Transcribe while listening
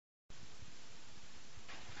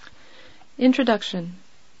Introduction.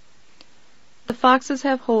 The foxes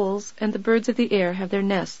have holes, and the birds of the air have their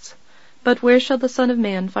nests, but where shall the Son of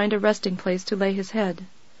Man find a resting place to lay his head?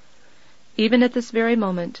 Even at this very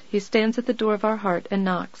moment he stands at the door of our heart and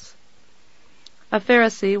knocks. A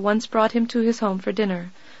Pharisee once brought him to his home for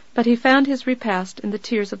dinner, but he found his repast in the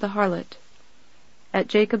tears of the harlot. At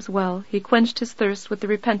Jacob's well he quenched his thirst with the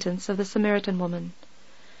repentance of the Samaritan woman.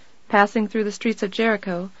 Passing through the streets of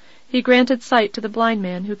Jericho, he granted sight to the blind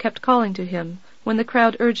man who kept calling to him when the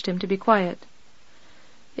crowd urged him to be quiet.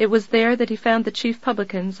 It was there that he found the chief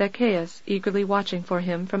publican Zacchaeus eagerly watching for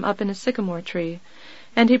him from up in a sycamore tree,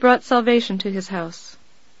 and he brought salvation to his house.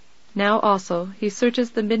 Now also he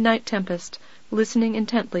searches the midnight tempest, listening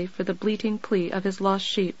intently for the bleating plea of his lost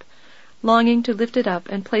sheep, longing to lift it up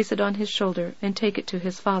and place it on his shoulder and take it to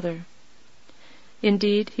his Father.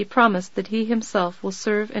 Indeed, he promised that he himself will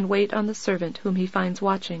serve and wait on the servant whom he finds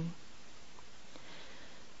watching.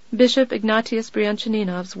 Bishop Ignatius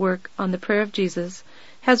Brianchaninov's work on the Prayer of Jesus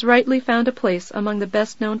has rightly found a place among the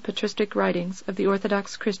best-known patristic writings of the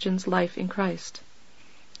Orthodox Christian's life in Christ.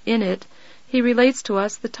 In it, he relates to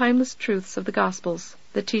us the timeless truths of the Gospels,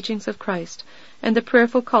 the teachings of Christ, and the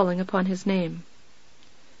prayerful calling upon his name.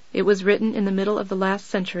 It was written in the middle of the last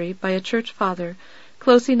century by a church father,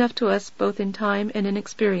 close enough to us both in time and in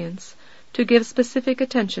experience, to give specific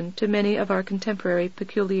attention to many of our contemporary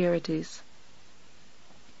peculiarities.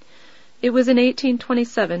 It was in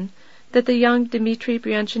 1827 that the young Dmitri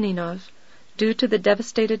Brianchaninov, due to the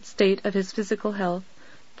devastated state of his physical health,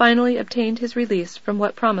 finally obtained his release from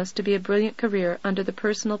what promised to be a brilliant career under the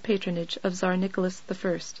personal patronage of Tsar Nicholas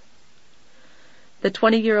I. The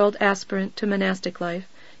 20-year-old aspirant to monastic life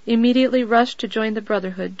immediately rushed to join the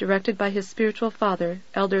brotherhood directed by his spiritual father,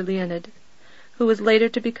 Elder Leonid, who was later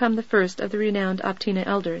to become the first of the renowned Optina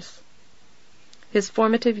elders. His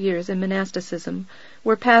formative years in monasticism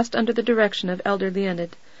were passed under the direction of Elder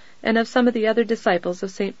Leonid and of some of the other disciples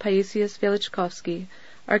of St. Paisius Velichkovsky,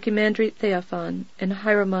 Archimandrite Theophan, and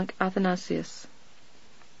Hieromonk Athanasius.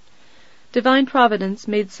 Divine Providence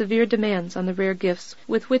made severe demands on the rare gifts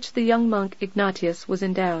with which the young monk Ignatius was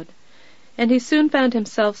endowed, and he soon found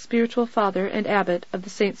himself spiritual father and abbot of the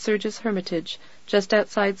St. Sergius Hermitage just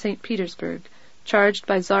outside St. Petersburg, charged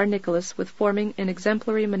by Tsar Nicholas with forming an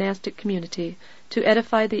exemplary monastic community to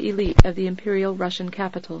edify the elite of the imperial Russian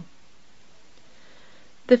capital.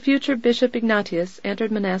 The future Bishop Ignatius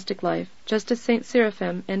entered monastic life just as St.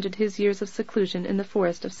 Seraphim ended his years of seclusion in the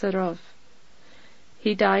forest of Serov.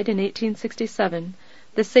 He died in 1867,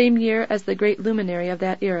 the same year as the great luminary of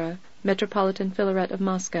that era, Metropolitan Philaret of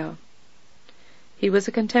Moscow. He was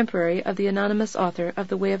a contemporary of the anonymous author of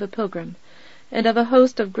The Way of a Pilgrim, and of a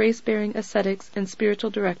host of grace-bearing ascetics and spiritual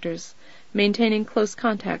directors, maintaining close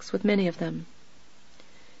contacts with many of them.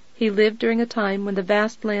 He lived during a time when the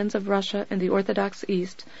vast lands of Russia and the Orthodox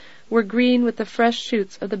East were green with the fresh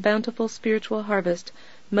shoots of the bountiful spiritual harvest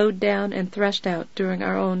mowed down and threshed out during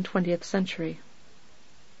our own 20th century.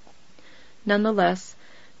 Nonetheless,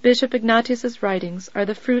 Bishop Ignatius's writings are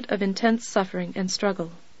the fruit of intense suffering and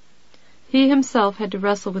struggle. He himself had to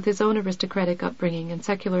wrestle with his own aristocratic upbringing and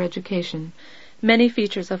secular education, many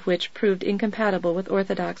features of which proved incompatible with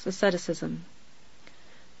orthodox asceticism.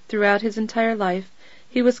 Throughout his entire life,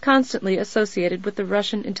 he was constantly associated with the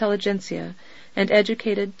Russian intelligentsia and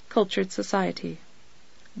educated, cultured society.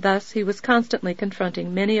 Thus he was constantly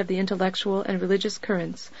confronting many of the intellectual and religious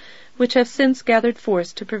currents which have since gathered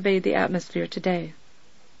force to pervade the atmosphere today.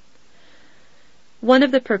 One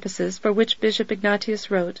of the purposes for which Bishop Ignatius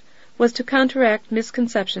wrote was to counteract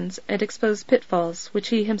misconceptions and expose pitfalls which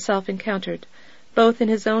he himself encountered, both in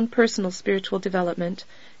his own personal spiritual development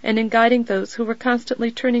and in guiding those who were constantly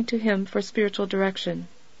turning to him for spiritual direction.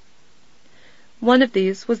 One of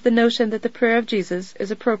these was the notion that the prayer of Jesus is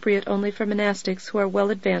appropriate only for monastics who are well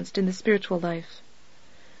advanced in the spiritual life.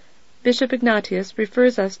 Bishop Ignatius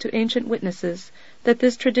refers us to ancient witnesses that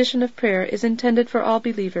this tradition of prayer is intended for all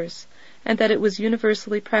believers, and that it was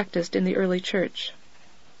universally practiced in the early church.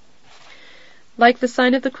 Like the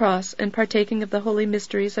sign of the cross and partaking of the holy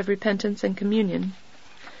mysteries of repentance and communion,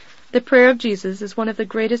 the prayer of Jesus is one of the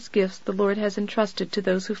greatest gifts the Lord has entrusted to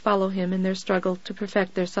those who follow him in their struggle to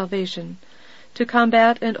perfect their salvation, to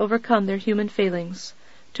combat and overcome their human failings,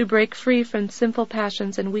 to break free from sinful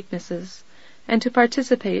passions and weaknesses, and to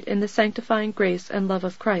participate in the sanctifying grace and love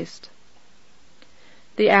of Christ.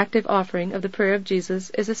 The active offering of the prayer of Jesus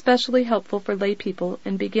is especially helpful for lay people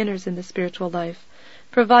and beginners in the spiritual life,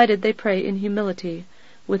 provided they pray in humility,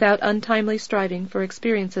 without untimely striving for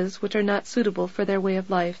experiences which are not suitable for their way of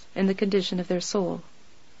life and the condition of their soul.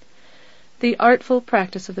 The artful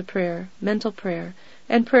practice of the prayer, mental prayer,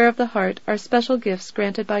 and prayer of the heart are special gifts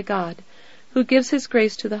granted by God, who gives his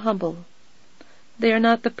grace to the humble. They are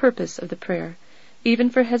not the purpose of the prayer, even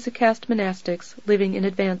for hesychast monastics living in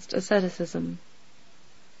advanced asceticism.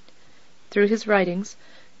 Through his writings,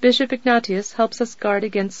 Bishop Ignatius helps us guard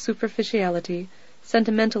against superficiality,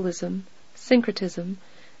 sentimentalism, syncretism,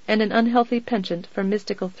 and an unhealthy penchant for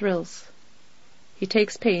mystical thrills. He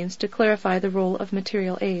takes pains to clarify the role of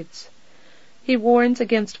material aids. He warns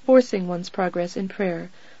against forcing one's progress in prayer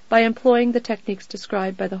by employing the techniques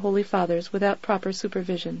described by the Holy Fathers without proper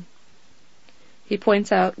supervision. He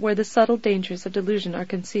points out where the subtle dangers of delusion are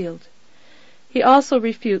concealed. He also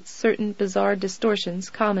refutes certain bizarre distortions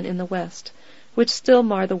common in the West, which still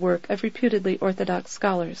mar the work of reputedly orthodox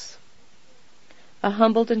scholars. A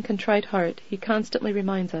humbled and contrite heart, he constantly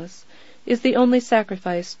reminds us, is the only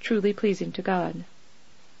sacrifice truly pleasing to God.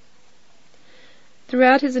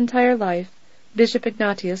 Throughout his entire life, Bishop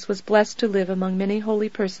Ignatius was blessed to live among many holy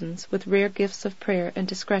persons with rare gifts of prayer and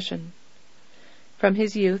discretion. From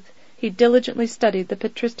his youth, he diligently studied the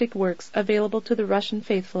patristic works available to the Russian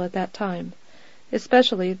faithful at that time,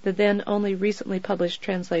 especially the then only recently published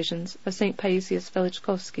translations of St. Paisius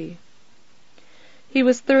Velichkovsky. He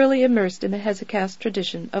was thoroughly immersed in the hesychast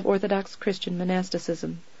tradition of Orthodox Christian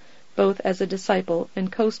monasticism, both as a disciple and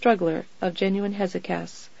co-struggler of genuine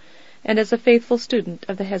hesychasts, and as a faithful student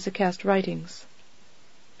of the hesychast writings.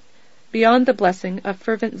 Beyond the blessing of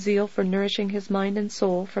fervent zeal for nourishing his mind and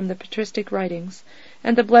soul from the patristic writings,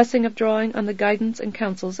 and the blessing of drawing on the guidance and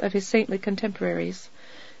counsels of his saintly contemporaries,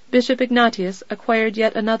 Bishop Ignatius acquired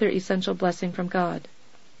yet another essential blessing from God.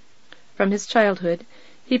 From his childhood,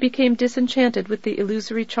 he became disenchanted with the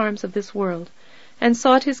illusory charms of this world, and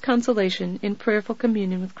sought his consolation in prayerful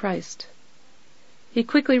communion with Christ. He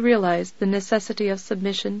quickly realized the necessity of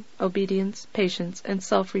submission, obedience, patience, and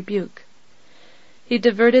self-rebuke. He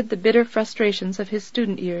diverted the bitter frustrations of his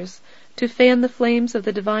student years to fan the flames of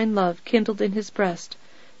the divine love kindled in his breast,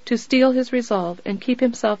 to steel his resolve and keep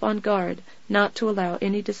himself on guard not to allow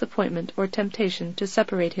any disappointment or temptation to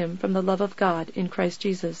separate him from the love of God in Christ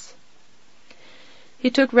Jesus. He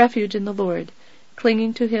took refuge in the Lord,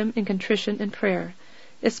 clinging to him in contrition and prayer,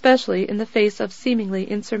 especially in the face of seemingly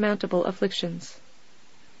insurmountable afflictions.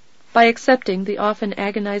 By accepting the often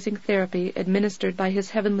agonizing therapy administered by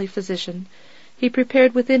his heavenly physician, he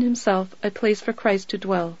prepared within himself a place for Christ to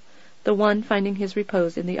dwell, the one finding his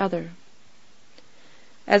repose in the other.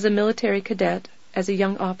 As a military cadet, as a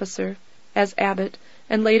young officer, as abbot,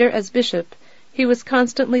 and later as bishop, he was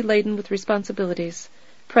constantly laden with responsibilities,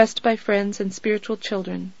 pressed by friends and spiritual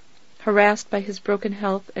children, harassed by his broken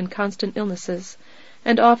health and constant illnesses,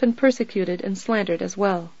 and often persecuted and slandered as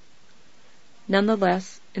well.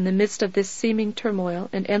 Nonetheless, in the midst of this seeming turmoil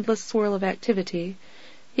and endless swirl of activity,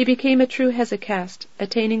 he became a true hesychast,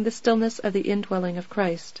 attaining the stillness of the indwelling of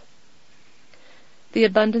Christ. The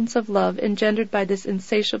abundance of love engendered by this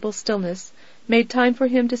insatiable stillness made time for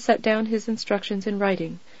him to set down his instructions in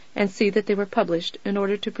writing, and see that they were published in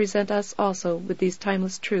order to present us also with these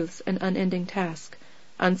timeless truths and unending task,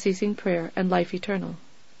 unceasing prayer and life eternal.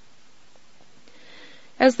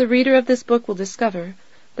 As the reader of this book will discover,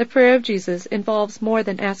 the prayer of Jesus involves more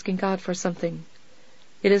than asking God for something.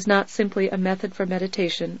 It is not simply a method for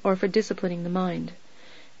meditation or for disciplining the mind.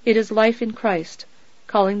 It is life in Christ,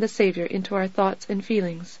 calling the Savior into our thoughts and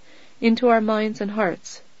feelings, into our minds and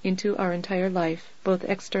hearts, into our entire life, both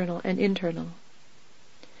external and internal.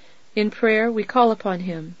 In prayer we call upon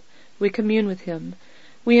Him, we commune with Him,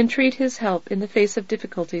 we entreat His help in the face of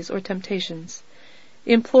difficulties or temptations,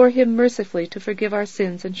 implore Him mercifully to forgive our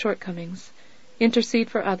sins and shortcomings, intercede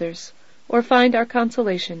for others, or find our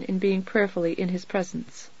consolation in being prayerfully in His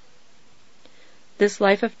presence. This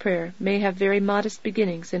life of prayer may have very modest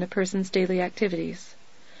beginnings in a person's daily activities.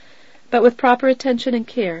 But with proper attention and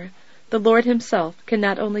care, the Lord Himself can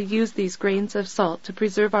not only use these grains of salt to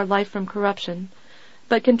preserve our life from corruption,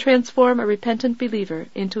 but can transform a repentant believer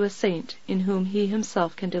into a saint in whom He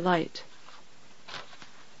Himself can delight.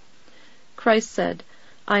 Christ said,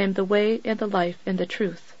 "I am the way and the life and the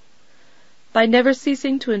truth." By never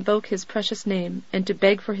ceasing to invoke His precious name and to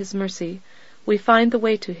beg for His mercy, we find the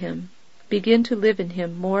way to Him, begin to live in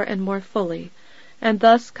Him more and more fully, and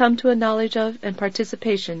thus come to a knowledge of and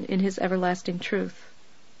participation in His everlasting truth.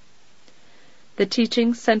 The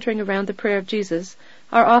teachings centering around the prayer of Jesus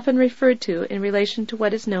are often referred to in relation to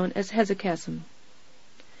what is known as hesychasm.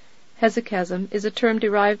 Hesychasm is a term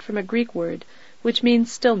derived from a Greek word which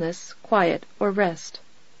means stillness, quiet, or rest.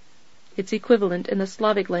 Its equivalent in the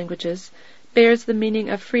Slavic languages bears the meaning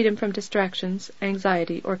of freedom from distractions,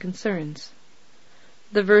 anxiety, or concerns.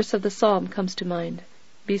 The verse of the psalm comes to mind,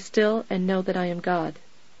 "Be still and know that I am God."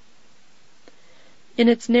 In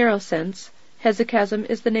its narrow sense, Hesychasm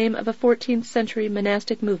is the name of a 14th century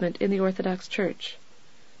monastic movement in the Orthodox Church.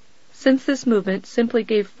 Since this movement simply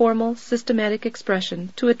gave formal, systematic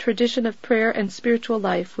expression to a tradition of prayer and spiritual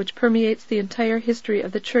life which permeates the entire history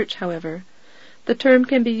of the Church, however, the term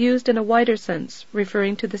can be used in a wider sense,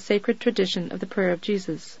 referring to the sacred tradition of the prayer of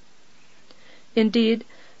Jesus. Indeed,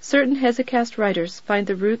 certain hesychast writers find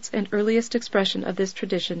the roots and earliest expression of this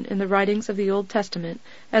tradition in the writings of the Old Testament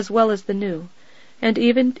as well as the New, and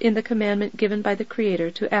even in the commandment given by the Creator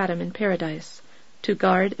to Adam in Paradise, to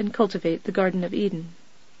guard and cultivate the Garden of Eden.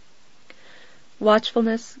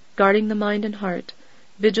 Watchfulness, guarding the mind and heart,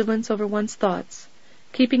 vigilance over one's thoughts,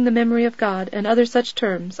 keeping the memory of God, and other such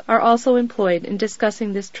terms are also employed in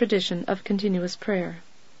discussing this tradition of continuous prayer.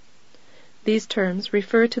 These terms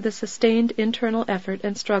refer to the sustained internal effort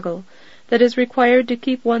and struggle that is required to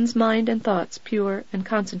keep one's mind and thoughts pure and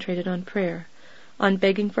concentrated on prayer, on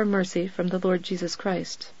begging for mercy from the Lord Jesus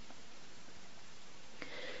Christ.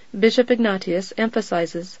 Bishop Ignatius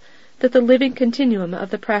emphasizes that the living continuum of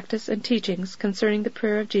the practice and teachings concerning the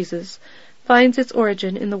prayer of Jesus finds its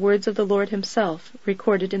origin in the words of the Lord himself,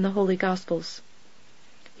 recorded in the Holy Gospels.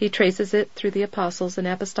 He traces it through the apostles and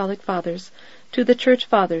apostolic fathers to the church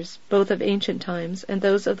fathers, both of ancient times and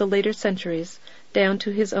those of the later centuries, down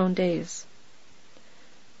to his own days.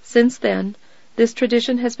 Since then, this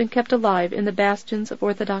tradition has been kept alive in the bastions of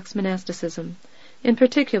Orthodox monasticism, in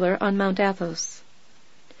particular on Mount Athos.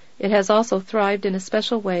 It has also thrived in a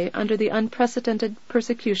special way under the unprecedented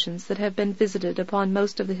persecutions that have been visited upon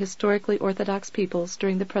most of the historically Orthodox peoples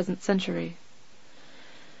during the present century.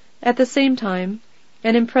 At the same time,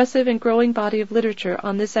 an impressive and growing body of literature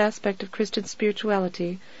on this aspect of Christian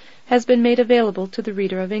spirituality has been made available to the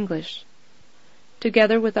reader of English.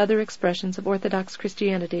 Together with other expressions of Orthodox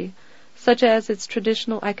Christianity, such as its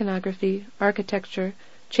traditional iconography, architecture,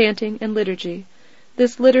 chanting, and liturgy,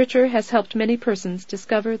 this literature has helped many persons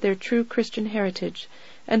discover their true Christian heritage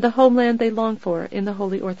and the homeland they long for in the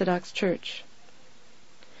Holy Orthodox Church.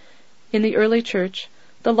 In the early Church,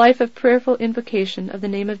 the life of prayerful invocation of the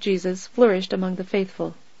name of Jesus flourished among the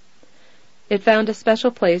faithful. It found a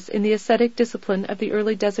special place in the ascetic discipline of the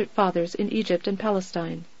early Desert Fathers in Egypt and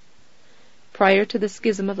Palestine. Prior to the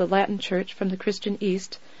schism of the Latin Church from the Christian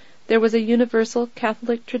East, there was a universal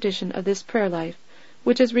Catholic tradition of this prayer life,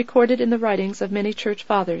 which is recorded in the writings of many church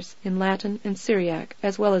fathers in Latin and Syriac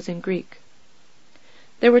as well as in Greek.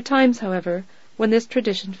 There were times, however, when this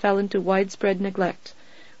tradition fell into widespread neglect,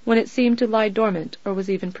 when it seemed to lie dormant or was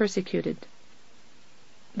even persecuted.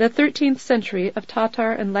 The 13th century of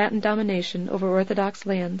Tatar and Latin domination over Orthodox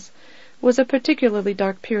lands was a particularly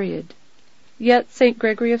dark period. Yet St.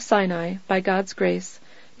 Gregory of Sinai, by God's grace,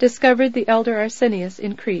 discovered the elder Arsenius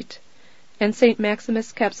in Crete, and St.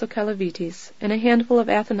 Maximus Capsocalavites, and a handful of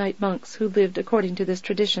Athonite monks who lived according to this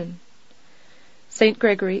tradition. St.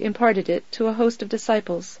 Gregory imparted it to a host of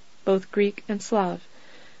disciples, both Greek and Slav,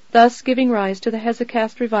 thus giving rise to the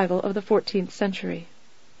hesychast revival of the 14th century.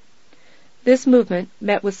 This movement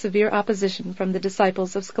met with severe opposition from the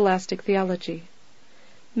disciples of scholastic theology.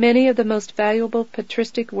 Many of the most valuable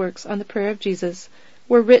patristic works on the prayer of Jesus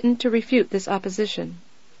were written to refute this opposition.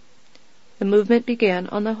 The movement began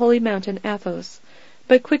on the holy mountain Athos,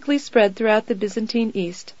 but quickly spread throughout the Byzantine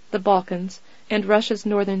East, the Balkans, and Russia's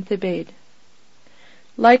northern Thebaid.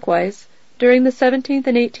 Likewise, during the 17th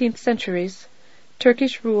and 18th centuries,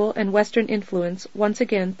 Turkish rule and Western influence once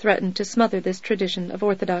again threatened to smother this tradition of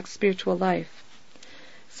Orthodox spiritual life.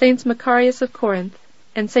 Saints Macarius of Corinth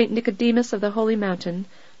and Saint Nicodemus of the Holy Mountain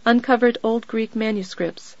uncovered old Greek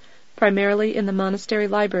manuscripts, primarily in the monastery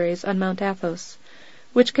libraries on Mount Athos,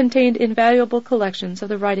 which contained invaluable collections of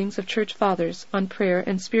the writings of church fathers on prayer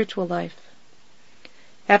and spiritual life.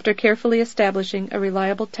 After carefully establishing a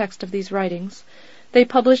reliable text of these writings, they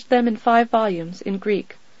published them in 5 volumes in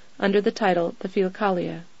Greek, under the title the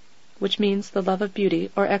Philokalia, which means the love of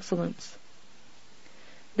beauty or excellence.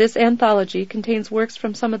 This anthology contains works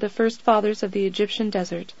from some of the first fathers of the Egyptian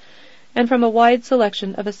desert, and from a wide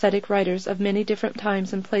selection of ascetic writers of many different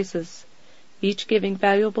times and places, each giving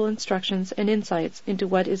valuable instructions and insights into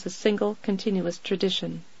what is a single, continuous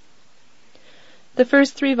tradition. The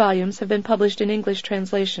first 3 volumes have been published in English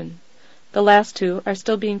translation. The last 2 are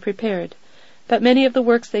still being prepared, but many of the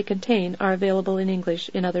works they contain are available in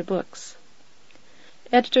English in other books.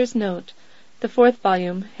 Editor's note: the 4th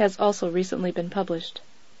volume has also recently been published.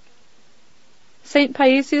 St.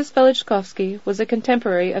 Paisius Velичkovsky was a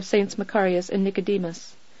contemporary of Saints Macarius and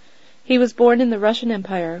Nicodemus. He was born in the Russian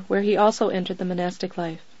Empire, where he also entered the monastic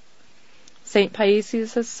life. St.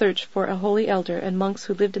 Paisius' search for a holy elder and monks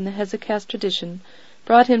who lived in the hesychast tradition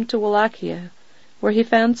brought him to Wallachia, where he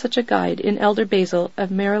found such a guide in Elder Basil of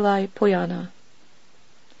Marilai Poiana.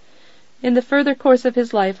 In the further course of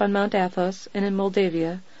his life on Mount Athos and in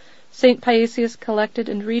Moldavia, St. Paisius collected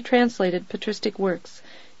and retranslated patristic works,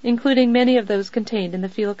 including many of those contained in the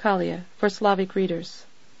Philokalia, for Slavic readers.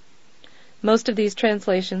 Most of these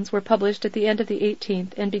translations were published at the end of the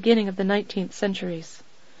 18th and beginning of the 19th centuries.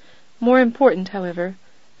 More important, however,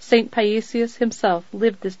 St. Paisius himself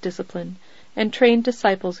lived this discipline and trained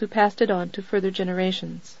disciples who passed it on to further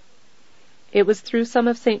generations. It was through some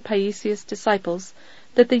of St. Paisius' disciples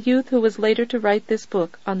that the youth who was later to write this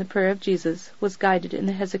book on the prayer of Jesus was guided in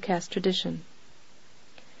the Hesychast tradition.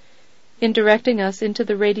 In directing us into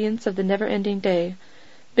the radiance of the never-ending day,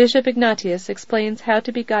 Bishop Ignatius explains how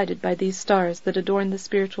to be guided by these stars that adorn the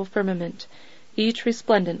spiritual firmament, each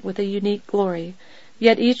resplendent with a unique glory,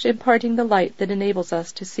 yet each imparting the light that enables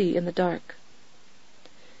us to see in the dark.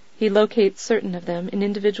 He locates certain of them in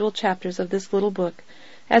individual chapters of this little book,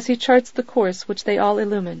 as he charts the course which they all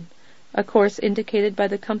illumine, a course indicated by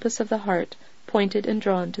the compass of the heart, pointed and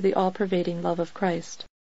drawn to the all-pervading love of Christ.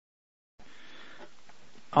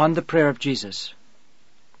 On the prayer of Jesus.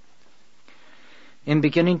 In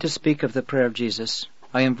beginning to speak of the prayer of Jesus,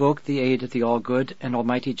 I invoke the aid of the all-good and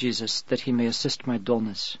almighty Jesus, that he may assist my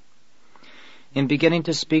dullness. In beginning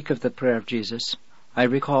to speak of the prayer of Jesus, I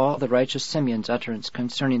recall the righteous Simeon's utterance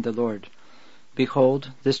concerning the Lord. Behold,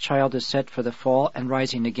 this child is set for the fall and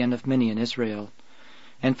rising again of many in Israel,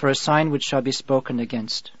 and for a sign which shall be spoken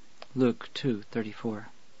against. Luke 2:34.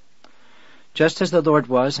 Just as the Lord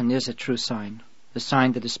was and is a true sign, the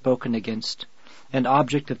sign that is spoken against, an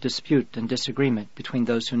object of dispute and disagreement between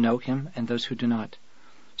those who know him and those who do not,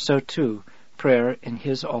 so too prayer in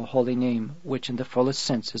his all-holy name, which in the fullest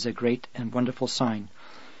sense is a great and wonderful sign,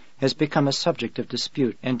 has become a subject of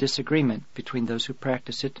dispute and disagreement between those who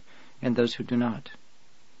practice it and those who do not.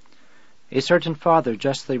 A certain father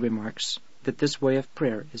justly remarks that this way of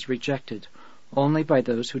prayer is rejected only by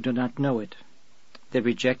those who do not know it. They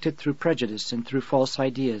reject it through prejudice and through false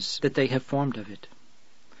ideas that they have formed of it.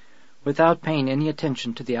 Without paying any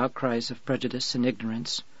attention to the outcries of prejudice and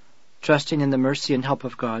ignorance, trusting in the mercy and help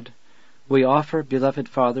of God, we offer, beloved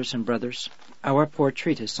fathers and brothers, our poor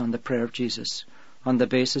treatise on the prayer of Jesus, on the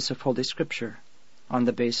basis of Holy Scripture, on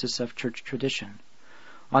the basis of church tradition,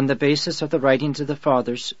 on the basis of the writings of the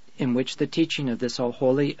Fathers, in which the teaching of this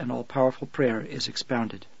all-holy and all-powerful prayer is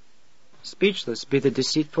expounded. Speechless be the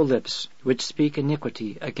deceitful lips which speak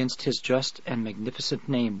iniquity against his just and magnificent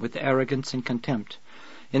name with arrogance and contempt,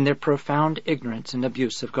 in their profound ignorance and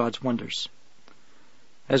abuse of God's wonders.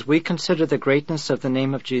 As we consider the greatness of the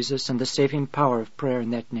name of Jesus and the saving power of prayer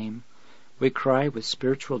in that name, we cry with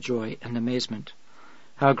spiritual joy and amazement,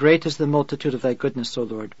 How great is the multitude of thy goodness, O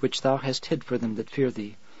Lord, which thou hast hid for them that fear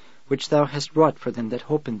thee, which thou hast wrought for them that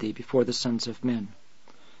hope in thee before the sons of men.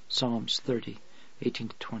 Psalms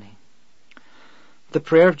 30:18-20. The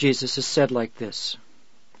prayer of Jesus is said like this: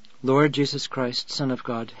 Lord Jesus Christ, Son of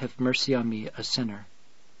God, have mercy on me, a sinner.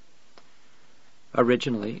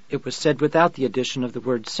 Originally, it was said without the addition of the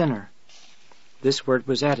word sinner. This word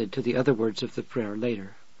was added to the other words of the prayer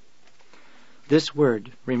later. This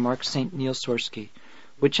word, remarks St. Neil Sorsky,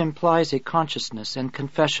 which implies a consciousness and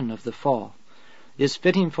confession of the fall, is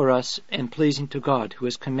fitting for us and pleasing to God, who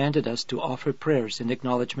has commanded us to offer prayers in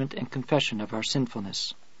acknowledgement and confession of our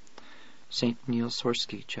sinfulness. St. Neil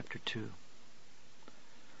Sorsky, chapter 2.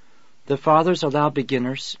 The Fathers allow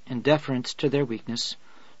beginners, in deference to their weakness,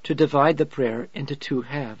 to divide the prayer into two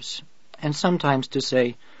halves, and sometimes to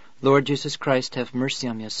say, Lord Jesus Christ, have mercy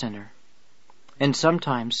on me, a sinner, and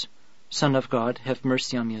sometimes, Son of God, have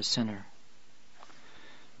mercy on me, a sinner.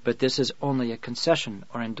 But this is only a concession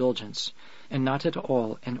or indulgence, and not at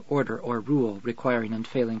all an order or rule requiring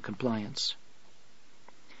unfailing compliance.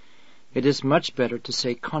 It is much better to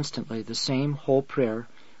say constantly the same whole prayer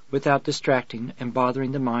without distracting and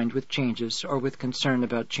bothering the mind with changes or with concern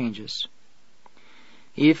about changes.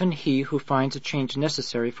 Even he who finds a change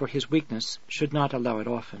necessary for his weakness should not allow it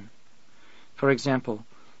often. For example,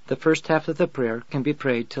 the first half of the prayer can be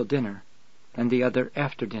prayed till dinner, and the other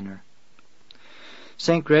after dinner.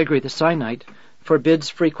 St. Gregory the Sinite forbids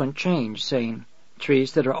frequent change, saying,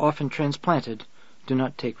 trees that are often transplanted do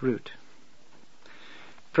not take root.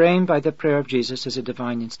 Praying by the prayer of Jesus is a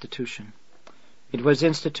divine institution. It was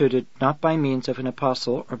instituted not by means of an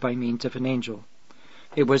apostle or by means of an angel.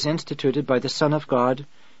 It was instituted by the Son of God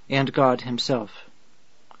and God himself.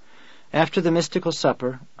 After the mystical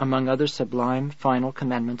supper, among other sublime final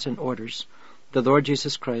commandments and orders, the Lord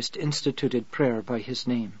Jesus Christ instituted prayer by his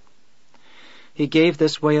name. He gave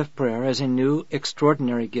this way of prayer as a new,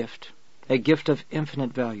 extraordinary gift, a gift of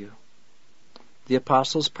infinite value. The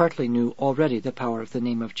apostles partly knew already the power of the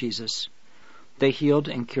name of Jesus. They healed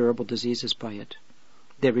incurable diseases by it.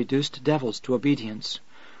 They reduced devils to obedience,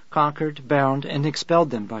 conquered, bound, and expelled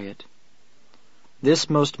them by it. This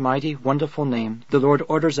most mighty, wonderful name the Lord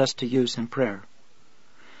orders us to use in prayer.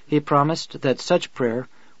 He promised that such prayer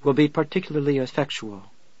will be particularly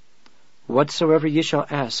effectual. Whatsoever ye shall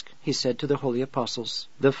ask, he said to the holy apostles,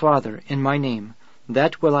 the Father, in my name,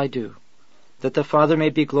 that will I do, that the Father may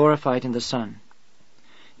be glorified in the Son.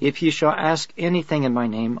 If ye shall ask anything in my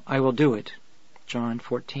name, I will do it. John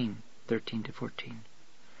 14:13-14.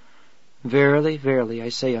 Verily, verily, I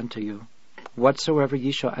say unto you, whatsoever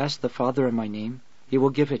ye shall ask the Father in my name, he will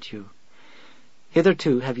give it you.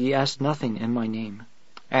 Hitherto have ye asked nothing in my name.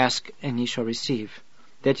 Ask, and ye shall receive,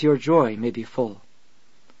 that your joy may be full.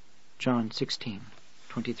 John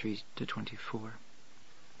 16:23-24.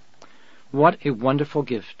 What a wonderful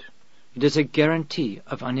gift! It is a guarantee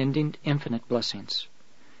of unending, infinite blessings.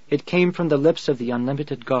 It came from the lips of the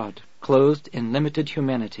unlimited God, clothed in limited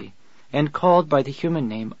humanity, and called by the human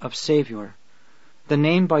name of Savior. The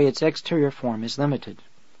name by its exterior form is limited,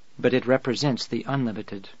 but it represents the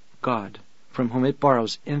unlimited God, from whom it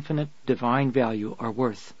borrows infinite divine value or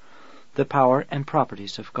worth, the power and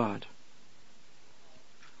properties of God.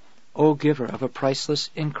 O giver of a priceless,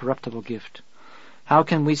 incorruptible gift, how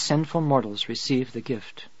can we sinful mortals receive the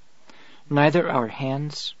gift? Neither our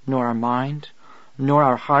hands, nor our mind, nor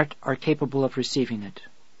our heart are capable of receiving it.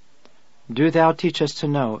 Do thou teach us to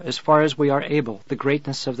know, as far as we are able, the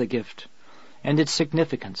greatness of the gift, and its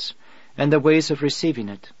significance, and the ways of receiving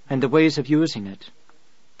it, and the ways of using it,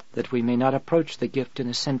 that we may not approach the gift in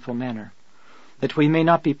a sinful manner, that we may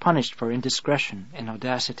not be punished for indiscretion and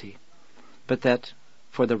audacity, but that,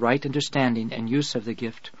 for the right understanding and use of the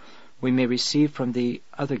gift, we may receive from thee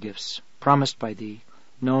other gifts, promised by thee,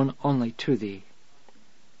 known only to thee.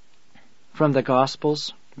 From the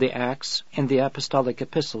Gospels, the Acts, and the Apostolic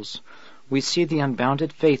Epistles, we see the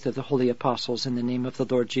unbounded faith of the holy apostles in the name of the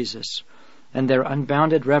Lord Jesus, and their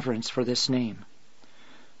unbounded reverence for this name.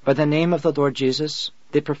 By the name of the Lord Jesus,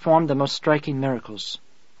 they performed the most striking miracles.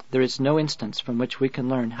 There is no instance from which we can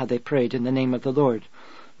learn how they prayed in the name of the Lord,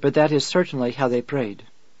 but that is certainly how they prayed.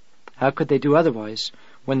 How could they do otherwise,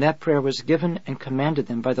 when that prayer was given and commanded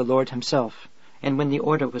them by the Lord himself, and when the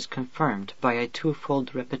order was confirmed by a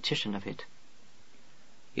twofold repetition of it?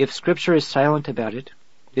 If Scripture is silent about it,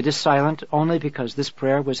 it is silent only because this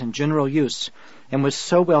prayer was in general use and was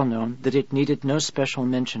so well known that it needed no special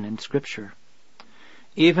mention in Scripture.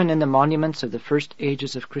 Even in the monuments of the first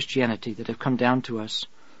ages of Christianity that have come down to us,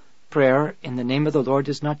 prayer in the name of the Lord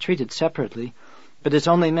is not treated separately, but is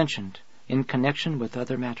only mentioned in connection with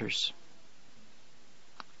other matters.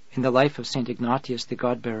 In the life of St. Ignatius the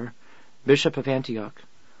God-bearer, Bishop of Antioch,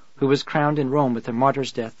 who was crowned in Rome with a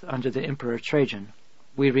martyr's death under the Emperor Trajan,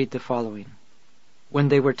 we read the following. When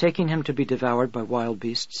they were taking him to be devoured by wild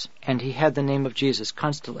beasts, and he had the name of Jesus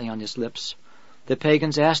constantly on his lips, the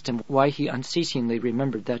pagans asked him why he unceasingly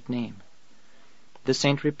remembered that name. The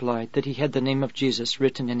saint replied that he had the name of Jesus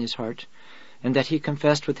written in his heart, and that he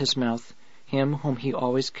confessed with his mouth him whom he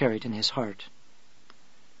always carried in his heart.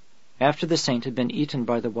 After the saint had been eaten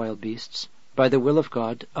by the wild beasts, by the will of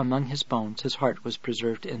God, among his bones his heart was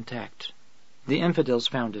preserved intact. The infidels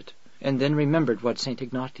found it, and then remembered what St.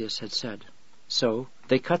 Ignatius had said. So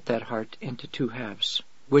they cut that heart into two halves,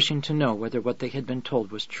 wishing to know whether what they had been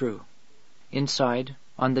told was true. Inside,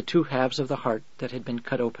 on the two halves of the heart that had been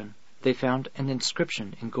cut open, they found an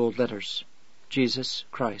inscription in gold letters, Jesus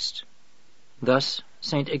Christ. Thus,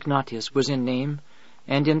 St. Ignatius was in name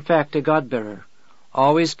and in fact a God-bearer,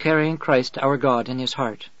 always carrying Christ our God in his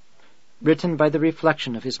heart, written by the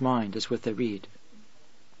reflection of his mind as with a reed.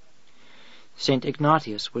 St.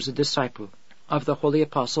 Ignatius was a disciple of the holy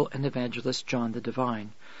apostle and evangelist John the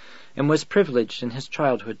Divine, and was privileged in his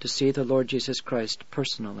childhood to see the Lord Jesus Christ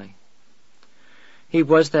personally. He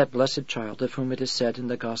was that blessed child of whom it is said in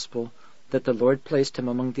the Gospel that the Lord placed him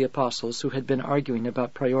among the apostles who had been arguing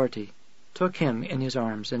about priority, took him in his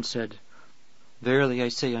arms, and said, Verily I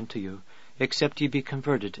say unto you, except ye be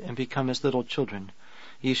converted and become as little children,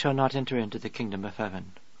 ye shall not enter into the kingdom of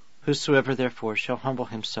heaven. Whosoever therefore shall humble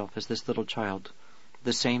himself as this little child,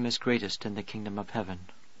 the same is greatest in the kingdom of heaven.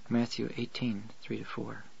 Matthew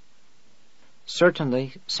 18:3-4.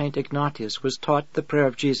 Certainly, St. Ignatius was taught the prayer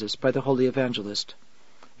of Jesus by the holy evangelist,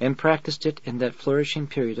 and practiced it in that flourishing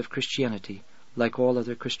period of Christianity, like all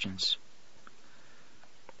other Christians.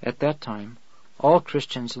 At that time, all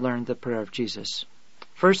Christians learned the prayer of Jesus,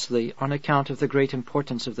 firstly on account of the great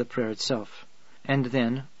importance of the prayer itself, and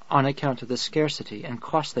then on account of the scarcity and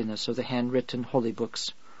costliness of the handwritten holy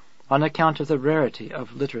books, on account of the rarity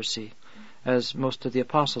of literacy, as most of the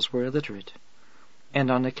apostles were illiterate, and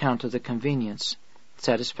on account of the convenience,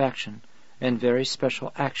 satisfaction, and very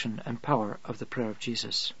special action and power of the prayer of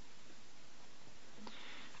Jesus.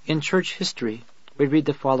 In church history, we read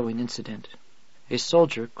the following incident. A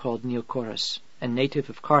soldier called Neocorus, a native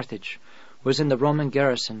of Carthage, was in the Roman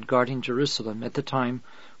garrison guarding Jerusalem at the time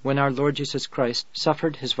when our Lord Jesus Christ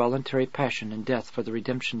suffered his voluntary passion and death for the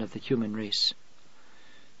redemption of the human race.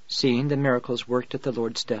 Seeing the miracles worked at the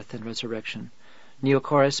Lord's death and resurrection,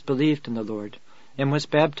 Neocorus believed in the Lord and was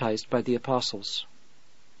baptized by the apostles.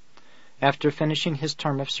 After finishing his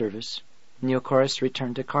term of service, Neocorus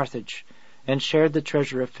returned to Carthage and shared the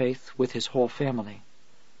treasure of faith with his whole family.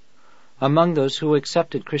 Among those who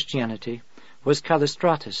accepted Christianity was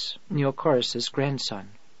Callistratus, Neocorus's grandson.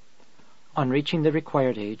 On reaching the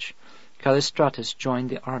required age, Callistratus joined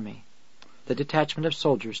the army. The detachment of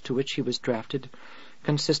soldiers to which he was drafted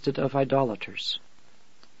consisted of idolaters.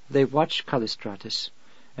 They watched Callistratus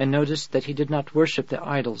and noticed that he did not worship the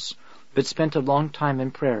idols, but spent a long time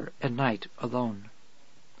in prayer at night alone.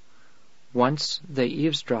 Once they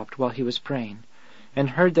eavesdropped while he was praying, and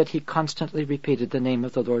heard that he constantly repeated the name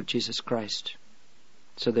of the Lord Jesus Christ.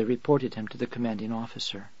 So they reported him to the commanding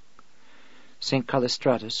officer. St.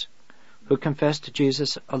 Callistratus, who confessed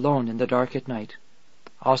Jesus alone in the dark at night,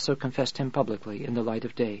 also confessed him publicly in the light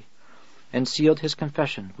of day, and sealed his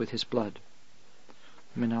confession with his blood.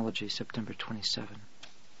 Hymnology, September 27.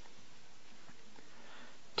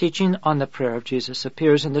 Teaching on the prayer of Jesus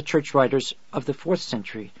appears in the church writers of the 4th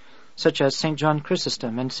century, such as St. John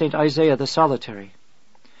Chrysostom and St. Isaiah the Solitary.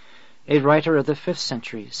 A writer of the 5th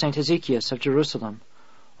century, St. Ezekius of Jerusalem,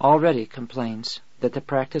 already complains that the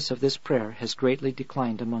practice of this prayer has greatly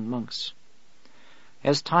declined among monks.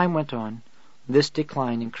 As time went on, this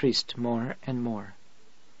decline increased more and more.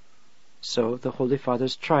 So the Holy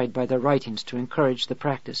Fathers tried by their writings to encourage the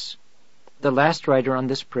practice. The last writer on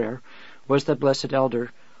this prayer was the blessed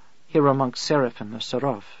elder Hieromonk Seraphim of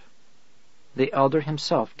Sarov. The elder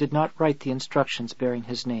himself did not write the instructions bearing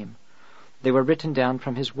his name. They were written down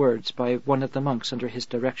from his words by one of the monks under his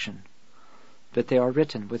direction, but they are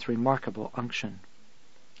written with remarkable unction.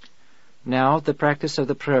 Now the practice of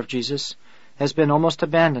the prayer of Jesus has been almost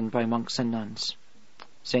abandoned by monks and nuns.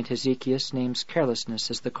 St. Ezekius names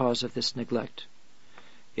carelessness as the cause of this neglect.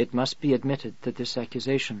 It must be admitted that this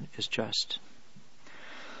accusation is just.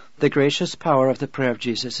 The gracious power of the prayer of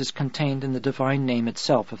Jesus is contained in the divine name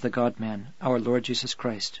itself of the God-man, our Lord Jesus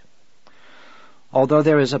Christ. Although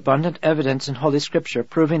there is abundant evidence in Holy Scripture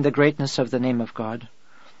proving the greatness of the name of God,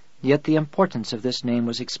 yet the importance of this name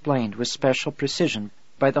was explained with special precision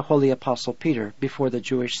by the holy apostle Peter before the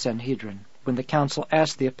Jewish Sanhedrin, when the council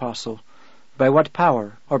asked the apostle by what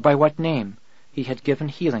power or by what name he had given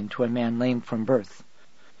healing to a man lame from birth.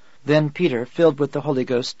 Then Peter, filled with the Holy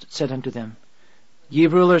Ghost, said unto them, Ye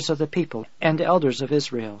rulers of the people and elders of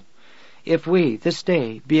Israel, if we this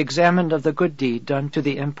day be examined of the good deed done to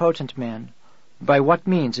the impotent man, by what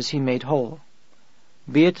means is he made whole?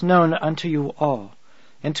 Be it known unto you all,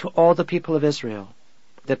 and to all the people of Israel,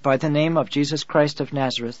 that by the name of Jesus Christ of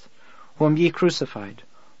Nazareth, whom ye crucified,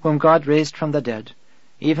 whom God raised from the dead,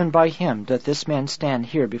 even by him doth this man stand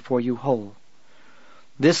here before you whole.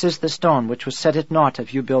 This is the stone which was set at naught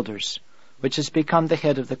of you builders, which is become the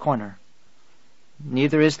head of the corner.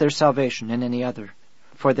 Neither is there salvation in any other,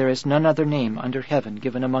 for there is none other name under heaven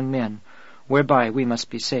given among men, whereby we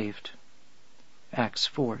must be saved. Acts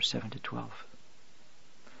 4:7-12.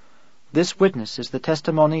 This witness is the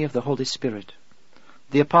testimony of the Holy Spirit.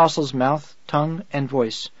 The apostles' mouth, tongue, and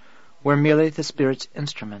voice were merely the Spirit's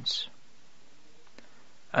instruments.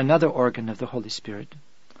 Another organ of the Holy Spirit,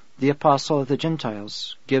 the apostle of the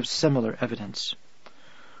Gentiles, gives similar evidence.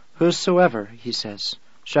 Whosoever, he says,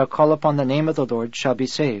 shall call upon the name of the Lord shall be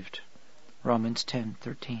saved. Romans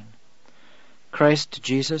 10:13. Christ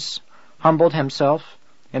Jesus humbled himself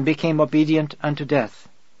and became obedient unto death,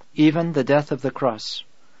 even the death of the cross.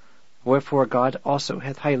 Wherefore God also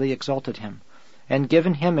hath highly exalted him, and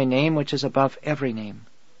given him a name which is above every name,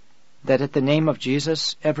 that at the name of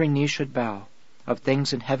Jesus every knee should bow, of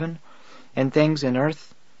things in heaven, and things in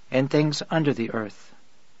earth, and things under the earth.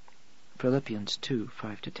 Philippians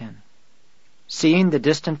 2:5-10. Seeing the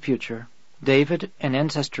distant future, David, an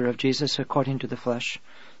ancestor of Jesus according to the flesh,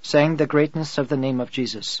 sang the greatness of the name of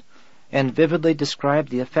Jesus, and vividly described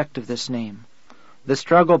the effect of this name, the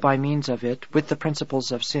struggle by means of it with the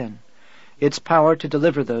principles of sin, its power to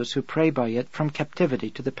deliver those who pray by it from captivity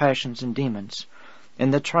to the passions and demons,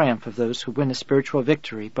 and the triumph of those who win a spiritual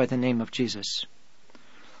victory by the name of Jesus.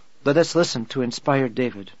 Let us listen to inspired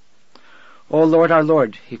David. O Lord, our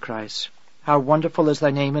Lord, he cries, how wonderful is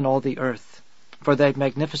thy name in all the earth. for thy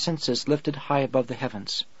magnificence is lifted high above the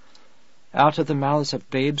heavens. Out of the mouths of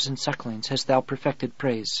babes and sucklings hast thou perfected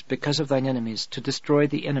praise, because of thine enemies, to destroy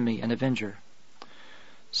the enemy and avenger.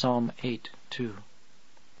 Psalm 8:2.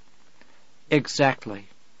 Exactly.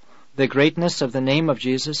 The greatness of the name of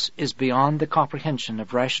Jesus is beyond the comprehension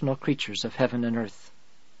of rational creatures of heaven and earth.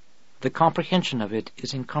 The comprehension of it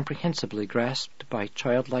is incomprehensibly grasped by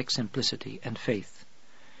childlike simplicity and faith.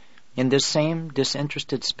 In this same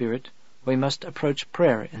disinterested spirit, we must approach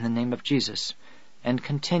prayer in the name of Jesus, and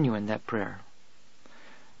continue in that prayer.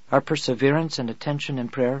 Our perseverance and attention in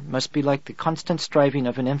prayer must be like the constant striving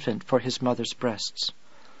of an infant for his mother's breasts.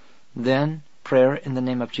 Then prayer in the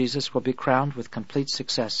name of Jesus will be crowned with complete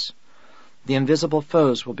success. The invisible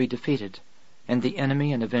foes will be defeated, and the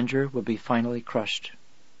enemy and avenger will be finally crushed.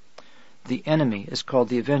 The enemy is called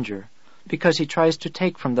the avenger because he tries to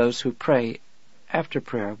take from those who pray after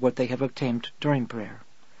prayer what they have obtained during prayer.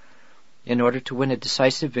 In order to win a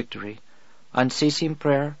decisive victory, unceasing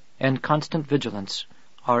prayer and constant vigilance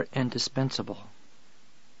are indispensable.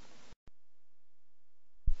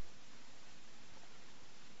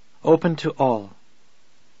 Open to all.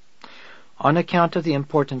 On account of the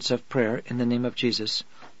importance of prayer in the name of Jesus,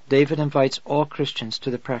 David invites all Christians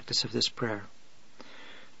to the practice of this prayer.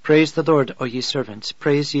 Praise the Lord, O ye servants,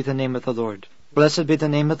 praise ye the name of the Lord. Blessed be the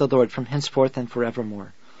name of the Lord from henceforth and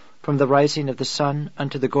forevermore. From the rising of the sun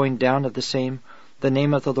unto the going down of the same, the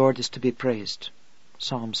name of the Lord is to be praised.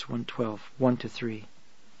 Psalms 112, 1-3.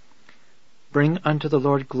 Bring unto the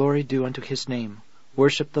Lord glory due unto his name.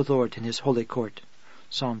 Worship the Lord in his holy court.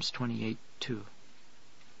 Psalms 28:2.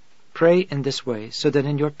 Pray in this way, so that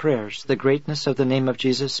in your prayers the greatness of the name of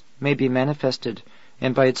Jesus may be manifested,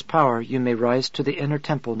 and by its power you may rise to the inner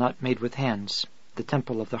temple not made with hands, the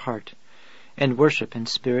temple of the heart, and worship in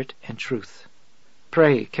spirit and truth.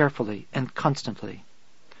 Pray carefully and constantly.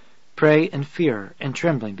 Pray in fear and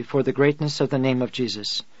trembling before the greatness of the name of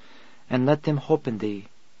Jesus, and let them hope in thee,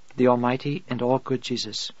 the Almighty and all-good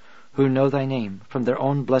Jesus, who know thy name from their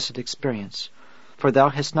own blessed experience, for thou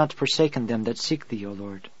hast not forsaken them that seek thee, O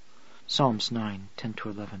Lord. Psalms 9,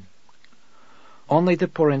 10-11. Only the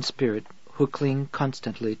poor in spirit, who cling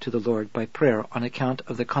constantly to the Lord by prayer on account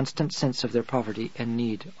of the constant sense of their poverty and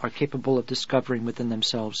need, are capable of discovering within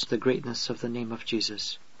themselves the greatness of the name of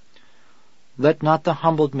Jesus. Let not the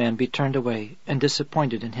humbled man be turned away and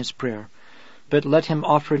disappointed in his prayer, but let him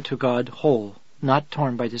offer it to God whole, not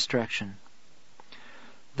torn by distraction.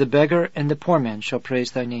 The beggar and the poor man shall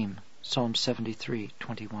praise thy name. Psalm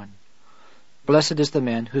 73:21. Blessed is the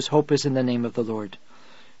man whose hope is in the name of the Lord,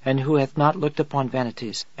 and who hath not looked upon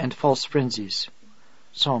vanities and false frenzies.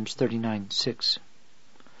 Psalms 39:6.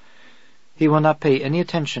 He will not pay any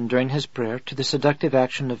attention during his prayer to the seductive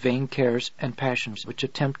action of vain cares and passions which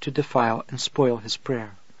attempt to defile and spoil his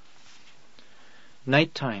prayer.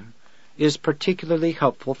 Night-time is particularly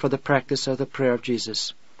helpful for the practice of the prayer of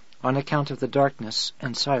Jesus, on account of the darkness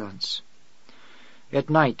and silence. At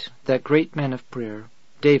night, that great man of prayer,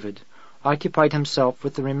 David, occupied himself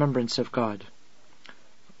with the remembrance of God.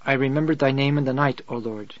 I remembered thy name in the night, O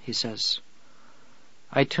Lord, he says.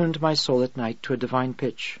 I tuned my soul at night to a divine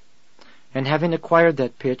pitch, and having acquired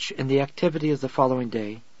that pitch in the activity of the following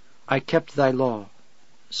day, I kept thy law.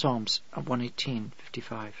 Psalms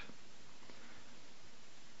 118:55.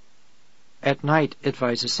 At night,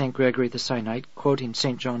 advises St. Gregory the Sinite, quoting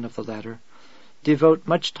St. John of the Ladder, devote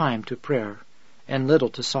much time to prayer and little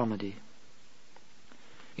to psalmody.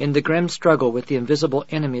 In the grim struggle with the invisible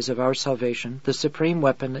enemies of our salvation, the supreme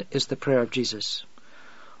weapon is the prayer of Jesus.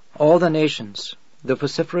 All the nations, the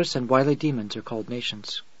vociferous and wily demons are called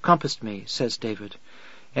nations, compassed me, says David,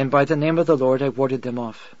 and by the name of the Lord I warded them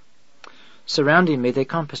off. Surrounding me they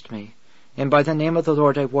compassed me, and by the name of the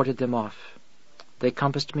Lord I warded them off. They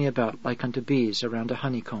compassed me about like unto bees around a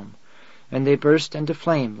honeycomb, and they burst into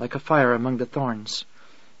flame like a fire among the thorns,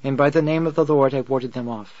 and by the name of the Lord I warded them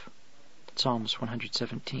off. Psalms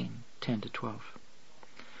 117, 10-12.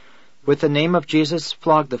 With the name of Jesus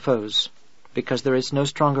flog the foes, because there is no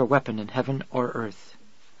stronger weapon in heaven or earth.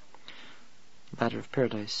 Ladder of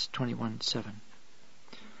Paradise 21:7.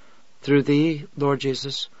 Through thee, Lord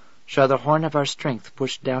Jesus, shall the horn of our strength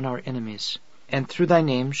push down our enemies, and through thy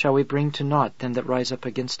name shall we bring to naught them that rise up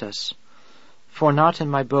against us. For not in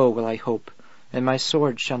my bow will I hope, and my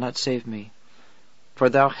sword shall not save me. For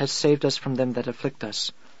thou hast saved us from them that afflict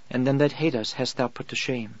us, and them that hate us hast thou put to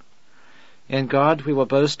shame. In God we will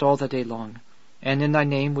boast all the day long, and in thy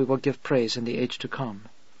name we will give praise in the age to come.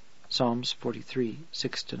 Psalms 43,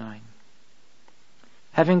 6-9.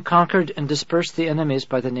 Having conquered and dispersed the enemies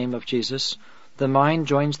by the name of Jesus, the mind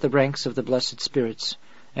joins the ranks of the blessed spirits,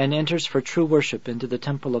 and enters for true worship into the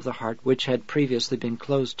temple of the heart which had previously been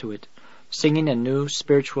closed to it, singing a new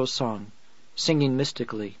spiritual song, singing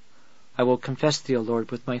mystically, I will confess thee, O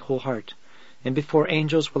Lord, with my whole heart, and before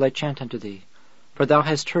angels will I chant unto thee, for thou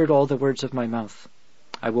hast heard all the words of my mouth.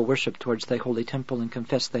 I will worship towards thy holy temple and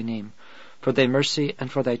confess thy name, for thy mercy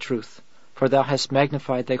and for thy truth, for thou hast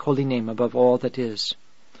magnified thy holy name above all that is.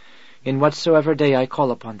 In whatsoever day I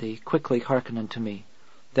call upon thee, quickly hearken unto me.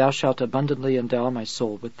 Thou shalt abundantly endow my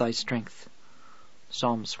soul with thy strength.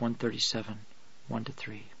 Psalms 137,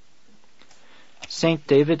 1-3. Saint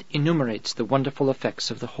David enumerates the wonderful effects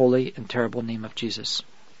of the holy and terrible name of Jesus.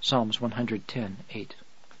 Psalms 110, 8.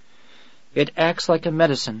 It acts like a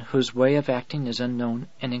medicine whose way of acting is unknown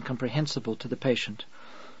and incomprehensible to the patient,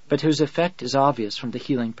 but whose effect is obvious from the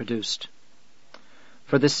healing produced.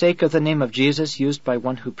 For the sake of the name of Jesus used by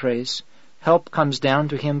one who prays, help comes down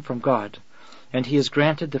to him from God, and he is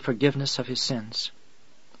granted the forgiveness of his sins.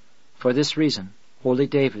 For this reason, holy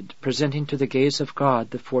David, presenting to the gaze of God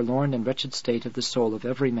the forlorn and wretched state of the soul of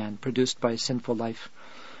every man produced by a sinful life,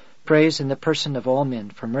 prays in the person of all men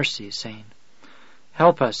for mercy, saying,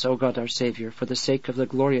 Help us, O God our Saviour, for the sake of the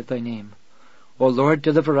glory of thy name. O Lord,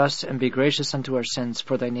 deliver us, and be gracious unto our sins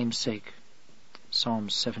for thy name's sake.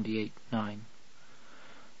 Psalms 78, 9.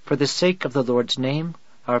 For the sake of the Lord's name,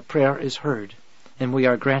 our prayer is heard, and we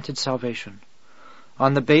are granted salvation.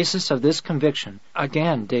 On the basis of this conviction,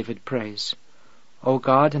 again David prays, O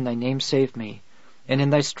God, in thy name save me, and in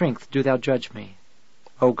thy strength do thou judge me.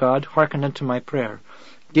 O God, hearken unto my prayer.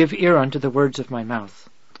 Give ear unto the words of my mouth.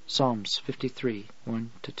 Psalms 53,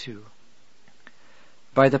 1-2.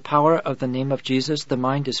 By the power of the name of Jesus, the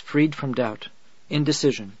mind is freed from doubt,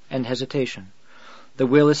 indecision, and hesitation. The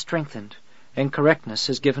will is strengthened, and correctness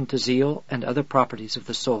is given to zeal and other properties of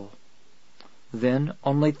the soul. Then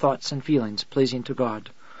only thoughts and feelings pleasing to God,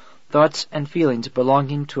 thoughts and feelings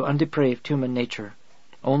belonging to undepraved human nature,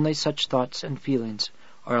 only such thoughts and feelings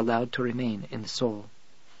are allowed to remain in the soul.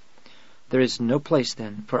 There is no place,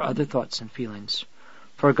 then, for other thoughts and feelings.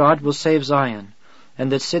 For God will save Zion,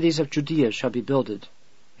 and the cities of Judea shall be builded,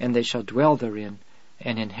 and they shall dwell therein,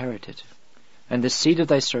 and inherit it. And the seed of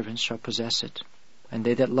thy servants shall possess it, and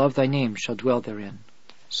they that love thy name shall dwell therein.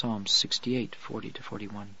 Psalms 68,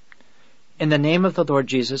 40-41. In the name of the Lord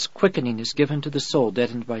Jesus, quickening is given to the soul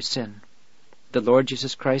deadened by sin. The Lord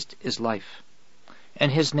Jesus Christ is life,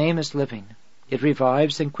 and his name is living. It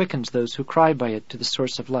revives and quickens those who cry by it to the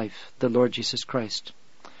source of life, the Lord Jesus Christ.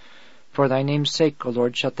 For thy name's sake, O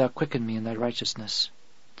Lord, shalt thou quicken me in thy righteousness.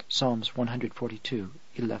 Psalms 142,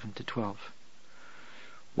 11-12.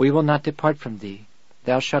 We will not depart from thee.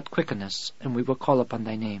 Thou shalt quicken us, and we will call upon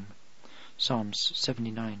thy name. Psalms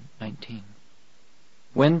 79, 19.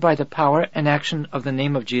 When by the power and action of the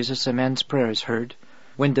name of Jesus a man's prayer is heard,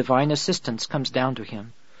 when divine assistance comes down to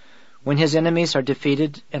him, when his enemies are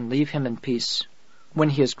defeated and leave him in peace, when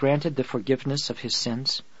he is granted the forgiveness of his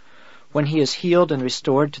sins, when he is healed and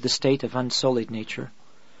restored to the state of unsullied nature,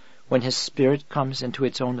 when his spirit comes into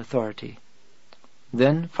its own authority,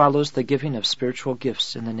 then follows the giving of spiritual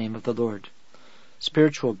gifts in the name of the Lord,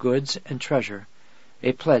 spiritual goods and treasure,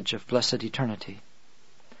 a pledge of blessed eternity.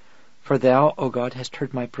 For thou, O God, hast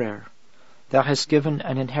heard my prayer. Thou hast given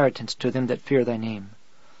an inheritance to them that fear thy name.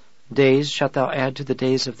 Days shalt thou add to the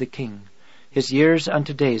days of the king, his years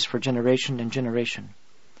unto days for generation and generation.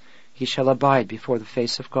 He shall abide before the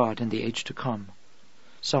face of God in the age to come.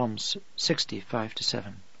 Psalms 60,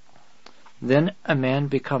 5-7. Then a man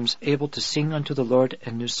becomes able to sing unto the Lord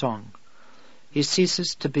a new song. He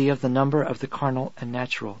ceases to be of the number of the carnal and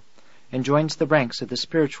natural, and joins the ranks of the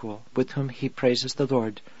spiritual, with whom he praises the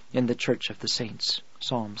Lord in the church of the saints.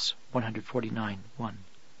 Psalms 149, 1.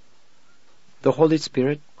 The Holy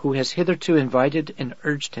Spirit, who has hitherto invited and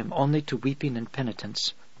urged him only to weeping and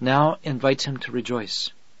penitence, now invites him to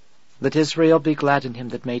rejoice. Let Israel be glad in him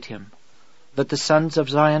that made him. Let the sons of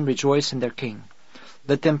Zion rejoice in their king.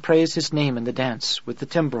 Let them praise his name in the dance, with the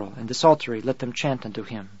timbrel and the psaltery let them chant unto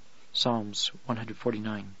him. Psalms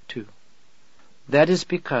 149, 2. That is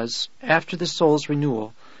because, after the soul's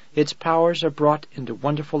renewal, its powers are brought into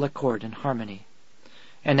wonderful accord and harmony,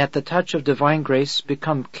 and at the touch of divine grace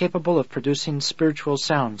become capable of producing spiritual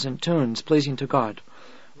sounds and tunes pleasing to God,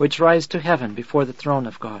 which rise to heaven before the throne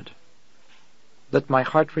of God. Let my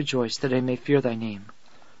heart rejoice that I may fear thy name.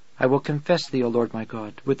 I will confess thee, O Lord my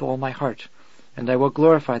God, with all my heart, and I will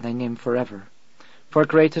glorify thy name forever. For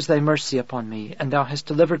great is thy mercy upon me, and thou hast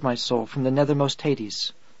delivered my soul from the nethermost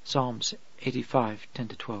Hades. Psalms 85,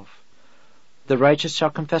 10-12. The righteous shall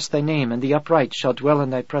confess thy name, and the upright shall dwell in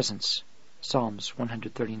thy presence. Psalms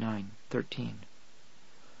 139, 13.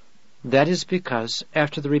 That is because,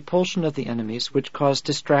 after the repulsion of the enemies which cause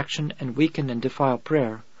distraction and weaken and defile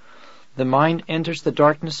prayer, the mind enters the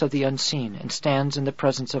darkness of the unseen and stands in the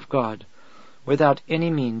presence of God, without any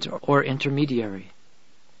means or intermediary.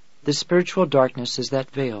 The spiritual darkness is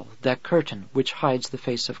that veil, that curtain which hides the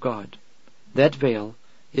face of God. That veil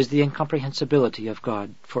is the incomprehensibility of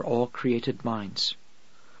God for all created minds.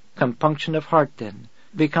 Compunction of heart, then,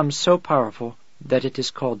 becomes so powerful that it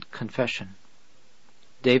is called confession.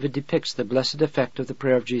 David depicts the blessed effect of the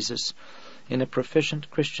prayer of Jesus in a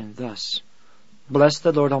proficient Christian thus: "Bless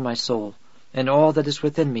the Lord, O my soul, and all that is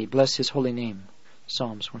within me, bless his holy name."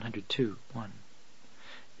 Psalms 102:1.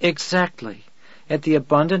 Exactly. At the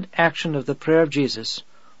abundant action of the prayer of Jesus,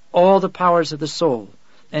 all the powers of the soul,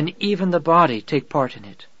 and even the body, take part in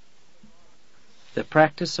it. The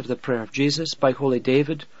practice of the prayer of Jesus by holy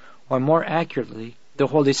David, or more accurately, the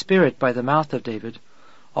Holy Spirit by the mouth of David,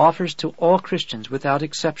 offers to all Christians without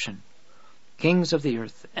exception, kings of the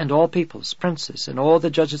earth, and all peoples, princes, and all the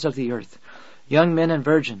judges of the earth, young men and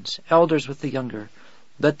virgins, elders with the younger,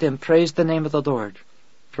 let them praise the name of the Lord,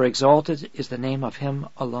 for exalted is the name of him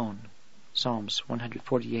alone. Psalms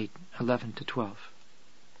 148:11-12.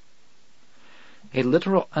 A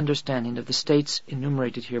literal understanding of the states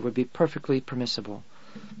enumerated here would be perfectly permissible,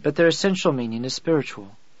 but their essential meaning is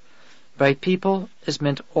spiritual. By people is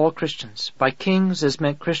meant all Christians. By kings is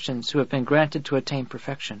meant Christians who have been granted to attain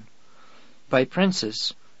perfection. By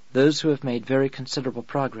princes, those who have made very considerable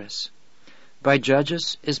progress. By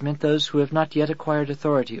judges is meant those who have not yet acquired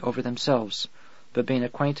authority over themselves, but being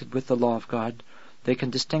acquainted with the law of God, they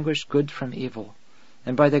can distinguish good from evil,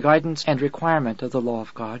 and by the guidance and requirement of the law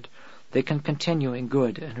of God, they can continue in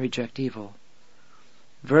good and reject evil.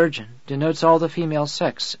 Virgin denotes all the female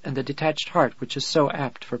sex and the detached heart which is so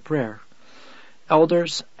apt for prayer.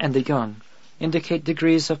 Elders and the young indicate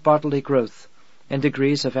degrees of bodily growth and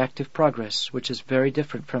degrees of active progress, which is very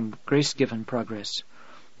different from grace-given progress,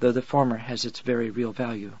 though the former has its very real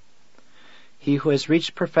value. He who has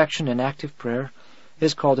reached perfection in active prayer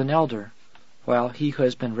is called an elder, while he who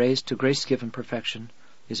has been raised to grace-given perfection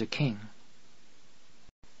is a king.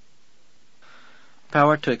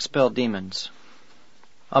 Power to expel demons.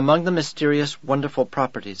 Among the mysterious, wonderful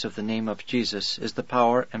properties of the name of Jesus is the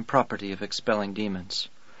power and property of expelling demons.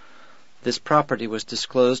 This property was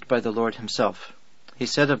disclosed by the Lord himself. He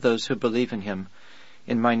said of those who believe in him,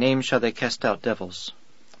 "In my name shall they cast out devils."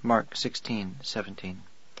 Mark 16:17.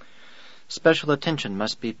 Special attention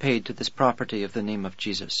must be paid to this property of the name of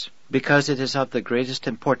Jesus, because it is of the greatest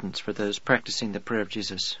importance for those practicing the prayer of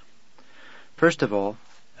Jesus. First of all,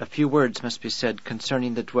 a few words must be said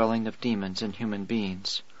concerning the dwelling of demons in human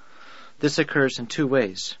beings. This occurs in two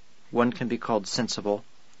ways. One can be called sensible,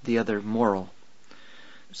 the other moral.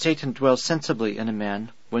 Satan dwells sensibly in a man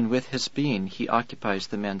when with his being he occupies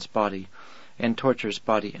the man's body and tortures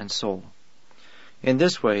body and soul. In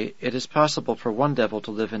this way, it is possible for one devil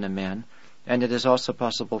to live in a man, and it is also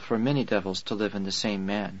possible for many devils to live in the same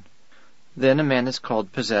man. Then a man is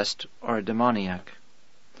called possessed or a demoniac.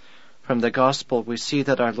 From the Gospel we see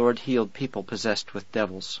that our Lord healed people possessed with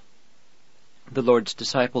devils. The Lord's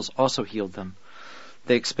disciples also healed them.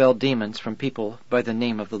 They expelled demons from people by the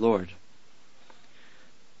name of the Lord.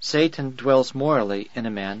 Satan dwells morally in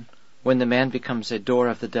a man when the man becomes a door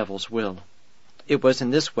of the devil's will. It was in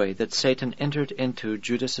this way that Satan entered into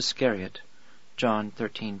Judas Iscariot, John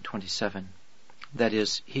 13:27. That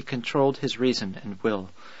is, he controlled his reason and will,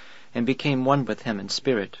 and became one with him in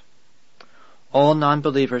spirit. All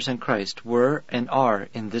non-believers in Christ were and are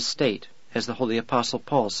in this state, as the Holy Apostle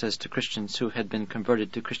Paul says to Christians who had been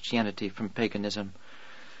converted to Christianity from paganism.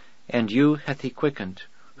 "And you hath he quickened,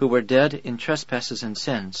 who were dead in trespasses and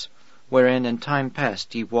sins, wherein in time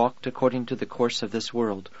past ye walked according to the course of this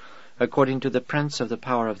world, according to the prince of the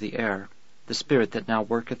power of the air, the spirit that now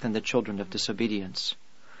worketh in the children of disobedience,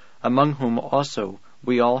 among whom also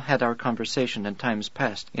we all had our conversation in times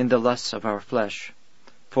past in the lusts of our flesh,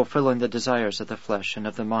 fulfilling the desires of the flesh and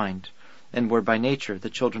of the mind, and were by nature the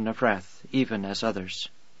children of wrath, even as others."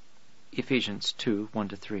 Ephesians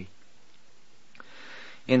 2:1-3.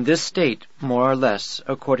 In this state, more or less,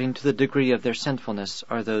 according to the degree of their sinfulness,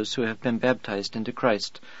 are those who have been baptized into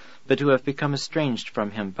Christ, but who have become estranged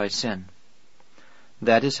from him by sin.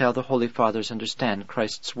 That is how the Holy Fathers understand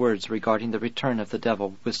Christ's words regarding the return of the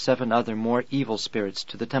devil with 7 other more evil spirits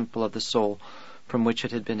to the temple of the soul from which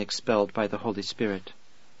it had been expelled by the Holy Spirit.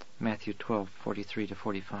 Matthew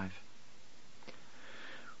 12:43-45.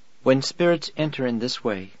 When spirits enter in this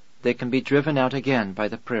way, they can be driven out again by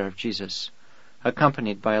the prayer of Jesus,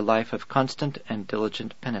 accompanied by a life of constant and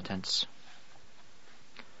diligent penitence.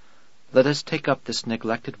 let us take up this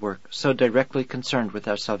neglected work, so directly concerned with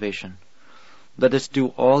our salvation. Let us do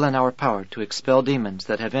all in our power to expel demons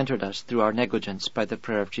that have entered us through our negligence by the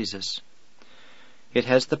prayer of Jesus. It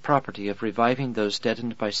has the property of reviving those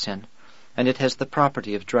deadened by sin, and it has the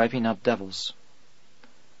property of driving out devils.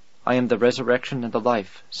 I am the resurrection and the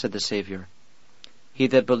life, said the Saviour. He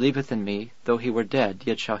that believeth in me, though he were dead,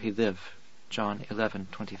 yet shall he live. John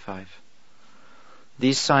 11:25.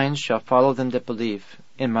 These signs shall follow them that believe.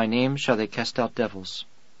 In my name shall they cast out devils.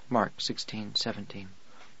 Mark 16:17.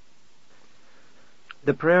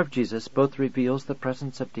 The prayer of Jesus both reveals the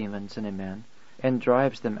presence of demons in a man and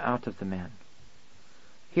drives them out of the man.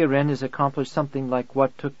 Herein is accomplished something like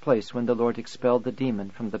what took place when the Lord expelled the demon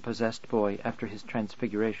from the possessed boy after his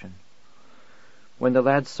transfiguration. When the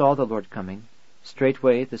lad saw the Lord coming,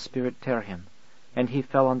 straightway the spirit tare him, and he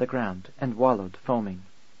fell on the ground and wallowed foaming.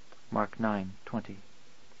 Mark 9:20.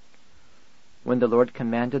 When the Lord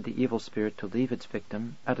commanded the evil spirit to leave its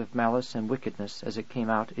victim, out of malice and wickedness as it came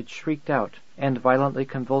out, it shrieked out and violently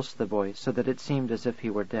convulsed the boy, so that it seemed as if he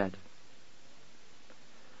were dead.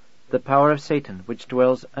 The power of Satan, which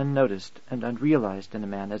dwells unnoticed and unrealized in a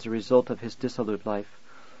man as a result of his dissolute life,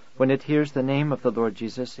 when it hears the name of the Lord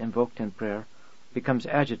Jesus invoked in prayer, becomes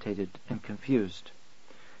agitated and confused.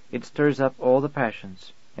 It stirs up all the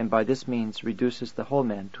passions, and by this means reduces the whole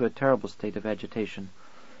man to a terrible state of agitation,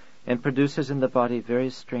 and produces in the body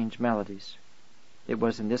various strange maladies. It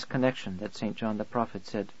was in this connection that St. John the Prophet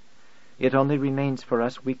said, "It only remains for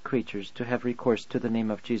us weak creatures to have recourse to the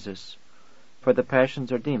name of Jesus, for the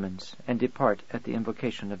passions are demons, and depart at the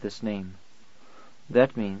invocation of this name."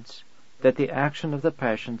 That means that the action of the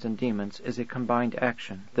passions and demons is a combined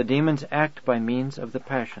action. The demons act by means of the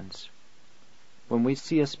passions. When we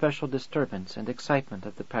see a special disturbance and excitement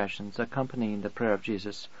of the passions accompanying the prayer of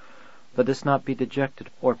Jesus, let us not be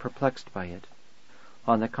dejected or perplexed by it.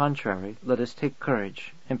 On the contrary, let us take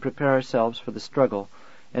courage and prepare ourselves for the struggle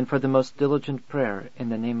and for the most diligent prayer in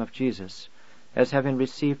the name of Jesus, as having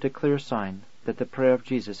received a clear sign that the prayer of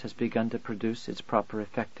Jesus has begun to produce its proper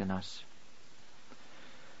effect in us.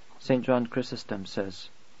 St. John Chrysostom says,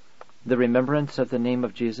 "The remembrance of the name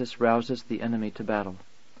of Jesus rouses the enemy to battle.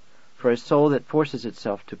 For a soul that forces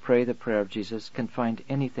itself to pray the prayer of Jesus can find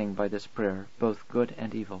anything by this prayer, both good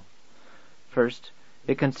and evil. First,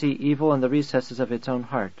 it can see evil in the recesses of its own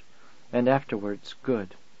heart, and afterwards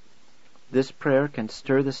good. This prayer can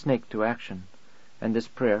stir the snake to action, and this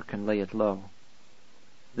prayer can lay it low.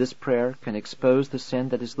 This prayer can expose the sin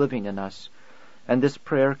that is living in us, and this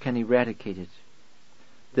prayer can eradicate it.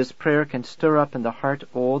 This prayer can stir up in the heart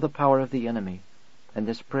all the power of the enemy, and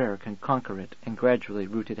this prayer can conquer it and gradually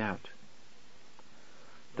root it out.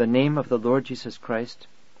 The name of the Lord Jesus Christ,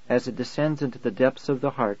 as it descends into the depths of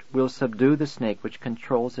the heart, will subdue the snake which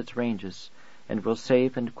controls its ranges, and will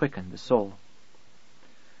save and quicken the soul.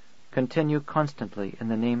 Continue constantly in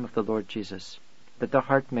the name of the Lord Jesus, that the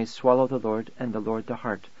heart may swallow the Lord and the Lord the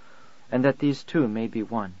heart, and that these two may be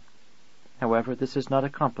one. However, this is not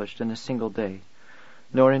accomplished in a single day,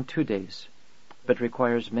 nor in 2 days, but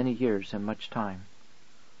requires many years and much time.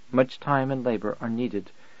 Much time and labor are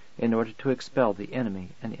needed in order to expel the enemy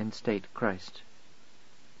and instate Christ."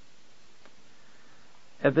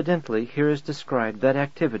 Evidently, here is described that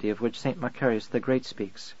activity of which St. Macarius the Great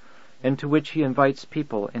speaks, and to which he invites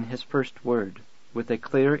people in his first word, with a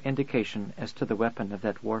clear indication as to the weapon of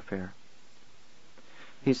that warfare.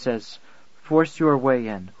 He says, "Force your way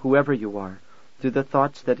in, whoever you are, through the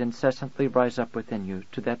thoughts that incessantly rise up within you,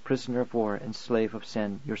 to that prisoner of war and slave of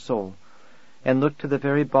sin, your soul, and look to the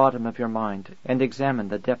very bottom of your mind, and examine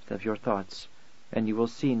the depth of your thoughts, and you will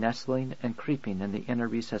see nestling and creeping in the inner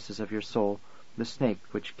recesses of your soul the snake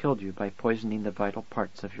which killed you by poisoning the vital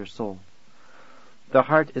parts of your soul. The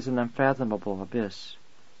heart is an unfathomable abyss.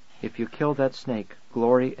 If you kill that snake,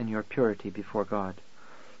 glory in your purity before God.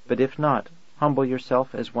 But if not, humble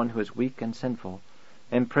yourself as one who is weak and sinful,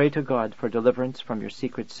 and pray to God for deliverance from your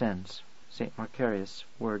secret sins." St. Macarius,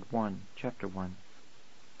 Word 1, Chapter 1.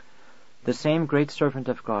 The same great servant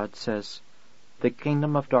of God says, "The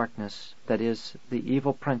kingdom of darkness, that is, the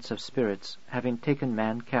evil prince of spirits, having taken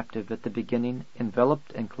man captive at the beginning,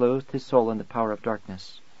 enveloped and clothed his soul in the power of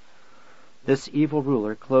darkness. This evil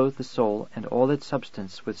ruler clothed the soul and all its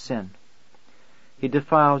substance with sin. He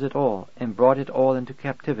defiled it all and brought it all into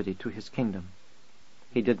captivity to his kingdom.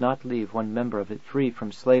 He did not leave one member of it free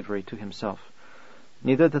from slavery to himself,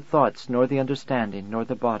 neither the thoughts, nor the understanding, nor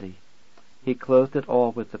the body. He clothed it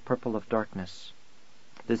all with the purple of darkness.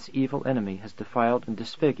 This evil enemy has defiled and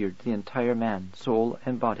disfigured the entire man, soul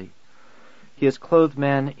and body. He has clothed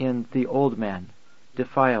man in the old man,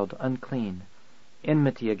 defiled, unclean,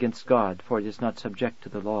 enmity against God, for it is not subject to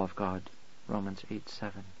the law of God. Romans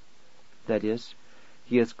 8:7. That is,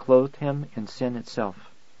 he has clothed him in sin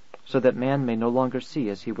itself, so that man may no longer see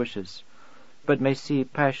as he wishes, but may see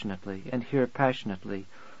passionately and hear passionately,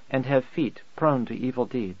 and have feet prone to evil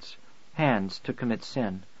deeds, hands to commit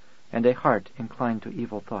sin, and a heart inclined to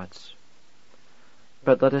evil thoughts.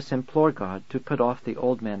 But let us implore God to put off the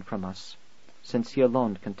old man from us, since he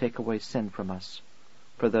alone can take away sin from us.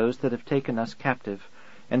 For those that have taken us captive,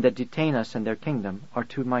 and that detain us in their kingdom, are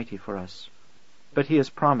too mighty for us. But he has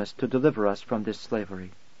promised to deliver us from this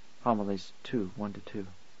slavery. Homilies 2:1-2.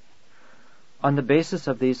 On the basis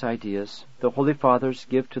of these ideas, the Holy Fathers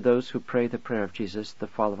give to those who pray the prayer of Jesus the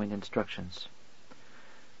following instructions.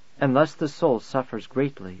 Unless the soul suffers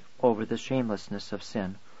greatly over the shamelessness of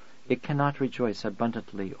sin, it cannot rejoice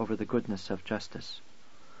abundantly over the goodness of justice.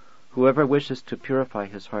 Whoever wishes to purify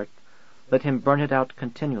his heart, let him burn it out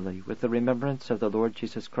continually with the remembrance of the Lord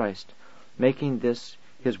Jesus Christ, making this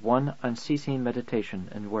his one unceasing meditation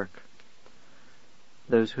and work.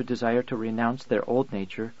 Those who desire to renounce their old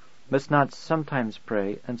nature must not sometimes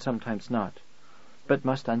pray and sometimes not, but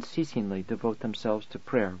must unceasingly devote themselves to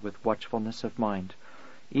prayer with watchfulness of mind,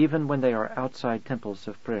 even when they are outside temples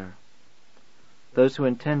of prayer. Those who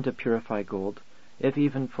intend to purify gold, if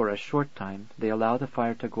even for a short time they allow the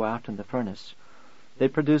fire to go out in the furnace, they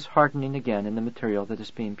produce hardening again in the material that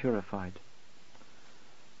is being purified.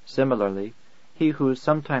 Similarly, he who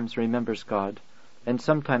sometimes remembers God and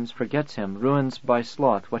sometimes forgets him ruins by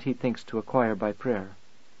sloth what he thinks to acquire by prayer.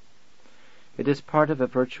 It is part of a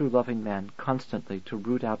virtue-loving man constantly to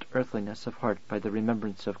root out earthliness of heart by the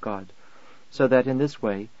remembrance of God, so that in this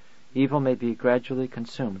way evil may be gradually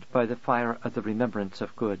consumed by the fire of the remembrance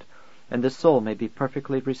of good, and the soul may be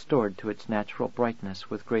perfectly restored to its natural brightness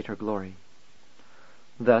with greater glory.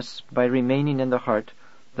 Thus, by remaining in the heart,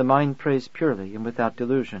 the mind prays purely and without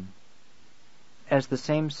delusion. As the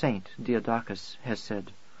same saint, Diadochus, has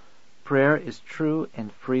said, prayer is true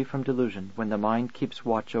and free from delusion when the mind keeps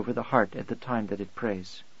watch over the heart at the time that it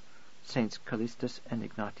prays. Saints Callistus and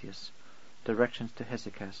Ignatius. Directions to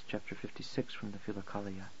Hesychast, chapter 56 from the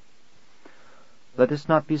Philokalia. Let us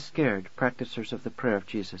not be scared, practicers of the prayer of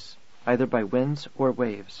Jesus, either by winds or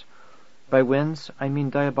waves. By winds I mean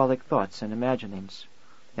diabolic thoughts and imaginings,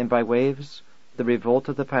 and by waves the revolt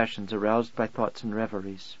of the passions aroused by thoughts and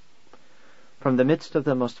reveries. From the midst of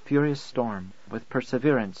the most furious storm, with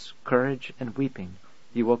perseverance, courage, and weeping,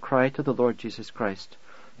 you will cry to the Lord Jesus Christ,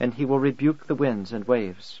 and he will rebuke the winds and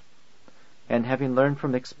waves. And having learned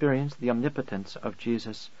from experience the omnipotence of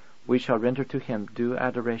Jesus, we shall render to him due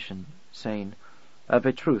adoration, saying, Of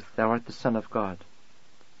a truth thou art the Son of God.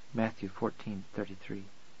 Matthew 14:33.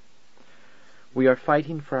 We are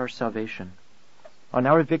fighting for our salvation. On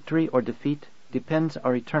our victory or defeat depends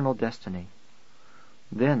our eternal destiny.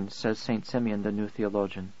 Then, says St. Simeon the new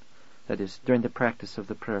theologian, that is, during the practice of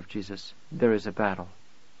the prayer of Jesus, there is a battle.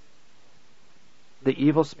 The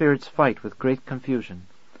evil spirits fight with great confusion,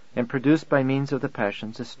 and produce by means of the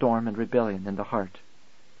passions a storm and rebellion in the heart.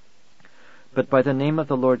 But by the name of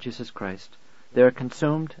the Lord Jesus Christ, they are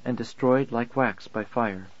consumed and destroyed like wax by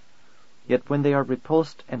fire. Yet when they are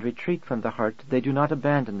repulsed and retreat from the heart, they do not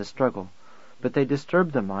abandon the struggle, but they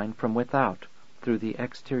disturb the mind from without through the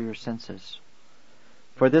exterior senses.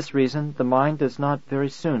 For this reason, the mind does not very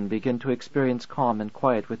soon begin to experience calm and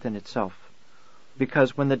quiet within itself,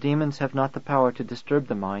 because when the demons have not the power to disturb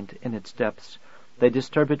the mind in its depths, they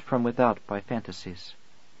disturb it from without by fantasies.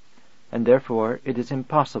 And therefore it is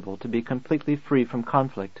impossible to be completely free from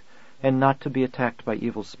conflict and not to be attacked by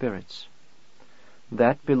evil spirits.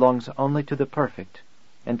 That belongs only to the perfect,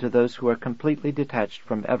 and to those who are completely detached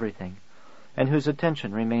from everything, and whose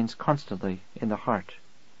attention remains constantly in the heart.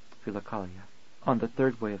 Philokalia. On the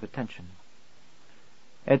third way of attention.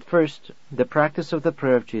 At first, the practice of the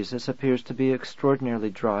prayer of Jesus appears to be extraordinarily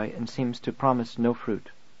dry and seems to promise no fruit.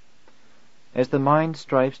 As the mind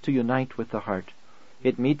strives to unite with the heart,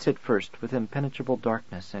 it meets at first with impenetrable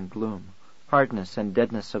darkness and gloom, hardness and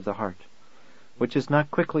deadness of the heart, which is not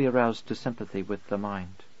quickly aroused to sympathy with the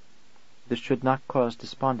mind. This should not cause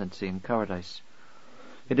despondency and cowardice.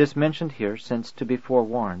 It is mentioned here, since to be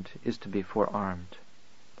forewarned is to be forearmed.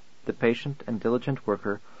 The patient and diligent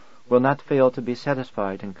worker will not fail to be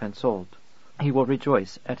satisfied and consoled. He will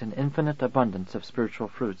rejoice at an infinite abundance of spiritual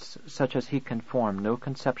fruits, such as he can form no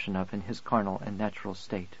conception of in his carnal and natural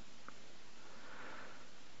state.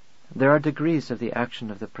 There are degrees of the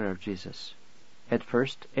action of the prayer of Jesus. At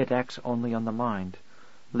first it acts only on the mind,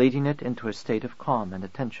 leading it into a state of calm and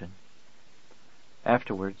attention.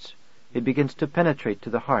 Afterwards it begins to penetrate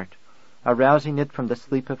to the heart, arousing it from the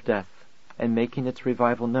sleep of death, and making its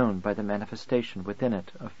revival known by the manifestation within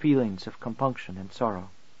it of feelings of compunction and sorrow.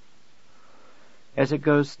 As it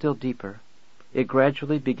goes still deeper, it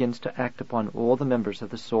gradually begins to act upon all the members of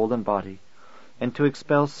the soul and body, and to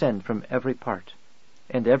expel sin from every part,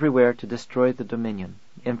 and everywhere to destroy the dominion,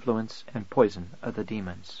 influence, and poison of the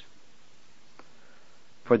demons.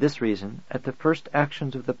 For this reason, at the first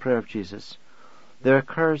actions of the prayer of Jesus, there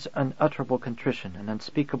occurs unutterable contrition and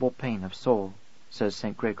unspeakable pain of soul, says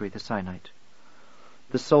St. Gregory the Sinite.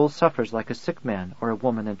 The soul suffers like a sick man or a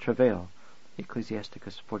woman in travail,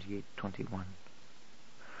 Ecclesiasticus 48:21.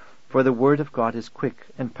 For the word of God is quick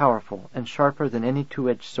and powerful and sharper than any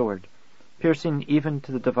two-edged sword, piercing even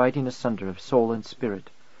to the dividing asunder of soul and spirit,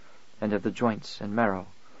 and of the joints and marrow,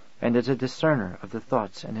 and is a discerner of the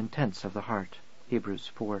thoughts and intents of the heart,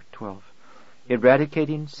 Hebrews 4:12,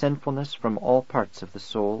 eradicating sinfulness from all parts of the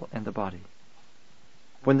soul and the body.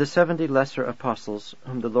 When the 70 lesser apostles,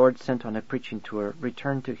 whom the Lord sent on a preaching tour,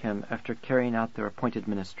 returned to him after carrying out their appointed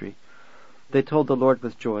ministry, they told the Lord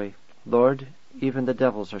with joy, "Lord, even the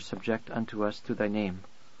devils are subject unto us through thy name."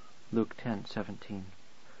 Luke 10:17.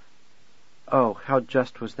 Oh, how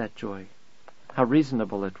just was that joy! How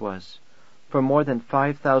reasonable it was! For more than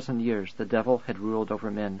 5,000 years the devil had ruled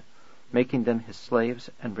over men, making them his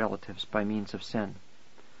slaves and relatives by means of sin.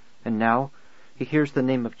 And now he hears the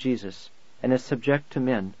name of Jesus, and is subject to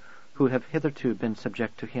men who have hitherto been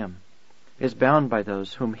subject to him, is bound by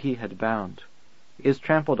those whom he had bound, is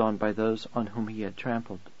trampled on by those on whom he had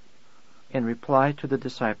trampled. In reply to the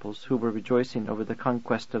disciples who were rejoicing over the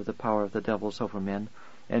conquest of the power of the devils over men,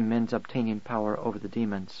 and men's obtaining power over the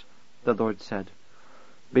demons, the Lord said,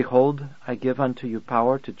 "Behold, I give unto you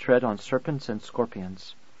power to tread on serpents and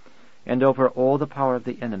scorpions, and over all the power of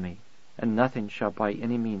the enemy, and nothing shall by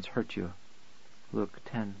any means hurt you." Luke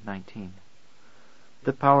 10:19.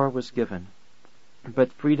 The power was given,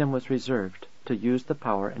 but freedom was reserved to use the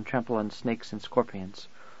power and trample on snakes and scorpions,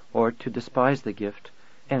 or to despise the gift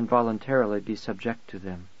and voluntarily be subject to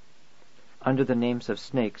them. Under the names of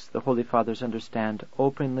snakes, the Holy Fathers understand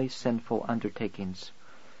openly sinful undertakings,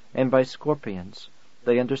 and by scorpions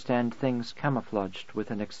they understand things camouflaged with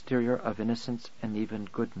an exterior of innocence and even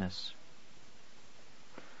goodness.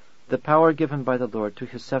 The power given by the Lord to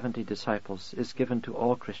his 70 disciples is given to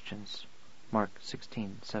all Christians. Mark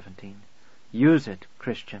 16:17. Use it,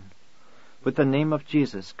 Christian. With the name of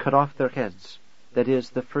Jesus, cut off their heads, that is,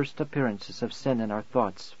 the first appearances of sin in our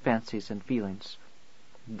thoughts, fancies, and feelings.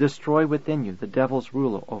 Destroy within you the devil's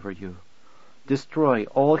rule over you. Destroy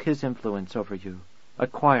all his influence over you.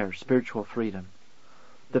 Acquire spiritual freedom.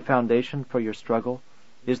 The foundation for your struggle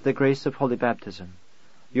is the grace of holy baptism.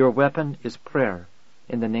 Your weapon is prayer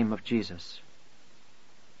in the name of Jesus.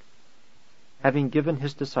 Having given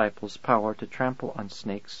his disciples power to trample on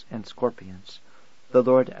snakes and scorpions, the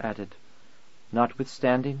Lord added,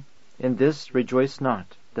 "Notwithstanding, in this rejoice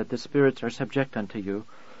not, that the spirits are subject unto you,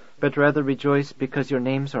 but rather rejoice because your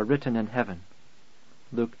names are written in heaven."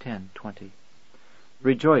 Luke 10:20.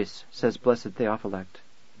 Rejoice, says Blessed Theophylact,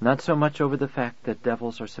 not so much over the fact that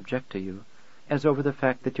devils are subject to you, as over the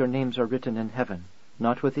fact that your names are written in heaven,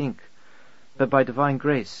 not with ink, but by divine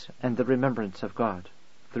grace and the remembrance of God,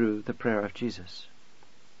 through the prayer of Jesus.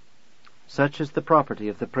 Such is the property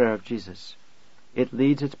of the prayer of Jesus. It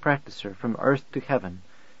leads its practicer from earth to heaven,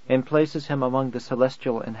 and places him among the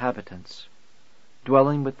celestial inhabitants.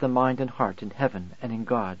 Dwelling with the mind and heart in heaven and in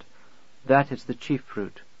God, that is the chief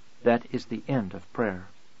fruit, that is the end of prayer.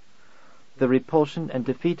 The repulsion and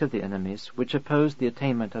defeat of the enemies which oppose the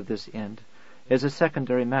attainment of this end is a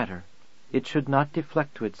secondary matter. It should not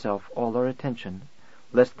deflect to itself all our attention,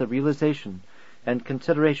 lest the realization and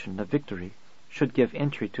consideration of victory should give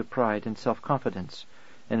entry to pride and self-confidence,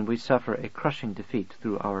 and we suffer a crushing defeat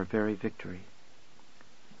through our very victory.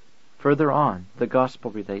 Further on, the Gospel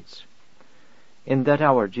relates, "In that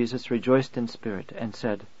hour Jesus rejoiced in spirit, and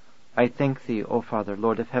said, I thank thee, O Father,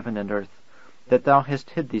 Lord of heaven and earth, that thou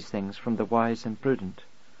hast hid these things from the wise and prudent,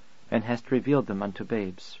 and hast revealed them unto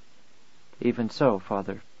babes. Even so,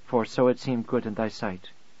 Father, for so it seemed good in thy sight."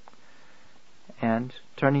 And,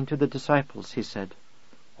 turning to the disciples, he said,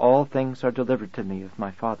 "All things are delivered to me of my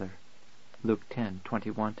Father." Luke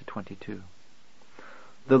 10:21-22.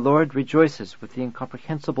 The Lord rejoices with the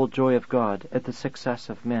incomprehensible joy of God at the success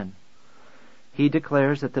of men. He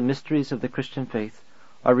declares that the mysteries of the Christian faith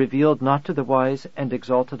are revealed not to the wise and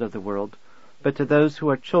exalted of the world, but to those who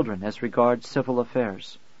are children as regards civil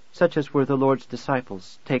affairs, such as were the Lord's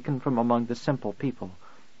disciples, taken from among the simple people,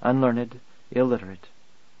 unlearned, illiterate.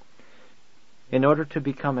 In order to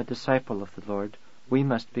become a disciple of the Lord, we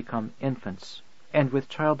must become infants, and with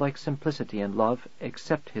childlike simplicity and love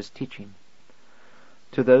accept his teaching.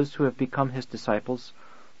 To those who have become his disciples,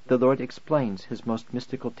 the Lord explains his most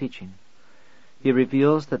mystical teaching. He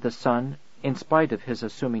reveals that the Son, in spite of his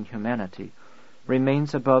assuming humanity,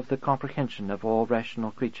 remains above the comprehension of all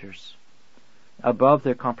rational creatures. Above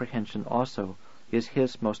their comprehension also is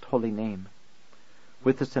his most holy name.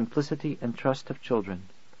 With the simplicity and trust of children,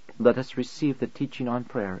 let us receive the teaching on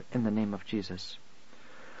prayer in the name of Jesus.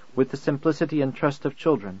 With the simplicity and trust of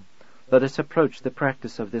children, let us approach the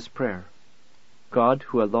practice of this prayer. God,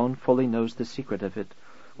 who alone fully knows the secret of it,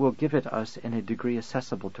 will give it us in a degree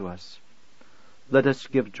accessible to us. Let us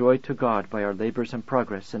give joy to God by our labors and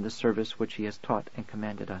progress in the service which he has taught and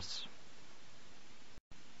commanded us.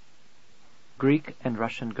 Greek and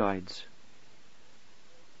Russian Guides.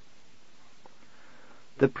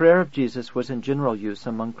 The prayer of Jesus was in general use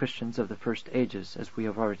among Christians of the first ages, as we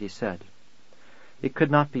have already said. It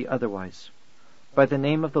could not be otherwise. By the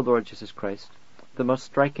name of the Lord Jesus Christ, the most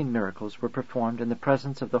striking miracles were performed in the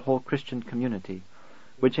presence of the whole Christian community,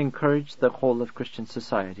 which encouraged the whole of Christian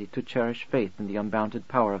society to cherish faith in the unbounded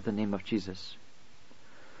power of the name of Jesus.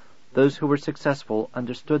 Those who were successful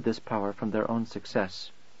understood this power from their own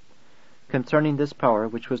success. Concerning this power,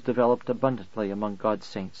 which was developed abundantly among God's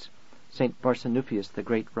saints, St. Barsanuphius the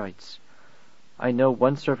Great writes, "I know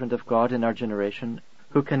one servant of God in our generation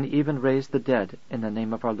who can even raise the dead in the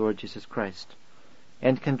name of our Lord Jesus Christ,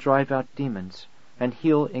 and can drive out demons, and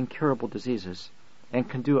heal incurable diseases, and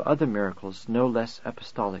can do other miracles no less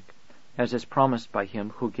apostolic, as is promised by him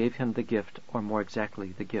who gave him the gift, or more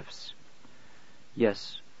exactly the gifts."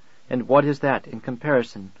 Yes, and what is that in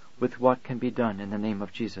comparison with what can be done in the name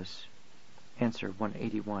of Jesus? Answer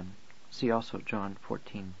 181. See also John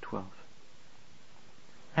 14:12.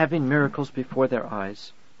 Having miracles before their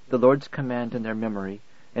eyes, the Lord's command in their memory,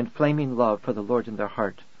 and flaming love for the Lord in their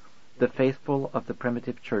heart, the faithful of the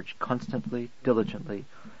primitive church constantly, diligently,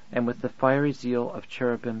 and with the fiery zeal of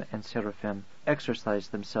cherubim and seraphim,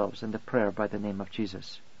 exercised themselves in the prayer by the name of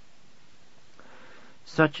Jesus.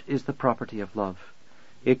 Such is the property of love.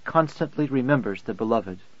 It constantly remembers the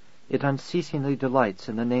beloved. It unceasingly delights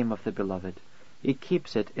in the name of the beloved. It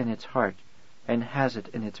keeps it in its heart, and has it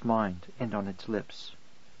in its mind and on its lips.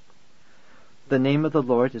 The name of the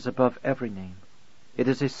Lord is above every name. It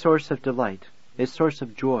is a source of delight, a source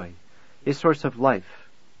of joy, a source of life.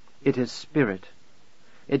 It is spirit.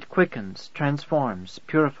 It quickens, transforms,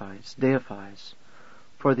 purifies, deifies.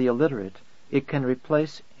 For the illiterate, it can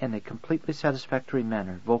replace in a completely satisfactory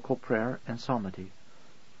manner vocal prayer and psalmody.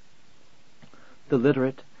 The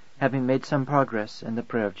literate, having made some progress in the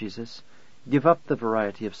prayer of Jesus, give up the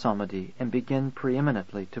variety of psalmody and begin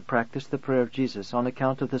preeminently to practice the prayer of Jesus on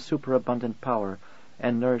account of the superabundant power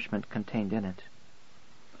and nourishment contained in it.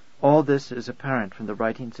 All this is apparent from the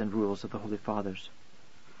writings and rules of the Holy Fathers.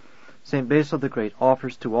 St. Basil the Great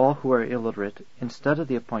offers to all who are illiterate, instead of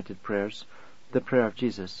the appointed prayers, the prayer of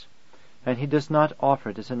Jesus, and he does not offer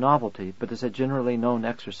it as a novelty, but as a generally known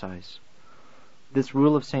exercise. This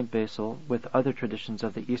rule of St. Basil, with other traditions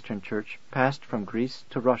of the Eastern Church, passed from Greece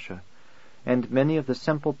to Russia, and many of the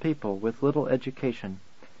simple people with little education,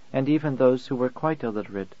 and even those who were quite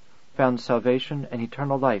illiterate, found salvation and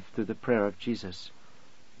eternal life through the prayer of Jesus.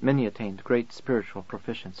 Many attained great spiritual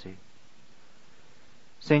proficiency.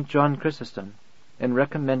 St. John Chrysostom, in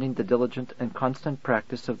recommending the diligent and constant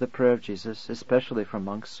practice of the prayer of Jesus, especially for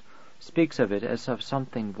monks, speaks of it as of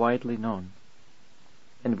something widely known.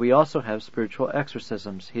 And we also have spiritual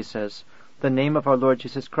exorcisms, he says, the name of our Lord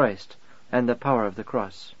Jesus Christ, and the power of the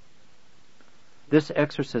cross. This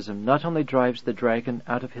exorcism not only drives the dragon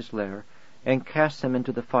out of his lair and casts him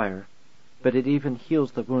into the fire, but it even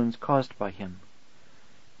heals the wounds caused by him.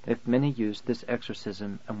 If many used this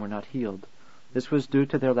exorcism and were not healed, this was due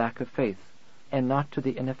to their lack of faith, and not to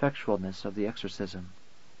the ineffectualness of the exorcism.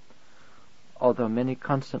 Although many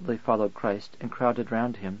constantly followed Christ and crowded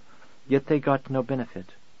round him, yet they got no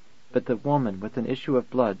benefit. But the woman with an issue of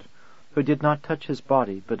blood, who did not touch his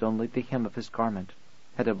body but only the hem of his garment,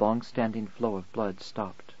 had a long-standing flow of blood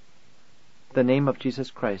stopped. The name of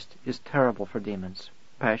Jesus Christ is terrible for demons,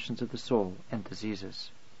 passions of the soul, and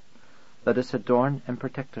diseases. Let us adorn and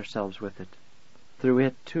protect ourselves with it. Through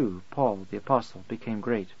it, too, Paul, the Apostle, became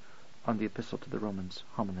great, on the Epistle to the Romans,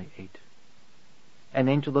 Homily 8. An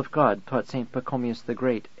angel of God taught St. Pachomius the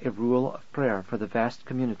Great a rule of prayer for the vast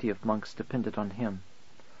community of monks dependent on him.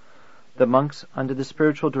 The monks, under the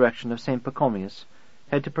spiritual direction of St. Pachomius,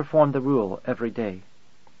 had to perform the rule every day.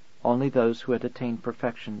 Only those who had attained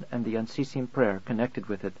perfection and the unceasing prayer connected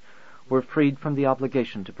with it were freed from the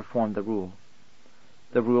obligation to perform the rule.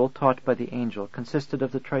 The rule taught by the angel consisted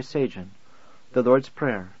of the Trisagion, the Lord's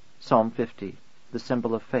Prayer, Psalm 50, the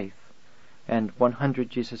symbol of faith, and 100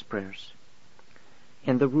 Jesus prayers.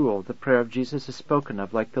 In the Rule, the prayer of Jesus is spoken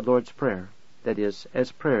of like the Lord's Prayer, that is,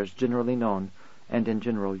 as prayers generally known and in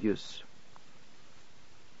general use.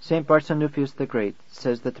 St. Brianchaninov the Great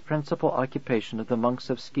says that the principal occupation of the monks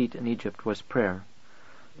of Skete in Egypt was prayer.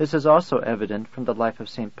 This is also evident from the life of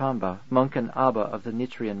St. Pamba, monk and Abba of the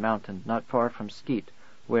Nitrian mountain, not far from Skete,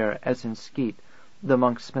 where, as in Skete, the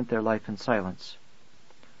monks spent their life in silence.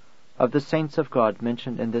 Of the saints of God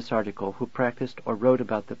mentioned in this article who practiced or wrote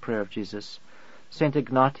about the prayer of Jesus, St.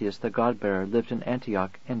 Ignatius the God-bearer lived in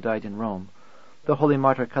Antioch and died in Rome. The holy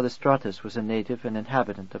martyr Callistratus was a native and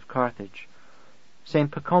inhabitant of Carthage.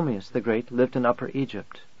 St. Pachomius the Great lived in Upper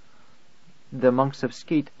Egypt. The monks of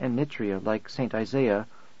Skete and Nitria, like St. Isaiah,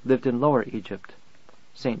 lived in Lower Egypt.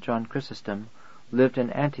 St. John Chrysostom lived in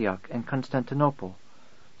Antioch and Constantinople.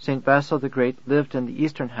 St. Basil the Great lived in the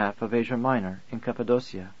eastern half of Asia Minor, in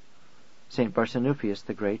Cappadocia. St. Barsanuphius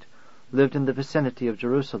the Great lived in the vicinity of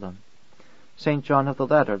Jerusalem. St. John of the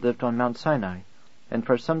Ladder lived on Mount Sinai, and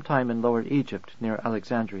for some time in Lower Egypt, near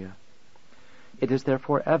Alexandria. It is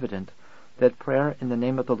therefore evident that prayer in the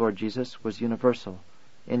name of the Lord Jesus was universal,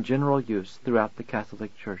 in general use throughout the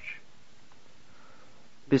Catholic Church.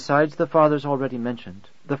 Besides the fathers already mentioned,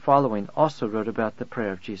 the following also wrote about the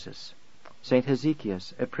prayer of Jesus. St.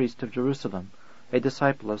 Hezekias, a priest of Jerusalem, a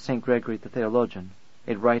disciple of St. Gregory the Theologian,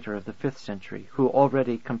 a writer of the 5th century, who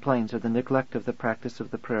already complains of the neglect of the practice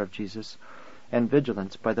of the prayer of Jesus and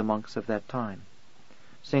vigilance by the monks of that time.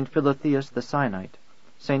 St. Philotheus the Sinite,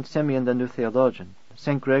 St. Simeon the New Theologian,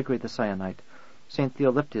 St. Gregory the Sinite, St.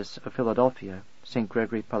 Theolyptus of Philadelphia, St.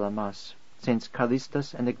 Gregory Palamas, Saints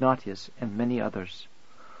Callistus and Ignatius, and many others.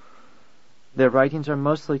 Their writings are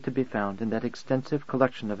mostly to be found in that extensive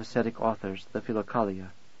collection of ascetic authors, the Philokalia.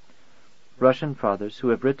 Russian fathers who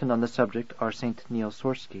have written on the subject are St. Neil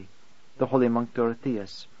Sorsky, the holy monk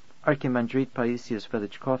Dorotheus, Archimandrite Paisius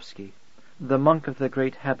Velichkovsky, the monk of the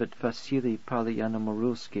great habit Vasily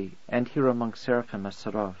Palyanomorulsky, and hero monk Seraphim of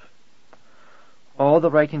Sarov. All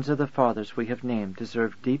the writings of the fathers we have named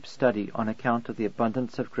deserve deep study on account of the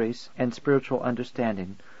abundance of grace and spiritual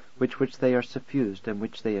understanding with which they are suffused and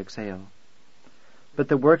which they exhale. But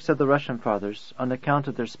the works of the Russian fathers, on account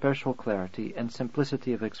of their special clarity and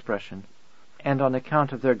simplicity of expression, and on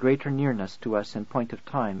account of their greater nearness to us in point of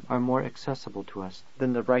time, are more accessible to us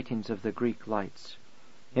than the writings of the Greek lights.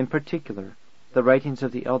 In particular, the writings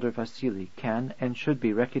of the elder Vasily can and should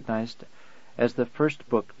be recognized as the first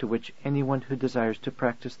book to which anyone who desires to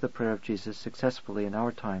practice the prayer of Jesus successfully in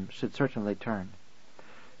our time should certainly turn.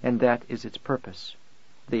 And that is its purpose.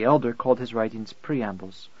 The elder called his writings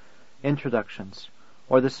preambles, introductions,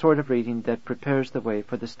 or the sort of reading that prepares the way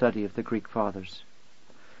for the study of the Greek fathers.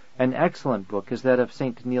 An excellent book is that of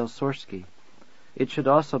St. Neil Sorsky. It should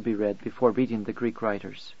also be read before reading the Greek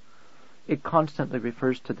writers. It constantly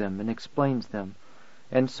refers to them and explains them,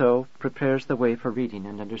 and so prepares the way for reading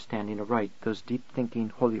and understanding aright those deep-thinking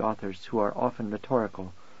holy authors who are often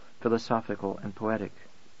rhetorical, philosophical, and poetic.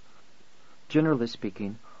 Generally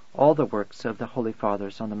speaking, all the works of the Holy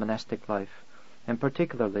Fathers on the monastic life, and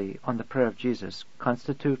particularly on the prayer of Jesus,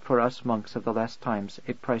 constitute for us monks of the last times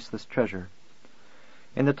a priceless treasure.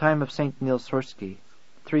 In the time of St. Neil Sorsky,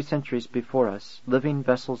 3 centuries before us, living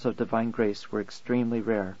vessels of divine grace were extremely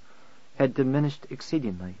rare, had diminished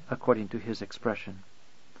exceedingly, according to his expression.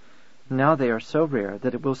 Now they are so rare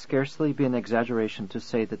that it will scarcely be an exaggeration to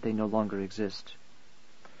say that they no longer exist.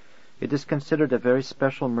 It is considered a very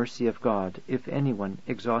special mercy of God if anyone,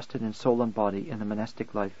 exhausted in soul and body in the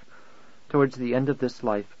monastic life, towards the end of this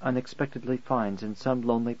life unexpectedly finds in some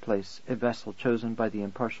lonely place a vessel chosen by the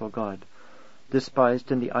impartial God,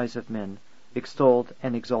 despised in the eyes of men, extolled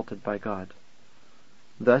and exalted by God.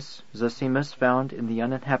 Thus Zosimus found in the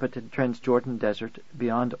uninhabited Transjordan desert,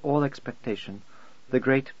 beyond all expectation, the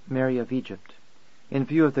great Mary of Egypt. In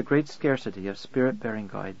view of the great scarcity of spirit-bearing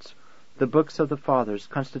guides, the books of the Fathers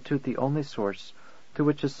constitute the only source to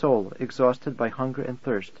which a soul, exhausted by hunger and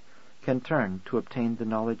thirst, can turn to obtain the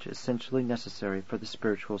knowledge essentially necessary for the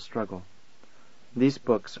spiritual struggle. These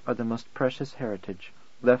books are the most precious heritage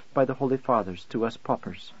left by the Holy Fathers to us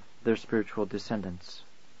paupers, their spiritual descendants.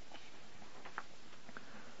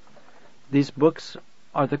 These books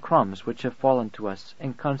are the crumbs which have fallen to us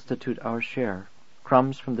and constitute our share,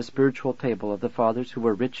 crumbs from the spiritual table of the Fathers who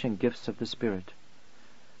were rich in gifts of the Spirit.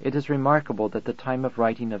 It is remarkable that the time of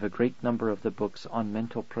writing of a great number of the books on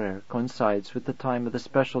mental prayer coincides with the time of the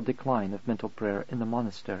special decline of mental prayer in the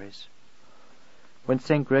monasteries. When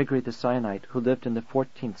St. Gregory the Sinite, who lived in the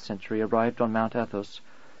 14th century, arrived on Mount Athos,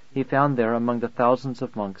 he found there among the thousands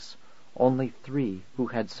of monks only 3 who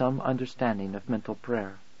had some understanding of mental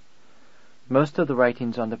prayer. Most of the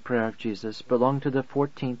writings on the prayer of Jesus belong to the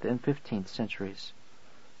 14th and 15th centuries.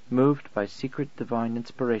 Moved by secret divine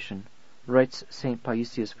inspiration, writes St.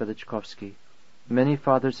 Paisius Velichkovsky, many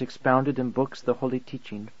fathers expounded in books the holy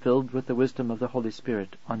teaching filled with the wisdom of the Holy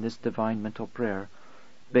Spirit on this divine mental prayer,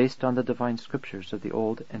 based on the divine scriptures of the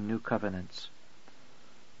Old and New Covenants.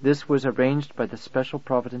 This was arranged by the special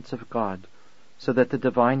providence of God, so that the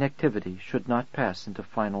divine activity should not pass into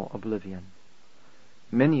final oblivion.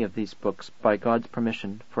 Many of these books, by God's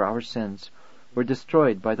permission, for our sins, were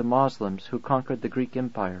destroyed by the Moslems who conquered the Greek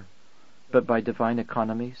Empire, but by divine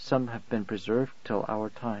economy some have been preserved till our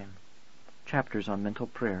time. Chapters on Mental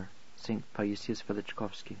Prayer, St. Paisius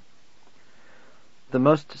Velichkovsky. The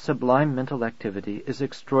most sublime mental activity is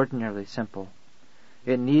extraordinarily simple.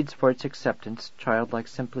 It needs for its acceptance childlike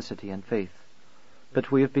simplicity and faith.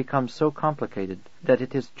 But we have become so complicated that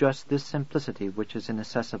it is just this simplicity which is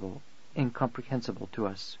inaccessible, incomprehensible to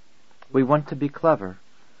us. We want to be clever.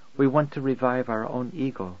 We want to revive our own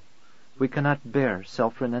ego. We cannot bear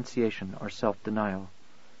self-renunciation or self-denial.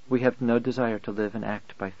 We have no desire to live and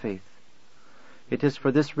act by faith. It is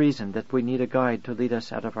for this reason that we need a guide to lead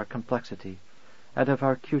us out of our complexity, out of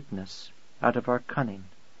our cuteness, out of our cunning,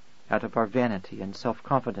 out of our vanity and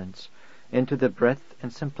self-confidence, into the breadth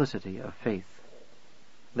and simplicity of faith.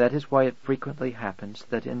 That is why it frequently happens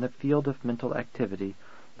that in the field of mental activity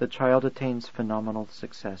the child attains phenomenal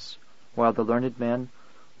success, while the learned man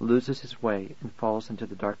loses his way and falls into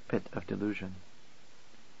the dark pit of delusion.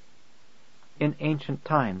 In ancient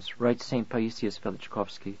times, writes St. Paisius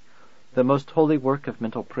Velichkovsky, the most holy work of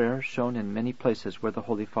mental prayer shone in many places where the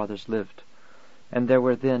Holy Fathers lived, and there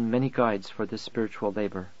were then many guides for this spiritual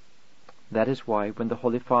labor. That is why, when the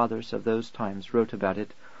Holy Fathers of those times wrote about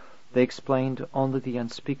it, they explained only the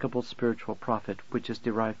unspeakable spiritual profit which is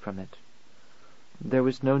derived from it. There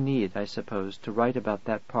was no need, I suppose, to write about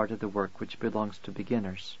that part of the work which belongs to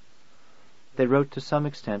beginners. They wrote to some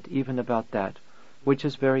extent even about that which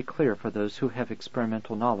is very clear for those who have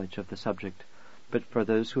experimental knowledge of the subject, but for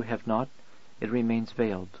those who have not, it remains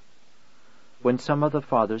veiled. When some of the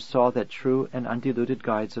Fathers saw that true and undiluted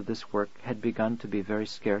guides of this work had begun to be very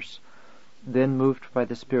scarce, then moved by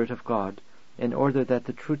the Spirit of God, in order that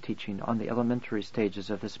the true teaching on the elementary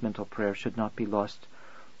stages of this mental prayer should not be lost,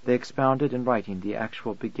 they expounded in writing the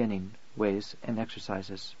actual beginning, ways, and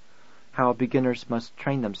exercises, how beginners must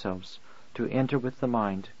train themselves to enter with the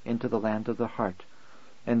mind into the land of the heart,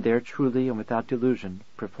 and there truly and without delusion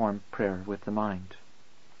perform prayer with the mind.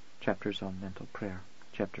 Chapters on Mental Prayer.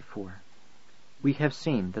 Chapter 4. We have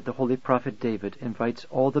seen that the holy prophet David invites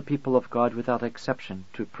all the people of God without exception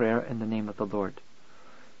to prayer in the name of the Lord.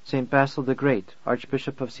 St. Basil the Great,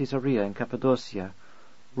 Archbishop of Caesarea in Cappadocia,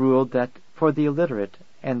 ruled that for the illiterate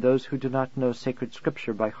and those who do not know sacred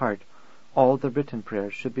Scripture by heart, all the written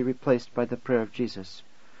prayers should be replaced by the prayer of Jesus,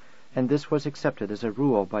 and this was accepted as a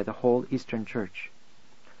rule by the whole Eastern Church.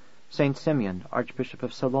 St. Simeon, Archbishop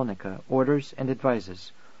of Salonika, orders and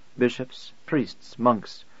advises bishops, priests,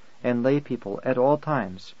 monks, and lay people at all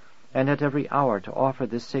times and at every hour to offer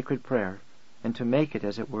this sacred prayer and to make it,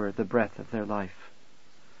 as it were, the breath of their life.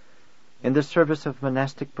 In the service of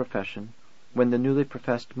monastic profession, when the newly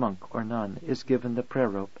professed monk or nun is given the prayer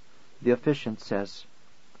rope, the officiant says,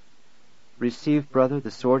 "Receive, brother,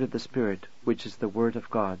 the sword of the Spirit, which is the word of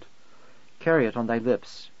God. Carry it on thy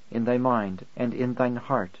lips, in thy mind, and in thine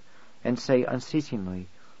heart, and say unceasingly,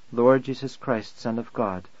 Lord Jesus Christ, Son of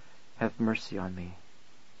God, have mercy on me."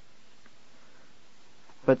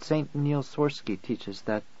 But St. Niels Sorsky teaches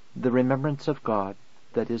that the remembrance of God,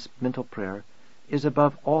 that is, mental prayer, is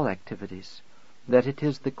above all activities, that it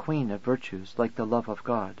is the queen of virtues like the love of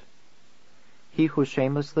God. He who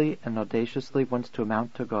shamelessly and audaciously wants to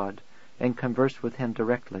mount to God and converse with him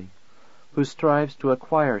directly, who strives to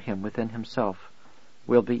acquire him within himself,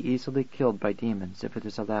 will be easily killed by demons if it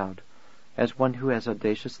is allowed, as one who has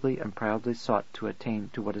audaciously and proudly sought to attain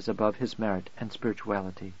to what is above his merit and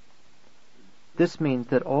spirituality. This means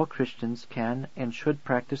that all Christians can and should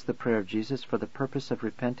practice the prayer of Jesus for the purpose of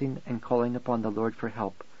repenting and calling upon the Lord for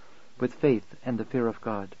help, with faith and the fear of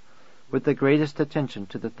God, with the greatest attention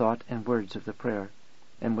to the thought and words of the prayer,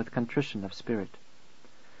 and with contrition of spirit.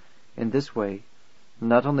 In this way,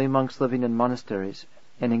 not only monks living in monasteries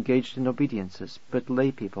and engaged in obediences, but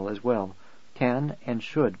lay people as well, can and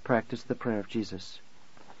should practice the prayer of Jesus.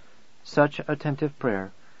 Such attentive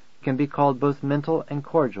prayer can be called both mental and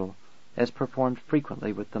cordial, as performed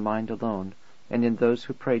frequently with the mind alone, and in those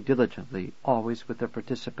who pray diligently, always with the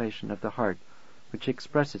participation of the heart, which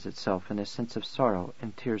expresses itself in a sense of sorrow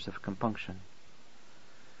and tears of compunction.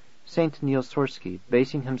 St. Niels Sorsky,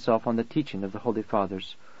 basing himself on the teaching of the Holy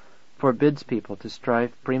Fathers, forbids people to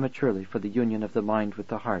strive prematurely for the union of the mind with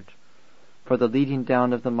the heart, for the leading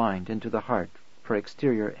down of the mind into the heart for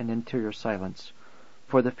exterior and interior silence,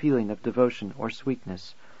 for the feeling of devotion or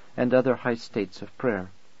sweetness, and other high states of prayer.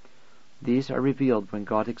 These are revealed when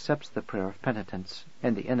God accepts the prayer of penitence,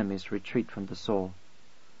 and the enemies retreat from the soul.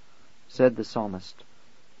 Said the psalmist,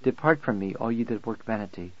 Depart from me, all ye that work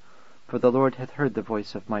vanity, for the Lord hath heard the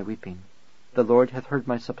voice of my weeping. The Lord hath heard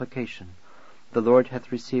my supplication. The Lord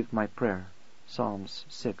hath received my prayer. Psalms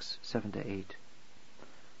 6, 7-8.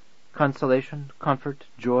 Consolation, comfort,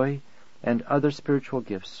 joy, and other spiritual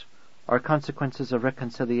gifts are consequences of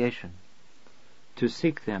reconciliation. To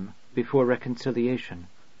seek them before reconciliation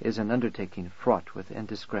is an undertaking fraught with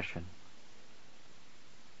indiscretion.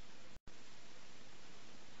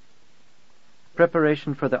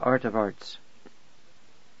 Preparation for the art of arts.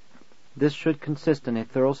 This should consist in a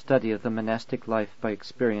thorough study of the monastic life by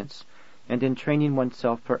experience, and in training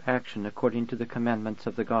oneself for action according to the commandments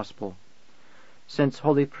of the gospel, since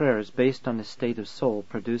holy prayer is based on a state of soul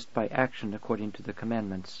produced by action according to the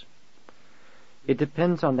commandments. It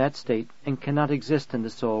depends on that state and cannot exist in the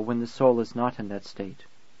soul when the soul is not in that state.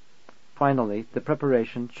 Finally, the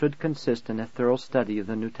preparation should consist in a thorough study of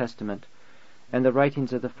the New Testament and the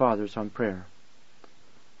writings of the Fathers on prayer.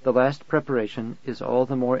 The last preparation is all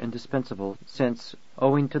the more indispensable, since,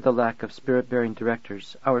 owing to the lack of spirit-bearing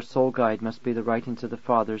directors, our sole guide must be the writings of the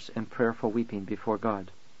Fathers and prayerful weeping before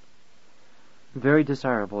God. Very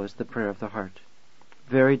desirable is the prayer of the heart.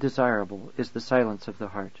 Very desirable is the silence of the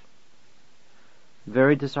heart.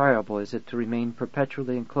 Very desirable is it to remain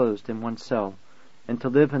perpetually enclosed in one's cell, and to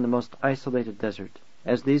live in the most isolated desert,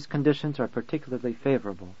 as these conditions are particularly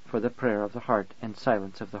favorable for the prayer of the heart and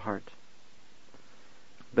silence of the heart.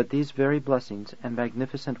 But these very blessings and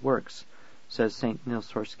magnificent works, says St.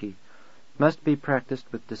 Nilssorsky, must be practiced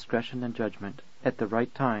with discretion and judgment at the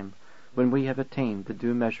right time, when we have attained the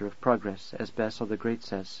due measure of progress, as Basil the Great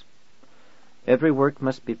says. Every work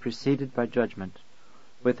must be preceded by judgment.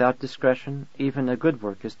 Without discretion, even a good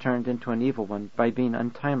work is turned into an evil one by being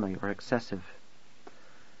untimely or excessive.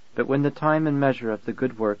 But when the time and measure of the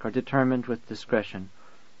good work are determined with discretion,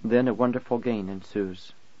 then a wonderful gain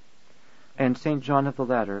ensues. And St. John of the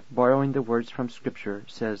Ladder, borrowing the words from Scripture,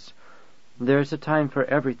 says, There is a time for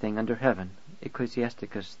everything under heaven,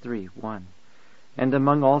 Ecclesiasticus 3:1. And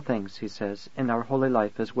among all things, he says, in our holy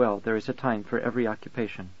life as well, there is a time for every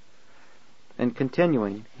occupation. And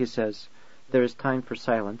continuing, he says, There is time for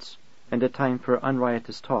silence, and a time for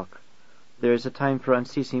unriotous talk. There is a time for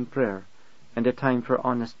unceasing prayer, and a time for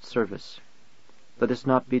honest service. Let us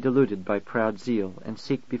not be deluded by proud zeal, and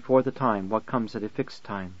seek before the time what comes at a fixed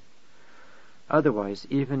time. Otherwise,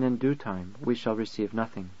 even in due time, we shall receive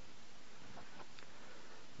nothing.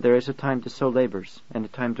 There is a time to sow labors, and a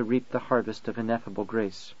time to reap the harvest of ineffable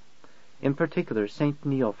grace. In particular, St.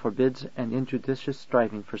 Neil forbids an injudicious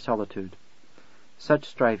striving for solitude. Such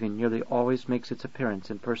striving nearly always makes its appearance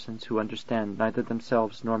in persons who understand neither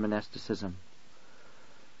themselves nor monasticism.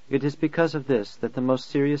 It is because of this that the most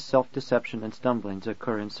serious self-deception and stumblings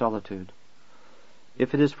occur in solitude.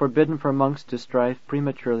 If it is forbidden for monks to strive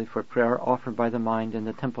prematurely for prayer offered by the mind in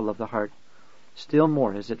the temple of the heart, still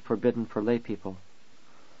more is it forbidden for lay people.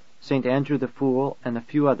 St. Andrew the Fool and a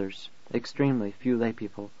few others, extremely few lay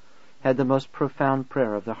people, had the most profound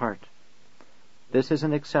prayer of the heart. This is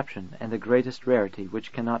an exception and the greatest rarity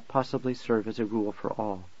which cannot possibly serve as a rule for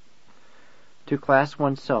all. To class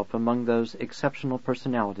oneself among those exceptional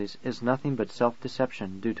personalities is nothing but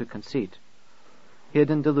self-deception due to conceit,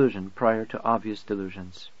 hidden delusion prior to obvious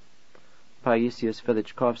delusions. Paisius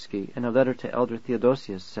Velichkovsky, in a letter to Elder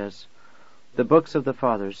Theodosius, says, The books of the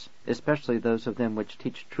Fathers, especially those of them which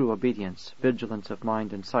teach true obedience, vigilance of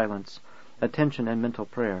mind and silence, attention and mental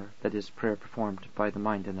prayer, that is, prayer performed by the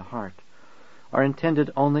mind and the heart, are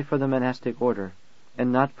intended only for the monastic order,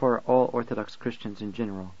 and not for all Orthodox Christians in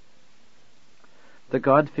general. The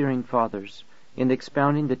God-fearing Fathers, in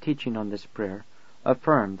expounding the teaching on this prayer,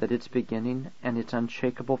 affirm that its beginning and its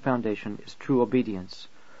unshakable foundation is true obedience,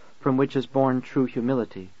 from which is born true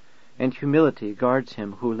humility, and humility guards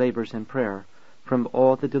him who labors in prayer from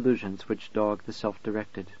all the delusions which dog the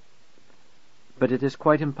self-directed. But it is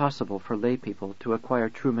quite impossible for lay people to acquire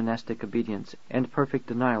true monastic obedience and perfect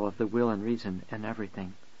denial of the will and reason in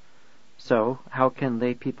everything. So, how can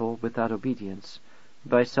lay people without obedience,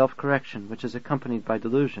 by self-correction which is accompanied by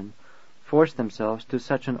delusion, force themselves to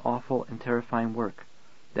such an awful and terrifying work,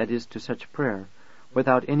 that is, to such prayer,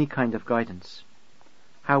 without any kind of guidance?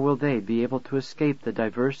 How will they be able to escape the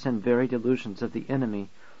diverse and varied illusions of the enemy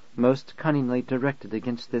most cunningly directed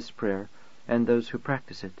against this prayer and those who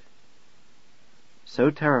practice it? So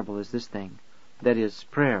terrible is this thing, that is,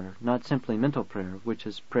 prayer, not simply mental prayer, which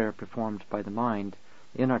is prayer performed by the mind,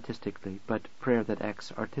 inartistically, but prayer that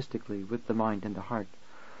acts artistically with the mind and the heart,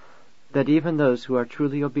 that even those who are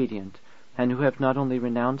truly obedient, and who have not only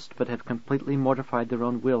renounced but have completely mortified their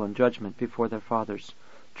own will and judgment before their fathers,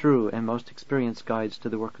 true and most experienced guides to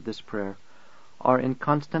the work of this prayer, are in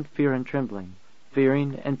constant fear and trembling,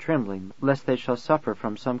 fearing and trembling lest they shall suffer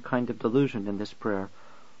from some kind of delusion in this prayer,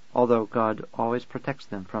 although God always protects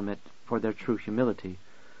them from it for their true humility,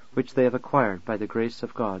 which they have acquired by the grace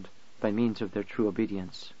of God, by means of their true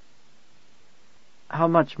obedience. How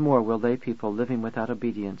much more will lay people living without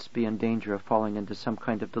obedience be in danger of falling into some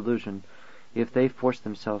kind of delusion if they force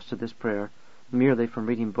themselves to this prayer merely from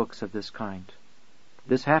reading books of this kind?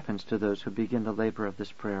 This happens to those who begin the labor of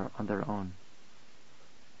this prayer on their own.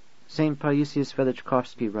 St. Paisius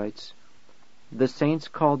Velichkovsky writes, "The saints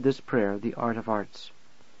called this prayer the art of arts.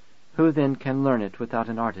 Who then can learn it without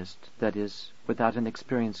an artist, that is, without an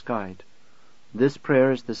experienced guide? This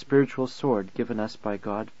prayer is the spiritual sword given us by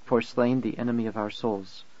God for slaying the enemy of our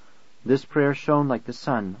souls. This prayer shone like the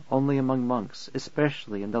sun only among monks,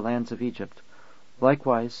 especially in the lands of Egypt,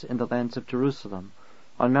 likewise in the lands of Jerusalem,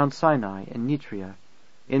 on Mount Sinai and Nitria,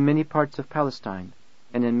 in many parts of Palestine,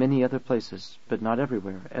 and in many other places, but not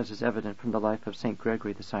everywhere, as is evident from the life of St.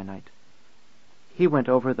 Gregory the Sinite. He went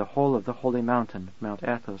over the whole of the holy mountain, Mount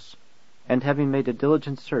Athos, and having made a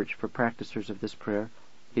diligent search for practisers of this prayer,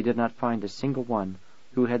 he did not find a single one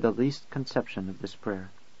who had the least conception of this prayer."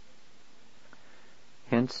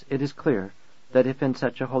 Hence it is clear that if in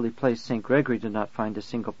such a holy place St. Gregory did not find a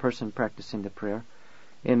single person practising the prayer,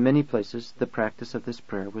 in many places the practice of this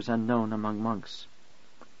prayer was unknown among monks.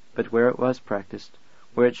 But where it was practised,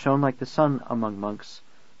 where it shone like the sun among monks,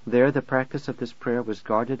 there the practice of this prayer was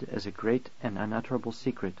guarded as a great and unutterable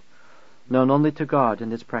secret, known only to God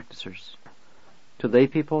and its practisers. To lay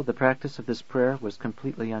people the practice of this prayer was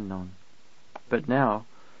completely unknown. But now,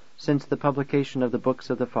 since the publication of the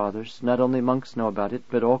books of the Fathers, not only monks know about it,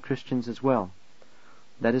 but all Christians as well.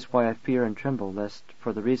 That is why I fear and tremble lest,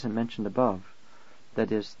 for the reason mentioned above,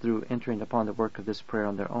 that is, through entering upon the work of this prayer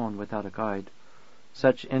on their own without a guide,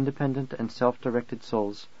 such independent and self-directed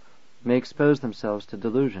souls may expose themselves to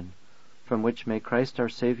delusion, from which may Christ our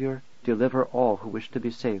Saviour deliver all who wish to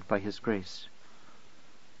be saved by His grace.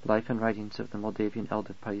 Life and Writings of the Moldavian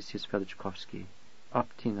Elder Paisius Velichkovsky,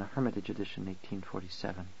 Optina Hermitage Edition,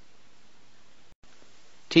 1847.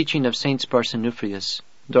 Teaching of Saints Barsanuphius,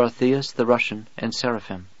 Dorotheus the Russian, and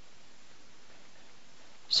Seraphim.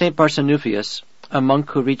 Saint Barsanuphius, a monk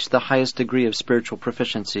who reached the highest degree of spiritual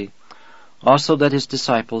proficiency, also led his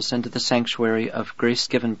disciples into the sanctuary of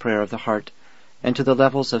grace-given prayer of the heart, and to the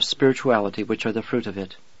levels of spirituality which are the fruit of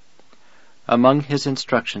it. Among his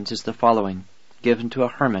instructions is the following, given to a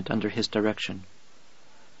hermit under his direction.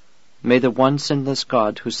 May the one sinless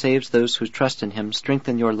God who saves those who trust in Him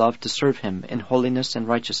strengthen your love to serve Him in holiness and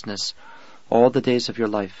righteousness all the days of your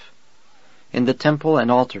life. In the temple and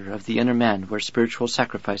altar of the inner man where spiritual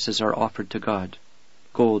sacrifices are offered to God,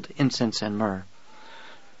 gold, incense, and myrrh,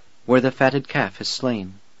 where the fatted calf is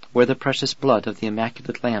slain, where the precious blood of the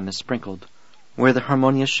immaculate Lamb is sprinkled, where the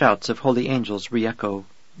harmonious shouts of holy angels re-echo,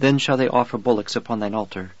 then shall they offer bullocks upon thine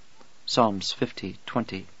altar. Psalms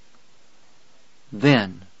 50:20.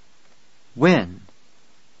 Then, when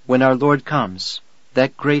our Lord comes,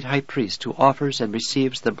 that great high priest who offers and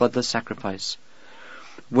receives the bloodless sacrifice,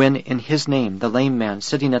 when in His name the lame man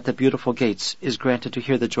sitting at the beautiful gates is granted to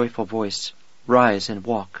hear the joyful voice, "Rise and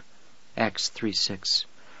walk," Acts 3:6.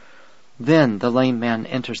 Then the lame man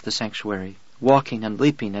enters the sanctuary, walking and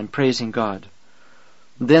leaping and praising God.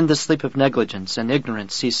 Then the sleep of negligence and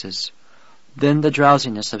ignorance ceases. Then the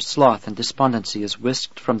drowsiness of sloth and despondency is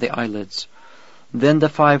whisked from the eyelids. Then the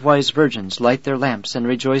 5 wise virgins light their lamps and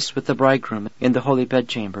rejoice with the bridegroom in the holy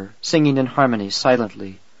bedchamber, singing in harmony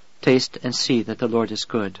silently, "Taste and see that the Lord is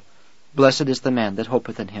good. Blessed is the man that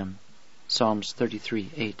hopeth in Him." Psalms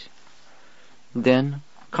 33:8. Then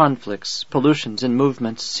conflicts, pollutions, and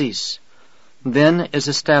movements cease. Then is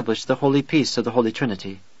established the holy peace of the Holy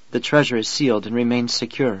Trinity. The treasure is sealed and remains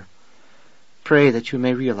secure. Pray that you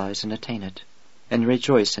may realize and attain it, and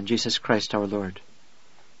rejoice in Jesus Christ our Lord.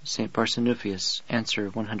 St. Barsanuphius, Answer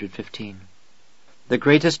 115. The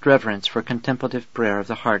greatest reverence for contemplative prayer of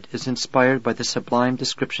the heart is inspired by the sublime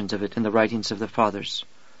descriptions of it in the writings of the Fathers.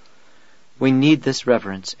 We need this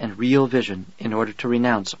reverence and real vision in order to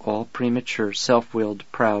renounce all premature, self-willed,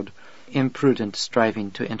 proud, imprudent striving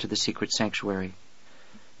to enter the secret sanctuary.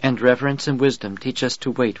 And reverence and wisdom teach us to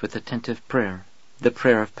wait with attentive prayer, the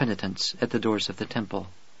prayer of penitence at the doors of the temple.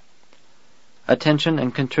 Attention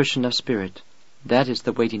and contrition of spirit, that is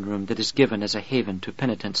the waiting room that is given as a haven to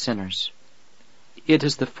penitent sinners. It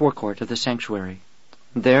is the forecourt of the sanctuary.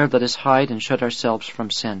 There let us hide and shut ourselves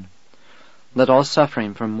from sin. Let all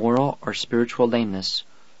suffering from moral or spiritual lameness,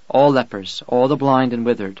 all lepers, all the blind and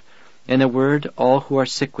withered, in a word, all who are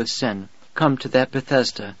sick with sin, come to that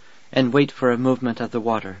Bethesda and wait for a movement of the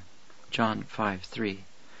water. John 5:3.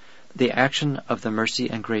 The action of the mercy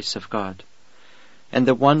and grace of God. And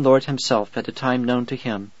the one Lord himself, at a time known to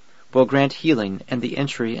him, will grant healing and the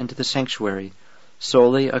entry into the sanctuary,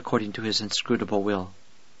 solely according to his inscrutable will.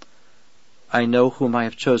 I know whom I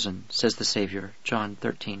have chosen, says the Savior, John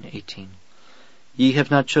 13:18. Ye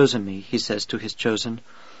have not chosen me, he says to his chosen,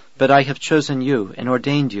 but I have chosen you and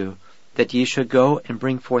ordained you, that ye should go and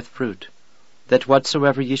bring forth fruit, that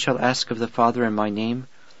whatsoever ye shall ask of the Father in my name,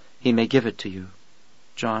 he may give it to you.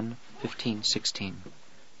 John 15:16.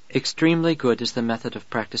 Extremely good is the method of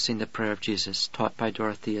practicing the prayer of Jesus, taught by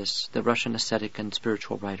Dorotheus, the Russian ascetic and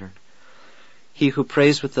spiritual writer. He who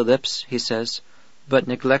prays with the lips, he says, but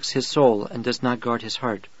neglects his soul and does not guard his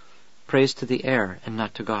heart, prays to the air and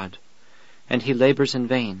not to God. And he labors in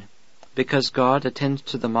vain, because God attends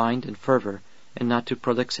to the mind in fervor and not to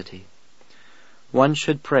prolixity. One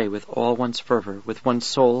should pray with all one's fervor, with one's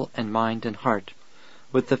soul and mind and heart,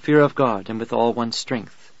 with the fear of God and with all one's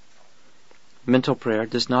strength. Mental prayer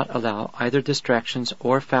does not allow either distractions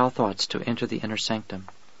or foul thoughts to enter the inner sanctum.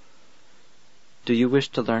 Do you wish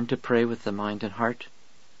to learn to pray with the mind and heart?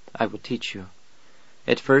 I will teach you.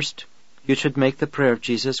 At first, you should make the prayer of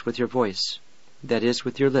Jesus with your voice, that is,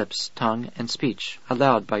 with your lips, tongue, and speech,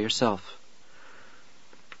 aloud by yourself.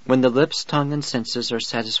 When the lips, tongue, and senses are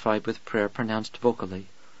satisfied with prayer pronounced vocally,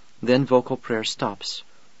 then vocal prayer stops,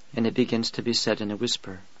 and it begins to be said in a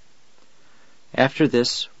whisper. After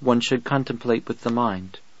this, one should contemplate with the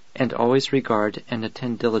mind, and always regard and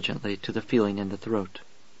attend diligently to the feeling in the throat.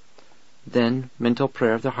 Then, mental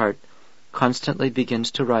prayer of the heart constantly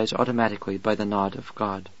begins to rise automatically by the nod of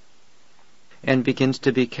God, and begins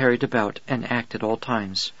to be carried about and act at all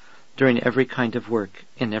times, during every kind of work,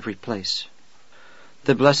 in every place.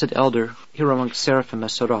 The blessed elder Hieromonk Seraphim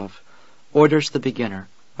Sarov orders the beginner,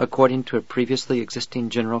 according to a previously existing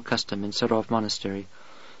general custom in Sarov Monastery,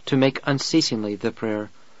 to make unceasingly the prayer,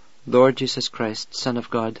 Lord Jesus Christ, Son of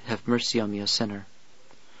God, have mercy on me, a sinner.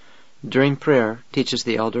 During prayer, teaches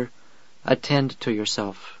the elder, attend to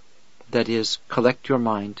yourself, that is, collect your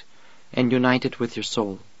mind, and unite it with your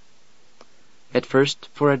soul. At first,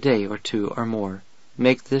 for a day or two or more,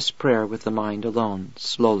 make this prayer with the mind alone,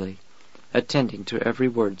 slowly, attending to every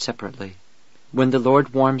word separately. When the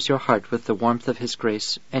Lord warms your heart with the warmth of His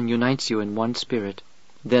grace and unites you in one spirit,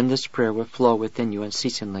 then this prayer will flow within you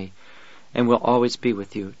unceasingly, and will always be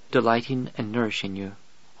with you, delighting and nourishing you.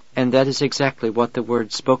 And that is exactly what the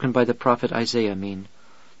words spoken by the prophet Isaiah mean.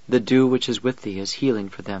 The dew which is with thee is healing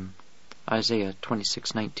for them. Isaiah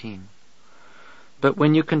 26:19. But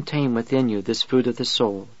when you contain within you this food of the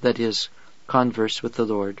soul, that is, converse with the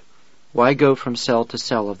Lord, why go from cell to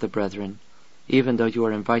cell of the brethren, even though you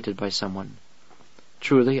are invited by someone?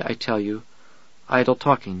 Truly, I tell you, idle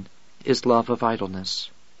talking is love of idleness.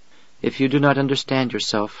 If you do not understand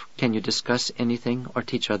yourself, can you discuss anything or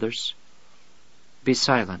teach others? Be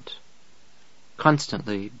silent.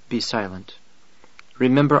 Constantly be silent.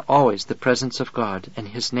 Remember always the presence of God and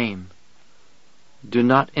His name. Do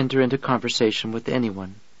not enter into conversation with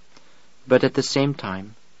anyone, but at the same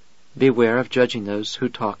time, beware of judging those who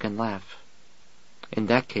talk and laugh. In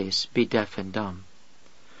that case, be deaf and dumb.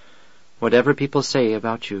 Whatever people say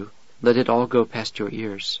about you, let it all go past your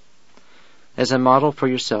ears. As a model for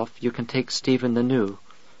yourself, you can take Stephen the New,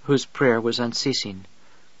 whose prayer was unceasing,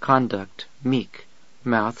 conduct meek,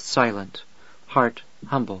 mouth silent, heart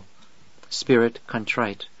humble, spirit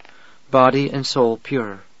contrite, body and soul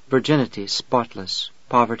pure, virginity spotless,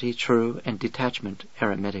 poverty true, and detachment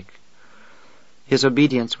eremitic. His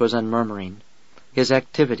obedience was unmurmuring, his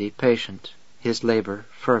activity patient, his labor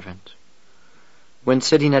fervent. When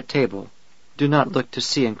sitting at table, do not look to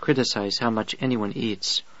see and criticize how much anyone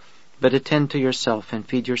eats, but attend to yourself and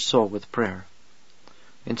feed your soul with prayer.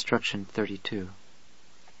 Instruction 32.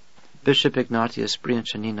 Bishop Ignatius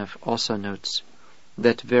Brianchaninov also notes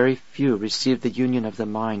that very few receive the union of the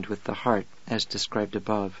mind with the heart, as described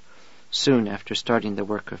above, soon after starting the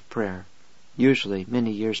work of prayer. Usually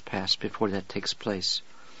many years pass before that takes place.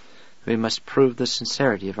 We must prove the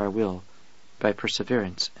sincerity of our will by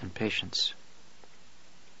perseverance and patience.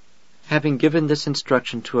 Having given this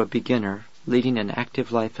instruction to a beginner, leading an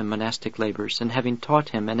active life in monastic labors, and having taught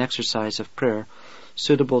him an exercise of prayer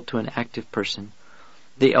suitable to an active person,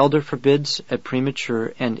 the elder forbids a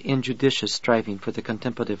premature and injudicious striving for the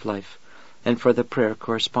contemplative life, and for the prayer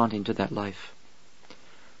corresponding to that life.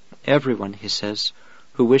 Everyone, he says,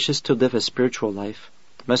 who wishes to live a spiritual life,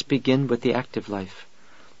 must begin with the active life,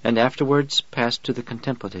 and afterwards pass to the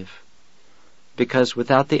contemplative, because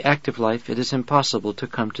without the active life it is impossible to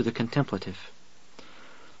come to the contemplative.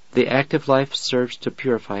 The active life serves to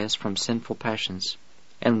purify us from sinful passions,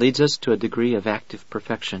 and leads us to a degree of active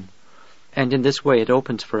perfection, and in this way it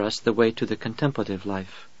opens for us the way to the contemplative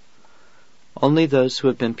life. Only those who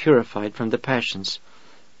have been purified from the passions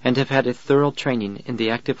and have had a thorough training in the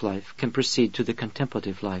active life can proceed to the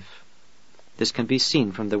contemplative life. This can be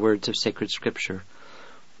seen from the words of sacred Scripture,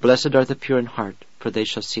 "Blessed are the pure in heart, for they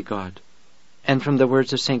shall see God," and from the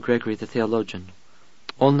words of St. Gregory the theologian,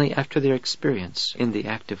 "Only after their experience in the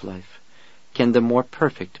active life can the more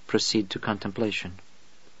perfect proceed to contemplation."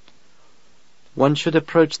 One should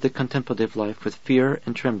approach the contemplative life with fear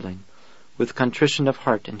and trembling, with contrition of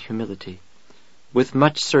heart and humility, with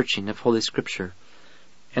much searching of Holy Scripture,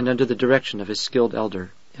 and under the direction of a skilled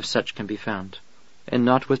elder, if such can be found, and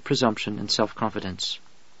not with presumption and self-confidence.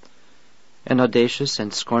 An audacious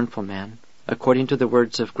and scornful man, according to the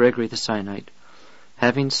words of Gregory the Sinite,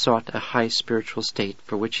 having sought a high spiritual state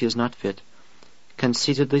for which he is not fit,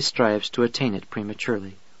 conceitedly strives to attain it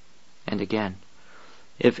prematurely. And again,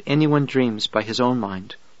 if anyone dreams by his own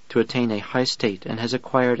mind to attain a high state and has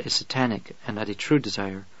acquired a satanic and not a true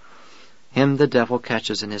desire, him the devil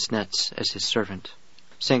catches in his nets as his servant.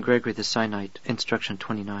 St. Gregory the Sinite, Instruction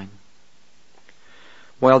 29.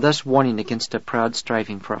 While thus warning against a proud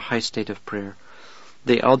striving for a high state of prayer,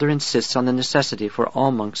 the elder insists on the necessity for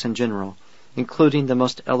all monks in general, including the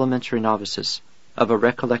most elementary novices, of a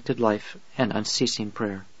recollected life and unceasing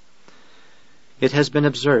prayer. It has been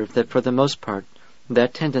observed that for the most part,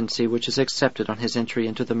 that tendency which is accepted on his entry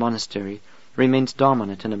into the monastery remains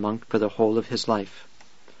dominant in a monk for the whole of his life.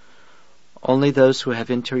 Only those who have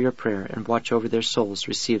interior prayer and watch over their souls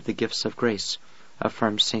receive the gifts of grace,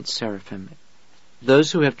 affirms St. Seraphim.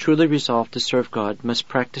 Those who have truly resolved to serve God must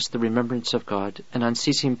practice the remembrance of God and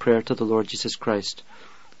unceasing prayer to the Lord Jesus Christ,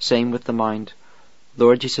 saying with the mind,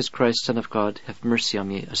 "Lord Jesus Christ, Son of God, have mercy on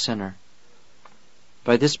me, a sinner."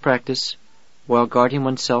 By this practice, while guarding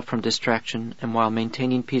oneself from distraction and while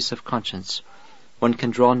maintaining peace of conscience, one can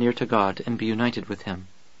draw near to God and be united with Him.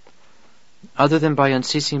 Other than by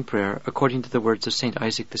unceasing prayer, according to the words of St.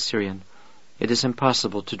 Isaac the Syrian, it is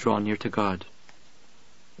impossible to draw near to God.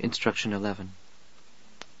 Instruction 11.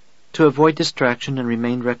 To avoid distraction and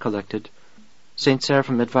remain recollected, St.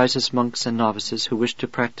 Seraphim advises monks and novices who wish to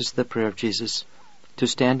practice the prayer of Jesus to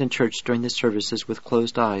stand in church during the services with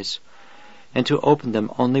closed eyes, and to open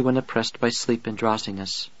them only when oppressed by sleep and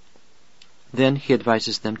drowsiness. Then he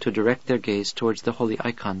advises them to direct their gaze towards the holy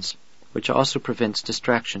icons, which also prevents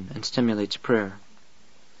distraction and stimulates prayer.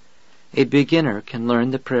 A beginner can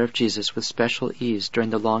learn the prayer of Jesus with special ease during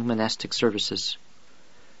the long monastic services.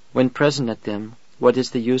 When present at them, what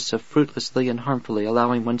is the use of fruitlessly and harmfully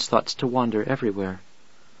allowing one's thoughts to wander everywhere?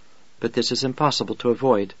 But this is impossible to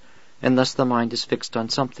avoid, unless the mind is fixed on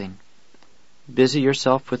something. Busy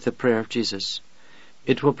yourself with the prayer of Jesus.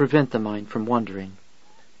 It will prevent the mind from wandering.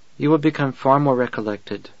 You will become far more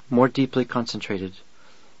recollected, more deeply concentrated.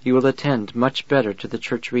 You will attend much better to the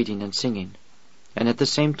church reading and singing, and at the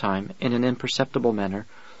same time, in an imperceptible manner,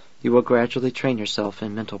 you will gradually train yourself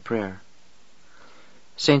in mental prayer.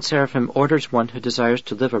 St. Seraphim orders one who desires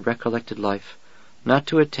to live a recollected life not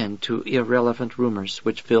to attend to irrelevant rumors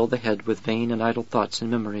which fill the head with vain and idle thoughts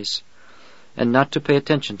and memories, and not to pay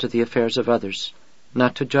attention to the affairs of others,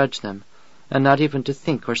 not to judge them, and not even to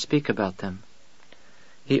think or speak about them.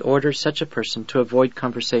 He orders such a person to avoid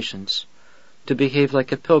conversations, to behave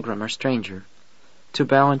like a pilgrim or stranger, to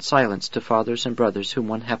bow in silence to fathers and brothers whom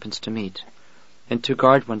one happens to meet, and to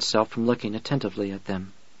guard oneself from looking attentively at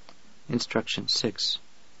them. Instruction 6.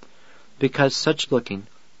 Because such looking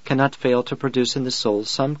cannot fail to produce in the soul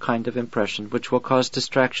some kind of impression which will cause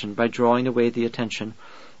distraction by drawing away the attention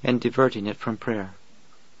and diverting it from prayer.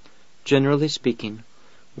 Generally speaking,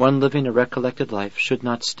 one living a recollected life should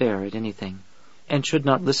not stare at anything, and should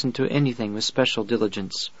not listen to anything with special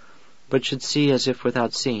diligence, but should see as if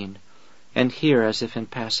without seeing, and hear as if in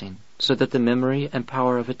passing, so that the memory and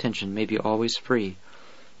power of attention may be always free,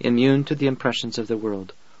 immune to the impressions of the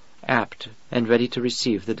world, apt and ready to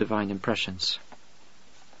receive the divine impressions.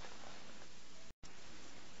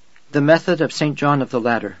 The method of St. John of the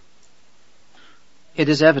Ladder. It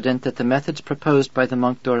is evident that the methods proposed by the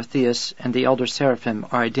monk Dorotheus and the elder Seraphim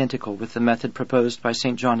are identical with the method proposed by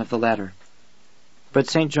St. John of the Ladder. But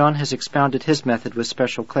St. John has expounded his method with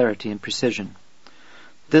special clarity and precision.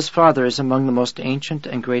 This father is among the most ancient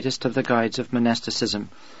and greatest of the guides of monasticism,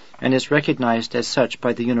 and is recognized as such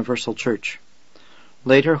by the universal Church.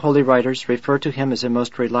 Later holy writers refer to him as a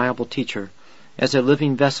most reliable teacher, as a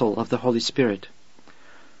living vessel of the Holy Spirit.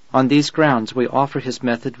 On these grounds we offer his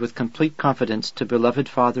method with complete confidence to beloved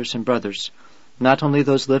fathers and brothers, not only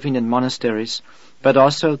those living in monasteries, but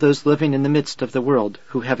also those living in the midst of the world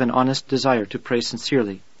who have an honest desire to pray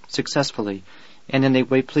sincerely, successfully, and in a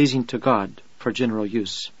way pleasing to God for general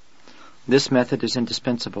use. This method is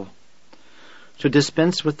indispensable. To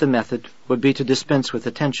dispense with the method would be to dispense with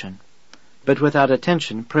attention. But without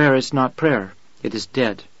attention, prayer is not prayer. It is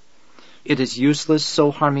dead. It is useless,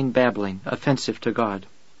 soul-harming babbling, offensive to God.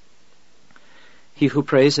 He who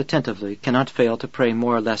prays attentively cannot fail to pray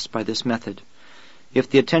more or less by this method. If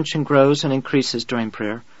the attention grows and increases during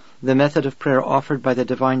prayer, the method of prayer offered by the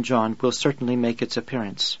divine John will certainly make its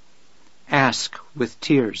appearance. Ask with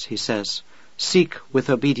tears, he says. Seek with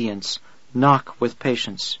obedience. Knock with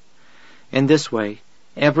patience. In this way,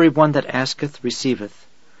 every one that asketh receiveth,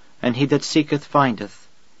 and he that seeketh findeth,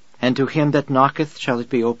 and to him that knocketh shall it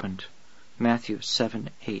be opened. Matthew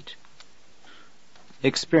 7:8.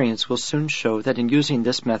 Experience will soon show that in using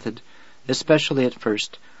this method, especially at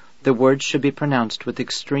first, the words should be pronounced with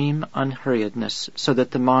extreme unhurriedness, so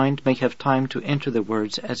that the mind may have time to enter the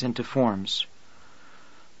words as into forms.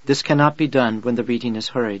 This cannot be done when the reading is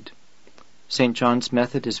hurried. St. John's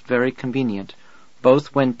method is very convenient,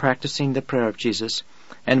 both when practicing the prayer of Jesus,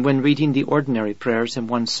 and when reading the ordinary prayers in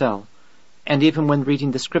one's cell, and even when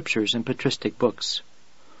reading the scriptures in patristic books.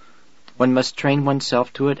 One must train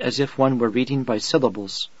oneself to it as if one were reading by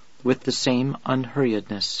syllables, with the same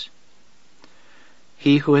unhurriedness.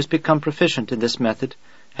 He who has become proficient in this method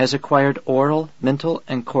has acquired oral, mental,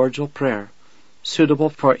 and cordial prayer, suitable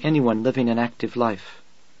for anyone living an active life.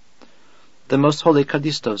 The Most Holy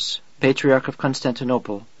Callistos, Patriarch of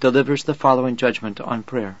Constantinople, delivers the following judgment on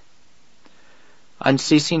prayer.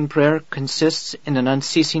 Unceasing prayer consists in an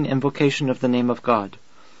unceasing invocation of the name of God,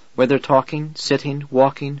 whether talking, sitting,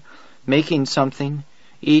 walking, making something,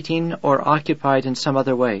 eating, or occupied in some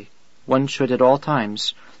other way. One should at all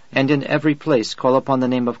times, and in every place, call upon the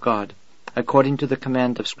name of God, according to the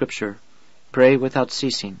command of Scripture. Pray without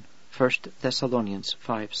ceasing. 1 Thessalonians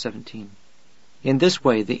 5:17. In this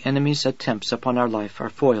way the enemy's attempts upon our life are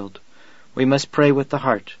foiled. We must pray with the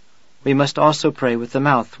heart. We must also pray with the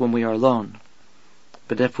mouth when we are alone.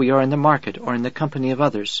 But if we are in the market or in the company of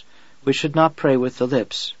others, we should not pray with the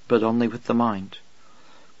lips, but only with the mind.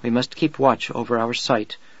 We must keep watch over our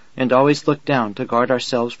sight, and always look down to guard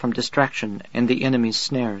ourselves from distraction and the enemy's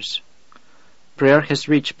snares. Prayer has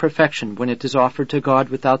reached perfection when it is offered to God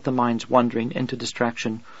without the mind's wandering into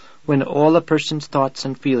distraction, when all a person's thoughts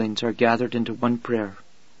and feelings are gathered into one prayer.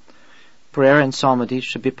 Prayer and psalmody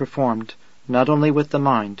should be performed not only with the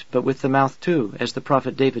mind, but with the mouth too, as the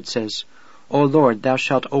prophet David says, O Lord, thou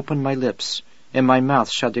shalt open my lips, and my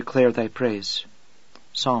mouth shall declare thy praise.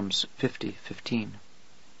 Psalms 50:15.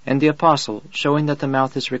 And the apostle, showing that the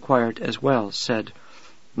mouth is required as well, said,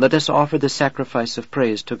 Let us offer the sacrifice of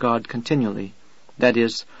praise to God continually, that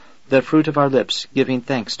is, the fruit of our lips, giving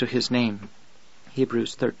thanks to his name.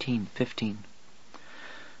 Hebrews 13:15.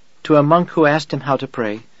 To a monk who asked him how to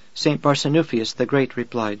pray, St. Barsanuphius the Great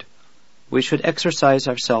replied, We should exercise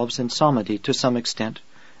ourselves in psalmody to some extent,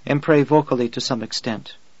 and pray vocally to some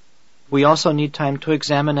extent. We also need time to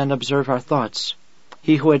examine and observe our thoughts.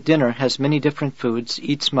 He who at dinner has many different foods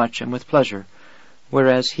eats much and with pleasure,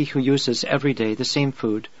 whereas he who uses every day the same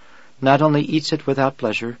food not only eats it without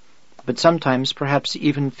pleasure, but sometimes perhaps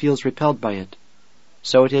even feels repelled by it.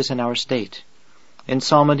 So it is in our state. In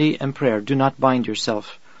psalmody and prayer do not bind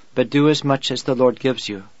yourself, but do as much as the Lord gives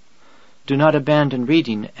you. Do not abandon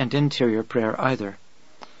reading and interior prayer either.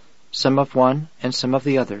 Some of one and some of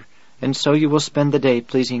the other, and so you will spend the day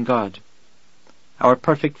pleasing God. Our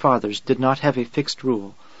perfect fathers did not have a fixed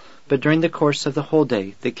rule, but during the course of the whole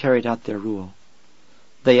day they carried out their rule.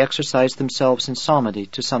 They exercised themselves in psalmody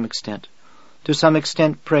to some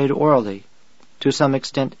extent prayed orally, to some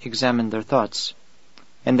extent examined their thoughts,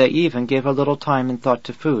 and they even gave a little time and thought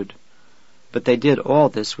to food. But they did all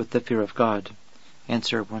this with the fear of God.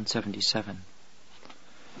 Answer 177.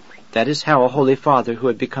 That is how a holy father who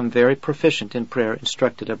had become very proficient in prayer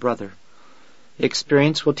instructed a brother.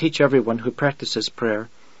 Experience will teach everyone who practices prayer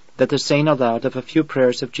that the saying aloud of a few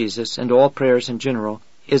prayers of Jesus and all prayers in general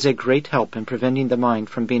is a great help in preventing the mind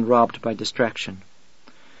from being robbed by distraction.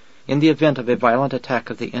 In the event of a violent attack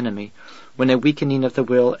of the enemy, when a weakening of the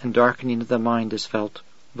will and darkening of the mind is felt,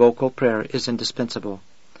 vocal prayer is indispensable.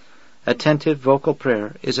 Attentive vocal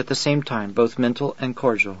prayer is at the same time both mental and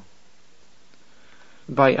cordial.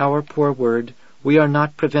 By our poor word, we are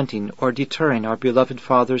not preventing or deterring our beloved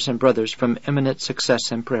fathers and brothers from eminent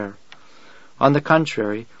success in prayer. On the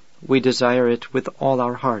contrary, we desire it with all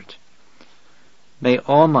our heart. May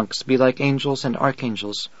all monks be like angels and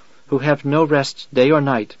archangels, who have no rest day or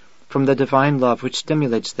night from the divine love which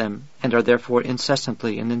stimulates them, and are therefore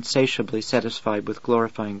incessantly and insatiably satisfied with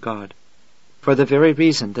glorifying God. For the very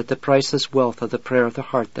reason that the priceless wealth of the prayer of the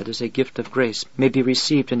heart that is a gift of grace may be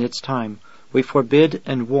received in its time, we forbid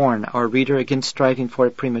and warn our reader against striving for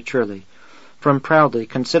it prematurely, from proudly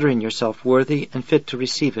considering yourself worthy and fit to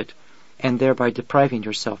receive it, and thereby depriving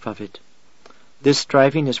yourself of it. This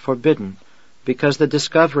striving is forbidden, because the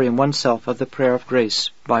discovery in oneself of the prayer of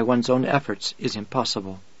grace by one's own efforts is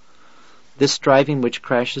impossible. This striving, which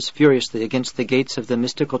crashes furiously against the gates of the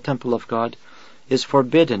mystical temple of God, is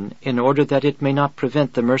forbidden in order that it may not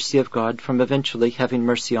prevent the mercy of God from eventually having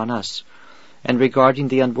mercy on us, and regarding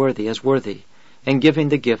the unworthy as worthy, and giving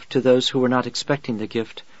the gift to those who were not expecting the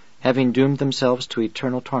gift, having doomed themselves to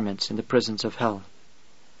eternal torments in the prisons of hell.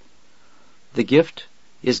 The gift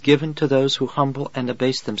is given to those who humble and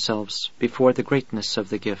abase themselves before the greatness of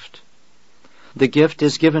the gift. The gift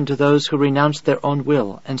is given to those who renounce their own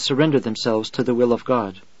will and surrender themselves to the will of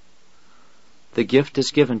God. The gift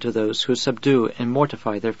is given to those who subdue and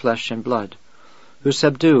mortify their flesh and blood, who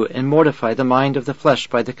subdue and mortify the mind of the flesh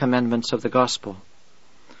by the commandments of the gospel.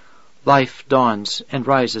 Life dawns and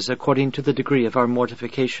rises according to the degree of our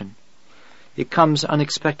mortification. It comes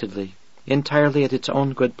unexpectedly, entirely at its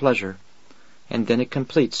own good pleasure, and then it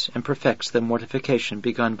completes and perfects the mortification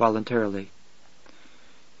begun voluntarily.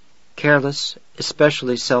 Careless,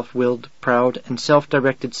 especially self-willed, proud, and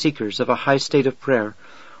self-directed seekers of a high state of prayer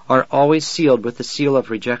are always sealed with the seal of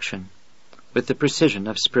rejection, with the precision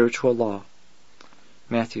of spiritual law.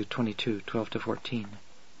 Matthew 22:12-14.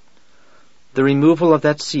 The removal of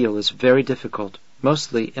that seal is very difficult,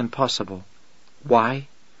 mostly impossible. Why?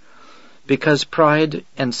 Because pride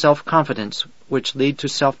and self-confidence, which lead to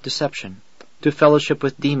self-deception, to fellowship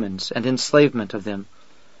with demons and enslavement of them,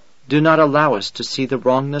 do not allow us to see the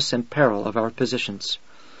wrongness and peril of our positions,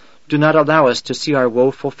 do not allow us to see our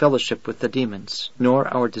woeful fellowship with the demons, nor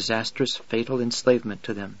our disastrous, fatal enslavement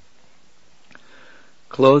to them.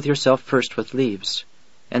 Clothe yourself first with leaves,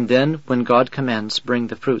 and then, when God commands, bring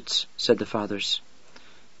the fruits, said the fathers.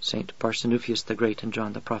 St. Barsanuphius the Great and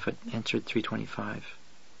John the Prophet answered 325.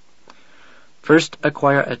 First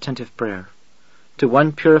acquire attentive prayer. To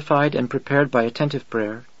one purified and prepared by attentive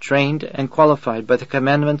prayer, trained and qualified by the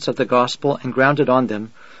commandments of the gospel and grounded on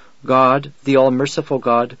them, God, the all-merciful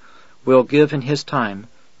God, will give in His time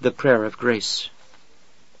the prayer of grace.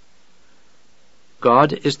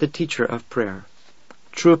 God is the teacher of prayer.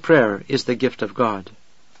 True prayer is the gift of God.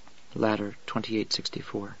 Ladder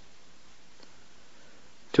 2864.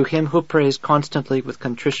 To him who prays constantly with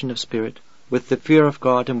contrition of spirit, with the fear of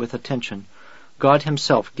God and with attention, God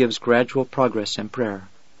Himself gives gradual progress in prayer.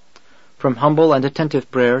 From humble and attentive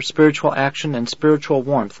prayer, spiritual action and spiritual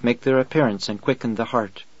warmth make their appearance and quicken the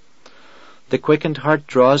heart. The quickened heart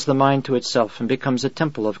draws the mind to itself and becomes a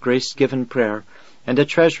temple of grace-given prayer and a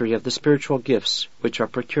treasury of the spiritual gifts which are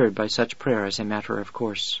procured by such prayer as a matter of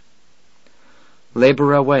course.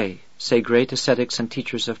 Labor away, say great ascetics and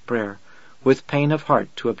teachers of prayer, with pain of heart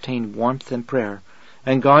to obtain warmth in prayer,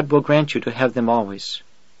 and God will grant you to have them always.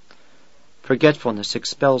 Forgetfulness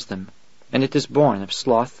expels them, and it is born of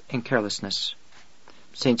sloth and carelessness.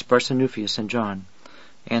 Saints Barsanuphius and John,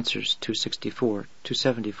 Answers 264,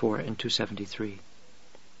 274, and 273.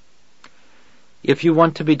 If you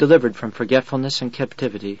want to be delivered from forgetfulness and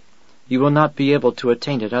captivity, you will not be able to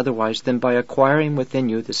attain it otherwise than by acquiring within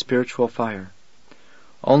you the spiritual fire.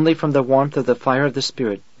 Only from the warmth of the fire of the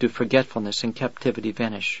Spirit do forgetfulness and captivity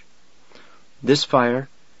vanish. This fire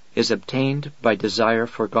is obtained by desire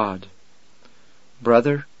for God.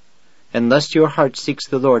 Brother, unless your heart seeks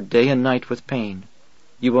the Lord day and night with pain,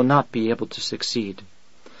 you will not be able to succeed.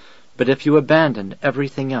 But if you abandon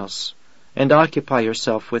everything else, and occupy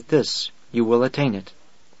yourself with this, you will attain it.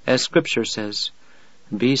 As Scripture says,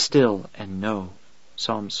 "Be still and know."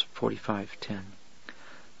 Psalms 45:10.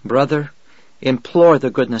 Brother, implore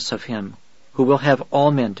the goodness of Him, who will have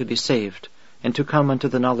all men to be saved, and to come unto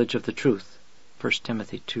the knowledge of the truth. 1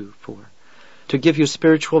 Timothy 2:4. To give you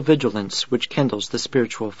spiritual vigilance, which kindles the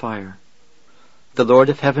spiritual fire. The Lord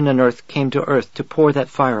of heaven and earth came to earth to pour that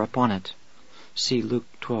fire upon it. See Luke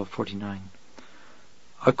 12:49.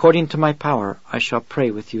 According to my power, I shall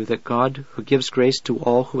pray with you that God, who gives grace to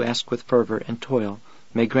all who ask with fervor and toil,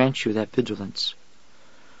 may grant you that vigilance.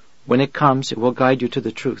 When it comes, it will guide you to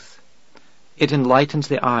the truth. It enlightens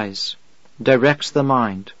the eyes, directs the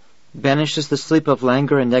mind, banishes the sleep of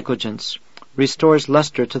languor and negligence, restores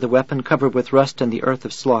luster to the weapon covered with rust and the earth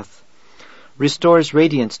of sloth, restores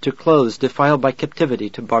radiance to clothes defiled by captivity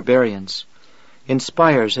to barbarians,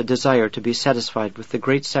 inspires a desire to be satisfied with the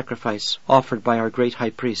great sacrifice offered by our great high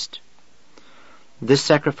priest. This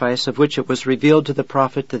sacrifice, of which it was revealed to the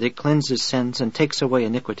prophet that it cleanses sins and takes away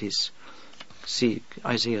iniquities, see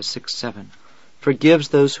Isaiah 6:7, forgives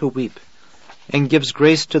those who weep, and gives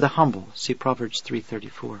grace to the humble, see Proverbs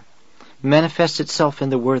 3:34, manifests itself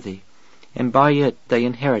in the worthy, and by it they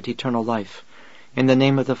inherit eternal life, in the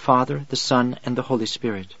name of the Father, the Son, and the Holy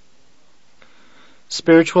Spirit.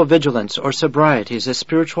 Spiritual vigilance or sobriety is a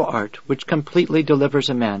spiritual art which completely delivers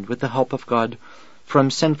a man, with the help of God, from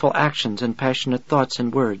sinful actions and passionate thoughts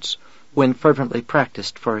and words, when fervently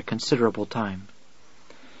practiced for a considerable time.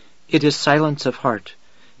 It is silence of heart,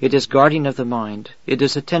 it is guarding of the mind, it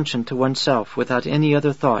is attention to oneself without any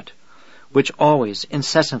other thought, which always,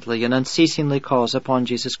 incessantly, and unceasingly calls upon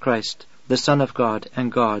Jesus Christ, the Son of God and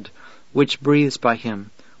God, which breathes by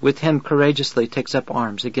him, with him courageously takes up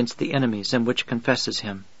arms against the enemies, and which confesses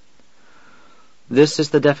him. This is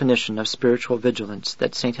the definition of spiritual vigilance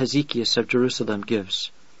that St. Hezekias of Jerusalem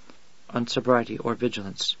gives on sobriety or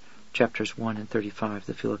vigilance, chapters 1 and 35,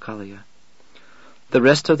 the Philokalia. The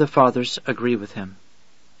rest of the Fathers agree with him.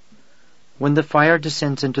 When the fire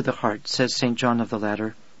descends into the heart, says St. John of the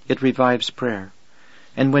Ladder, it revives prayer.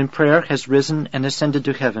 And when prayer has risen and ascended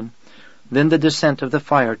to heaven, then the descent of the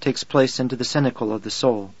fire takes place into the cenacle of the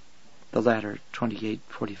soul, the Ladder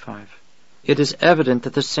 28:45. It is evident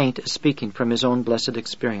that the saint is speaking from his own blessed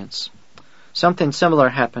experience. Something similar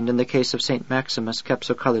happened in the case of St. Maximus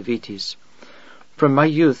Capsocalavites. From my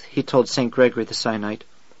youth, he told St. Gregory the Sinite,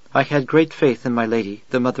 I had great faith in my Lady,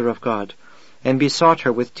 the Mother of God, and besought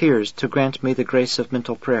her with tears to grant me the grace of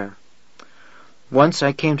mental prayer. Once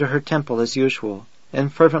I came to her temple as usual,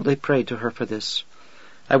 and fervently prayed to her for this.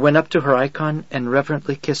 I went up to her icon and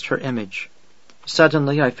reverently kissed her image.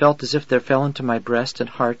 Suddenly I felt as if there fell into my breast and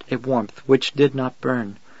heart a warmth which did not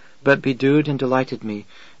burn, but bedewed and delighted me,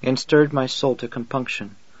 and stirred my soul to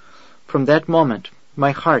compunction. From that moment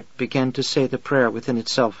my heart began to say the prayer within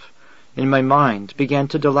itself, and my mind began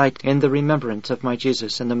to delight in the remembrance of my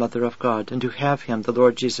Jesus and the Mother of God, and to have him, the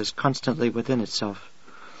Lord Jesus, constantly within itself.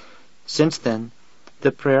 Since then,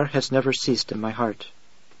 the prayer has never ceased in my heart.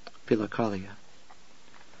 Philokalia.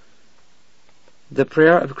 The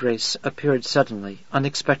prayer of grace appeared suddenly,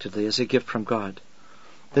 unexpectedly, as a gift from God.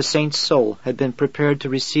 The saint's soul had been prepared to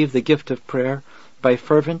receive the gift of prayer by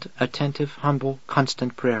fervent, attentive, humble,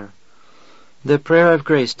 constant prayer. The prayer of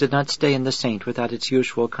grace did not stay in the saint without its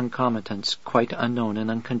usual concomitants, quite unknown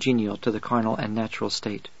and uncongenial to the carnal and natural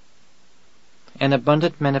state. An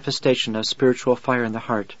abundant manifestation of spiritual fire in the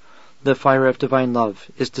heart, the fire of divine love,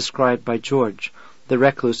 is described by George, the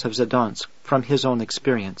recluse of Zadansk, from his own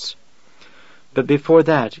experience. But before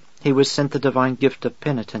that, he was sent the divine gift of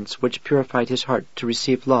penitence, which purified his heart to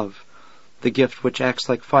receive love, the gift which acts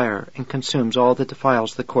like fire and consumes all that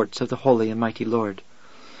defiles the courts of the holy and mighty Lord,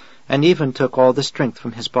 and even took all the strength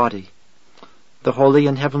from his body. The holy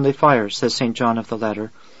and heavenly fire, says St. John of the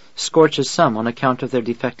Ladder, scorches some on account of their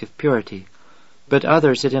defective purity, but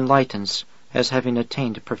others it enlightens, as having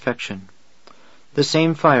attained perfection. The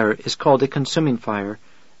same fire is called a consuming fire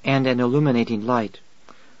and an illuminating light.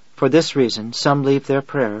 For this reason, some leave their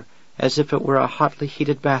prayer as if it were a hotly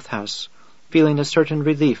heated bathhouse, feeling a certain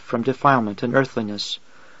relief from defilement and earthliness,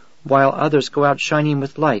 while others go out shining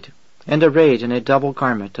with light and arrayed in a double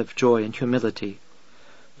garment of joy and humility.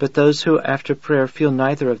 But those who after prayer feel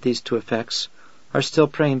neither of these two effects are still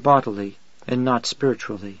praying bodily and not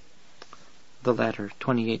spiritually. The Ladder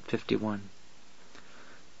 28:51.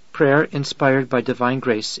 Prayer inspired by divine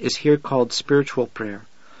grace is here called spiritual prayer,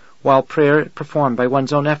 while prayer performed by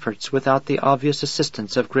one's own efforts without the obvious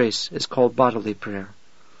assistance of grace is called bodily prayer.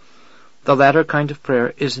 The latter kind of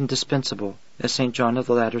prayer is indispensable, as St. John of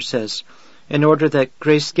the Ladder says, in order that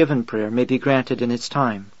grace-given prayer may be granted in its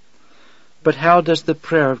time. But how does the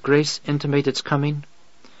prayer of grace intimate its coming?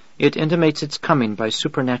 It intimates its coming by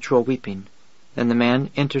supernatural weeping, and the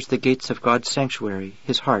man enters the gates of God's sanctuary,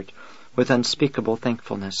 his heart, with unspeakable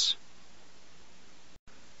thankfulness.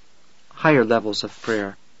 Higher levels of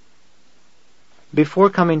prayer. Before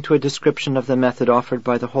coming to a description of the method offered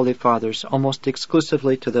by the Holy Fathers almost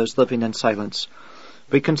exclusively to those living in silence,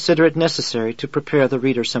 we consider it necessary to prepare the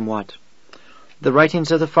reader somewhat. The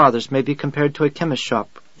writings of the Fathers may be compared to a chemist's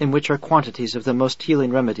shop, in which are quantities of the most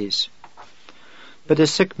healing remedies. But a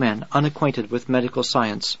sick man, unacquainted with medical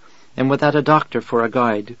science, and without a doctor for a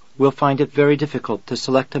guide, will find it very difficult to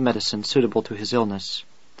select a medicine suitable to his illness.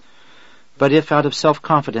 But if out of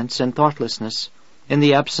self-confidence and thoughtlessness, in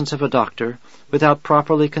the absence of a doctor, without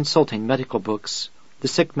properly consulting medical books, the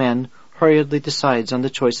sick man hurriedly decides on the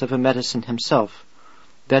choice of a medicine himself,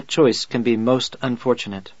 that choice can be most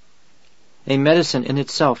unfortunate. A medicine in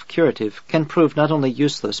itself curative can prove not only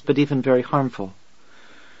useless but even very harmful.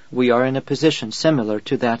 we are in a position similar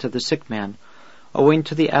to that of the sick man, owing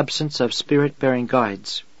to the absence of spirit-bearing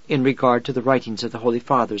guides in regard to the writings of the Holy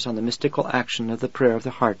Fathers on the mystical action of the prayer of the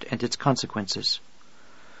heart and its consequences.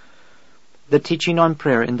 The teaching on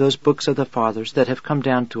prayer in those books of the Fathers that have come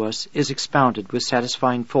down to us is expounded with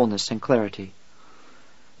satisfying fullness and clarity.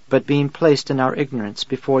 But being placed in our ignorance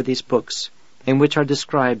before these books, in which are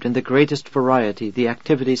described in the greatest variety the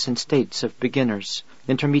activities and states of beginners,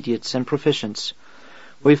 intermediates, and proficients,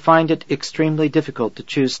 we find it extremely difficult to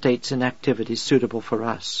choose states and activities suitable for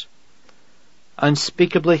us.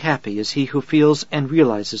 Unspeakably happy is he who feels and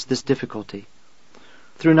realizes this difficulty.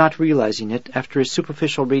 Through not realizing it, after a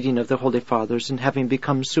superficial reading of the Holy Fathers and having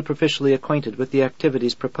become superficially acquainted with the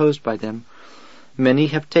activities proposed by them, many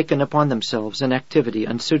have taken upon themselves an activity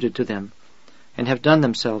unsuited to them, and have done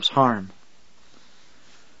themselves harm.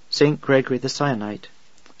 St. Gregory the Sionite,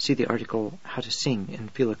 see the article How to Sing in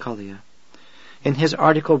Philokalia, in his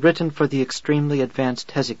article written for the extremely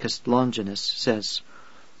advanced Hesychast Longinus, says,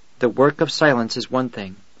 "The work of silence is one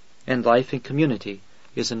thing, and life in community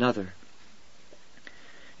is another.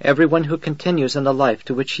 Everyone who continues in the life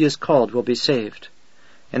to which he is called will be saved,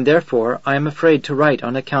 and therefore I am afraid to write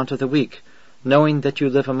on account of the weak, knowing that you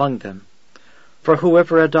live among them. For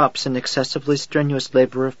whoever adopts an excessively strenuous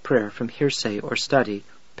labor of prayer from hearsay or study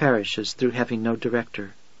perishes through having no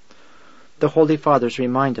director. The Holy Fathers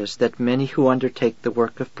remind us that many who undertake the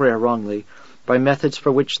work of prayer wrongly, by methods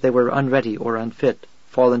for which they were unready or unfit,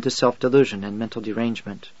 fall into self-delusion and mental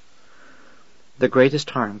derangement. The greatest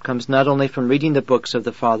harm comes not only from reading the books of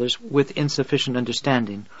the Fathers with insufficient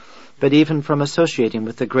understanding, but even from associating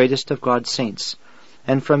with the greatest of God's saints,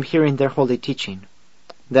 and from hearing their holy teaching.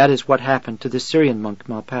 That is what happened to the Syrian monk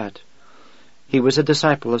Malpat. He was a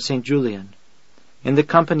disciple of St. Julian. In the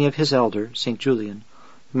company of his elder, St. Julian,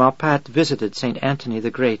 Malpat visited St. Antony the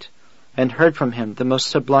Great, and heard from him the most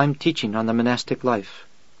sublime teaching on the monastic life,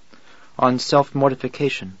 on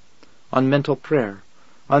self-mortification, on mental prayer,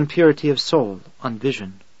 on purity of soul, on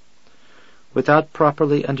vision. Without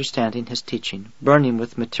properly understanding his teaching, burning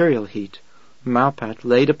with material heat, Malpat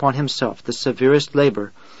laid upon himself the severest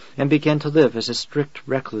labor and began to live as a strict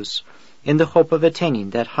recluse, in the hope of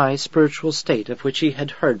attaining that high spiritual state of which he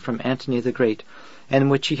had heard from Antony the Great, and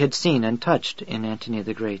which he had seen and touched in Antony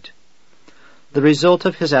the Great. The result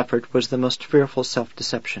of his effort was the most fearful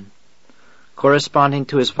self-deception. Corresponding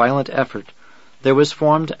to his violent effort, there was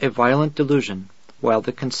formed a violent delusion, while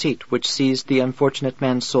the conceit which seized the unfortunate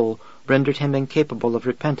man's soul rendered him incapable of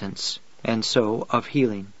repentance, and so of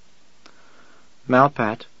healing.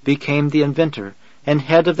 Malpat became the inventor and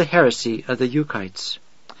head of the heresy of the Euchites.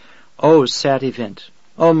 O sad event!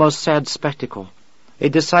 O most sad spectacle! A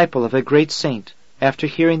disciple of a great saint, after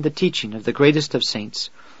hearing the teaching of the greatest of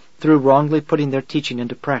saints, through wrongly putting their teaching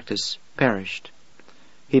into practice, perished.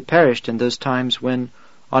 He perished in those times when,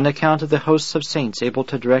 on account of the hosts of saints able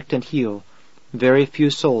to direct and heal, very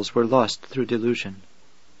few souls were lost through delusion.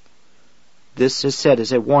 This is said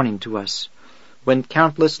as a warning to us. When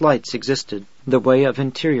countless lights existed, the way of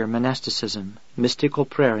interior monasticism, mystical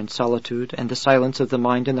prayer in solitude, and the silence of the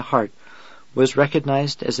mind and the heart was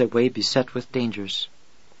recognized as a way beset with dangers.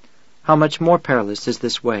 How much more perilous is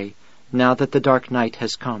this way, now that the dark night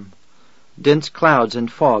has come. Dense clouds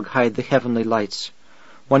and fog hide the heavenly lights.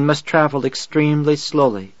 One must travel extremely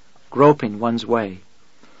slowly, groping one's way.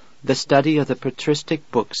 The study of the patristic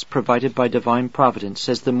books provided by divine providence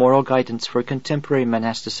as the moral guidance for contemporary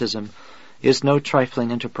monasticism is no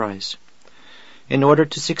trifling enterprise. In order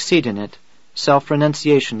to succeed in it,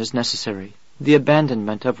 self-renunciation is necessary. The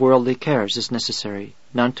abandonment of worldly cares is necessary,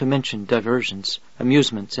 not to mention diversions,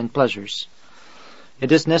 amusements, and pleasures.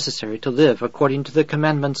 It is necessary to live according to the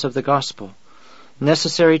commandments of the gospel.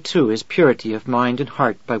 Necessary, too, is purity of mind and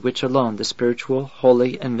heart, by which alone the spiritual,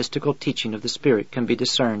 holy, and mystical teaching of the Spirit can be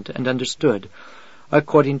discerned and understood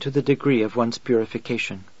according to the degree of one's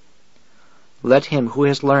purification. Let him who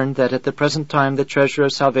has learned that at the present time the treasure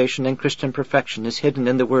of salvation and Christian perfection is hidden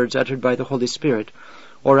in the words uttered by the Holy Spirit,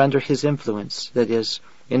 or under his influence, that is,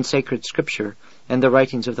 in sacred Scripture and the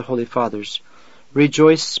writings of the Holy Fathers,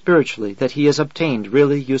 rejoice spiritually that he has obtained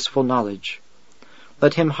really useful knowledge.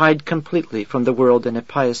 Let him hide completely from the world in a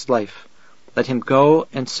pious life. Let him go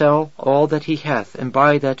and sell all that he hath and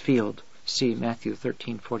buy that field, see Matthew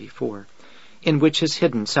 13:44, in which is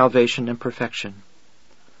hidden salvation and perfection.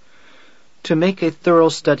 To make a thorough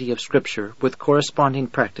study of Scripture with corresponding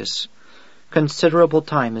practice, considerable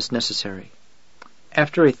time is necessary.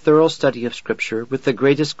 After a thorough study of Scripture with the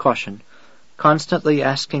greatest caution, constantly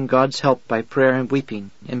asking God's help by prayer and weeping,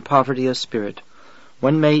 in poverty of spirit,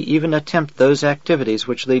 one may even attempt those activities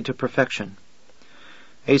which lead to perfection.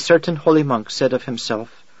 A certain holy monk said of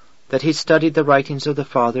himself, that he studied the writings of the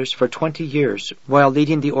Fathers for 20 years while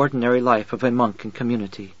leading the ordinary life of a monk in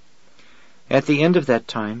community. At the end of that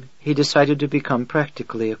time, he decided to become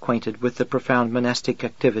practically acquainted with the profound monastic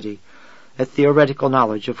activity, a theoretical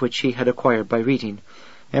knowledge of which he had acquired by reading,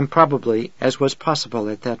 and probably, as was possible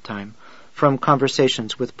at that time, from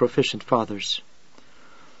conversations with proficient fathers.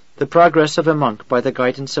 The progress of a monk by the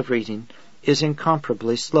guidance of reading is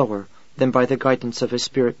incomparably slower than by the guidance of a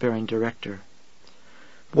spirit-bearing director.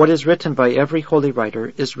 What is written by every holy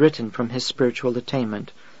writer is written from his spiritual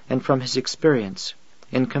attainment and from his experience,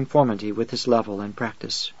 in conformity with his level and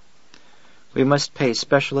practice. We must pay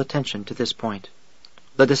special attention to this point.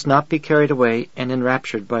 Let us not be carried away and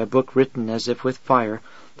enraptured by a book written as if with fire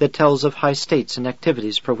that tells of high states and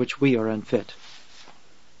activities for which we are unfit.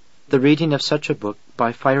 The reading of such a book,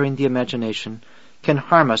 by firing the imagination, can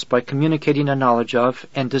harm us by communicating a knowledge of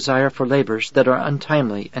and desire for labors that are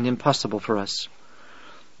untimely and impossible for us.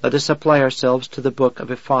 Let us apply ourselves to the book of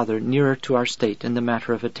a father nearer to our state in the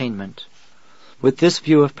matter of attainment. With this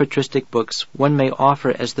view of patristic books, one may offer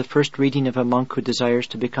as the first reading of a monk who desires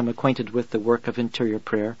to become acquainted with the work of interior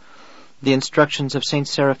prayer, the instructions of Saint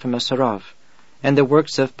Seraphim of Sarov, and the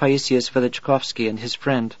works of Paisius Velichkovsky and his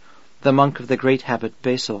friend, the monk of the great habit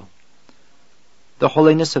Basil. The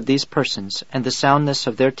holiness of these persons and the soundness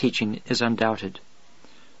of their teaching is undoubted.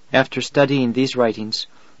 After studying these writings,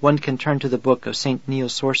 one can turn to the book of St.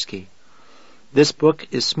 Neosorsky. This book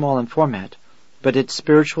is small in format, but its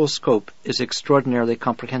spiritual scope is extraordinarily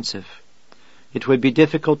comprehensive. It would be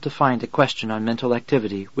difficult to find a question on mental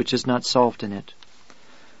activity which is not solved in it.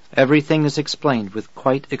 Everything is explained with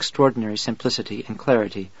quite extraordinary simplicity and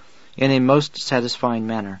clarity, in a most satisfying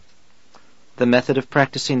manner. The method of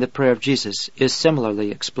practicing the prayer of Jesus is similarly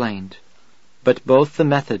explained, but both the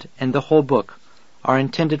method and the whole book are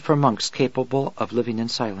intended for monks capable of living in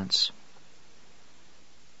silence.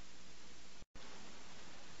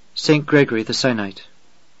 St. Gregory the Sinite.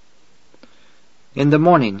 In the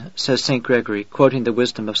morning, says St. Gregory, quoting the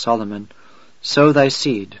wisdom of Solomon, sow thy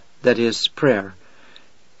seed, that is, prayer,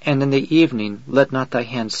 and in the evening let not thy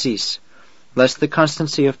hand cease, lest the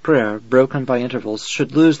constancy of prayer, broken by intervals,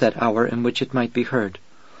 should lose that hour in which it might be heard.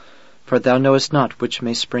 For thou knowest not which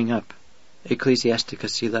may spring up.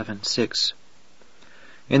 Ecclesiasticus 11:6.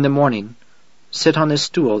 In the morning, sit on a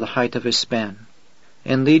stool the height of a span,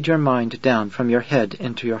 and lead your mind down from your head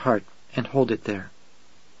into your heart, and hold it there.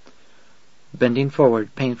 Bending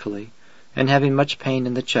forward painfully, and having much pain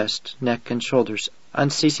in the chest, neck, and shoulders,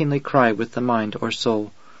 unceasingly cry with the mind or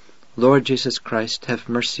soul, Lord Jesus Christ, have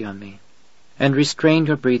mercy on me. And restrain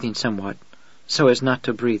your breathing somewhat, so as not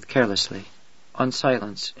to breathe carelessly. On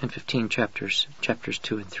Silence in 15 chapters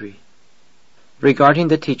 2 and 3. Regarding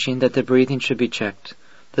the teaching that the breathing should be checked,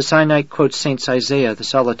 the Sinite quotes Saints Isaiah the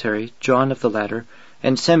Solitary, John of the Ladder,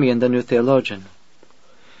 and Simeon the New Theologian.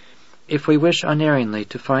 If we wish unerringly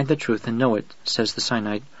to find the truth and know it, says the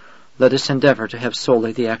Sinite, let us endeavor to have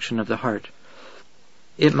solely the action of the heart.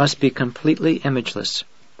 It must be completely imageless,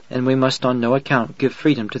 and we must on no account give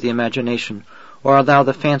freedom to the imagination or allow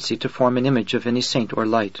the fancy to form an image of any saint or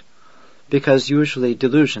light, because usually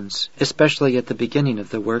delusions, especially at the beginning of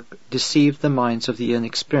the work, deceive the minds of the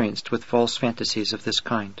inexperienced with false fantasies of this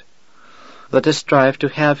kind. Let us strive to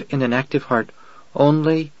have in an active heart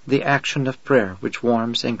only the action of prayer which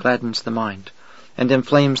warms and gladdens the mind, and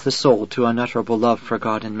inflames the soul to unutterable love for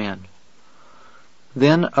God and man.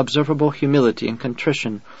 Then observable humility and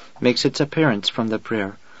contrition makes its appearance from the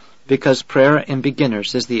prayer, because prayer in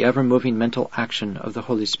beginners is the ever-moving mental action of the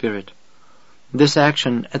Holy Spirit. This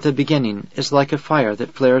action at the beginning is like a fire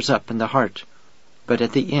that flares up in the heart, but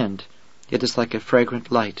at the end it is like a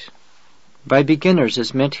fragrant light. By beginners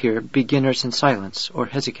is meant here beginners in silence, or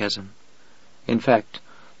hesychasm. In fact,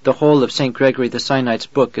 the whole of St. Gregory the Sinite's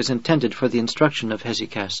book is intended for the instruction of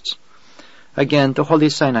hesychasts. Again, the Holy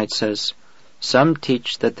Sinite says, some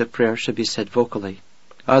teach that the prayer should be said vocally,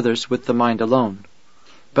 others with the mind alone.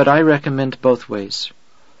 But I recommend both ways.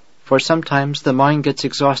 For sometimes the mind gets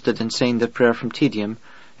exhausted in saying the prayer from tedium,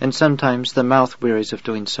 and sometimes the mouth wearies of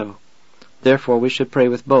doing so. Therefore we should pray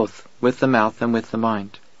with both, with the mouth and with the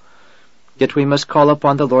mind. Yet we must call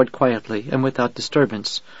upon the Lord quietly and without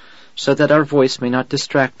disturbance, so that our voice may not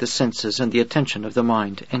distract the senses and the attention of the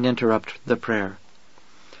mind and interrupt the prayer.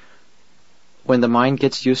 When the mind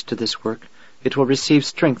gets used to this work, it will receive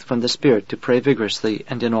strength from the Spirit to pray vigorously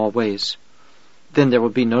and in all ways. Then there will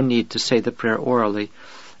be no need to say the prayer orally,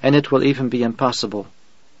 and it will even be impossible.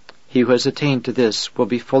 He who has attained to this will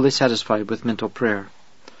be fully satisfied with mental prayer.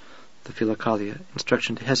 The Philokalia,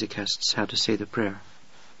 Instruction to Hesychasts, How to Say the Prayer.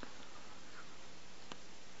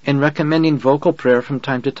 In recommending vocal prayer from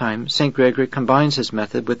time to time, St. Gregory combines his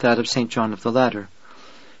method with that of St. John of the Ladder.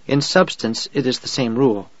 In substance, it is the same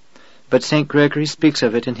rule, but St. Gregory speaks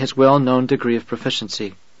of it in his well-known degree of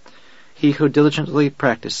proficiency. He who diligently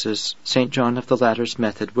practices St. John of the Ladder's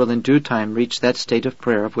method will in due time reach that state of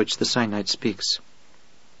prayer of which the Sinite speaks.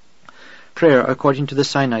 Prayer, according to the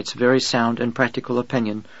Sinite's very sound and practical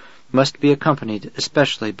opinion, must be accompanied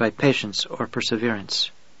especially by patience or perseverance.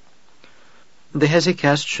 The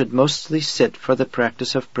hesychast should mostly sit for the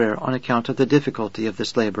practice of prayer on account of the difficulty of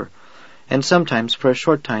this labor, and sometimes for a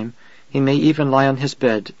short time he may even lie on his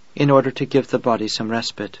bed in order to give the body some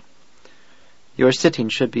respite. Your sitting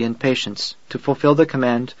should be in patience, to fulfill the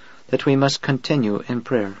command that we must continue in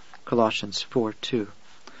prayer, Colossians 4:2,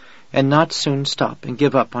 and not soon stop and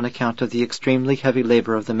give up on account of the extremely heavy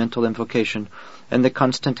labor of the mental invocation and the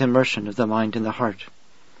constant immersion of the mind in the heart.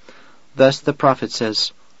 Thus the prophet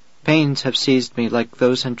says, "Pains have seized me like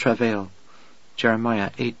those in travail,"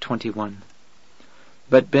 Jeremiah 8:21.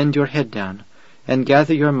 But bend your head down, and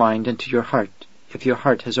gather your mind into your heart, if your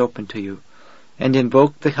heart has opened to you, and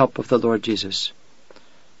invoke the help of the Lord Jesus.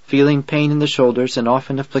 Feeling pain in the shoulders and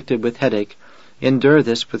often afflicted with headache, endure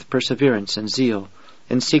this with perseverance and zeal,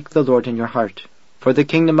 and seek the Lord in your heart. For the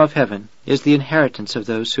kingdom of heaven is the inheritance of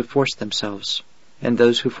those who force themselves, and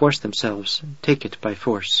those who force themselves take it by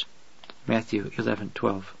force. Matthew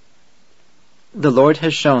 11:12. The Lord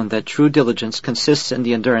has shown that true diligence consists in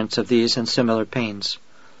the endurance of these and similar pains.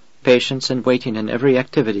 Patience and waiting in every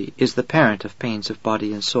activity is the parent of pains of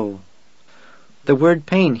body and soul. The word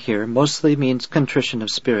pain here mostly means contrition of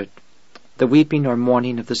spirit, the weeping or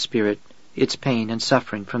mourning of the spirit, its pain and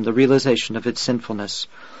suffering from the realization of its sinfulness,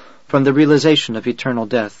 from the realization of eternal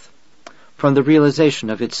death, from the realization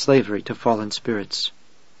of its slavery to fallen spirits.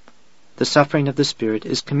 The suffering of the spirit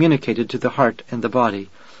is communicated to the heart and the body,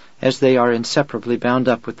 as they are inseparably bound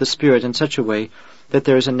up with the spirit in such a way that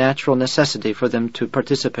there is a natural necessity for them to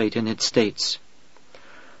participate in its states.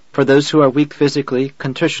 For those who are weak physically,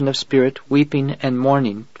 contrition of spirit, weeping, and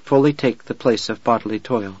mourning fully take the place of bodily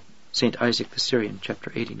toil. St. Isaac the Syrian,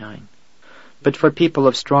 chapter 89. But for people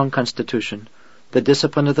of strong constitution, the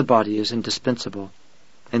discipline of the body is indispensable.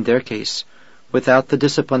 In their case, without the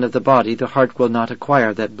discipline of the body, the heart will not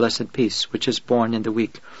acquire that blessed peace which is born in the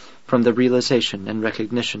weak from the realization and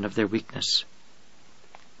recognition of their weakness.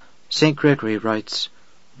 St. Gregory writes,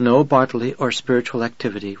 "No bodily or spiritual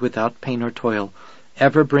activity without pain or toil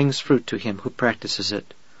ever brings fruit to him who practices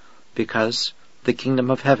it, because the kingdom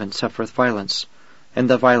of heaven suffereth violence, and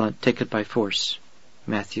the violent take it by force."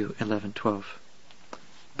 Matthew 11:12.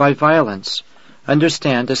 By violence,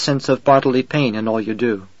 understand a sense of bodily pain in all you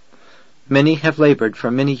do. Many have labored for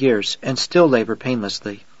many years and still labor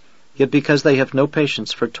painlessly, yet because they have no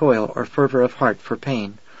patience for toil or fervor of heart for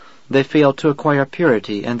pain, they fail to acquire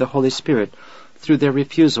purity and the Holy Spirit through their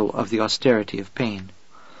refusal of the austerity of pain.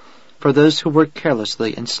 For those who work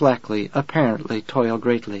carelessly and slackly apparently toil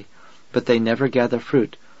greatly, but they never gather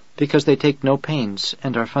fruit, because they take no pains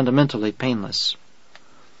and are fundamentally painless.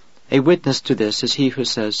 A witness to this is he who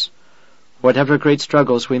says, "Whatever great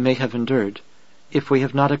struggles we may have endured, if we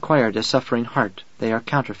have not acquired a suffering heart, they are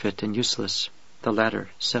counterfeit and useless." The latter,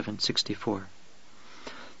 764.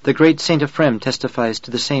 The great Saint Ephrem testifies to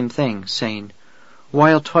the same thing, saying,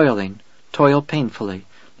 "While toiling, toil painfully,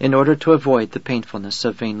 in order to avoid the painfulness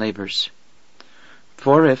of vain labors.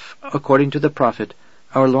 For if, according to the prophet,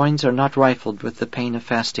 our loins are not rifled with the pain of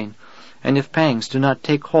fasting, and if pangs do not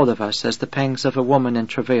take hold of us as the pangs of a woman in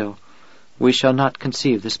travail, we shall not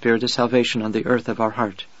conceive the spirit of salvation on the earth of our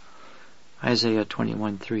heart." Isaiah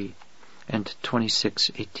 21:3 and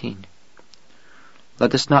 26:18.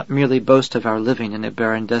 Let us not merely boast of our living in a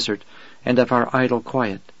barren desert and of our idle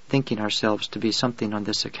quiet, thinking ourselves to be something on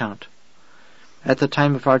this account. At the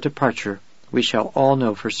time of our departure, we shall all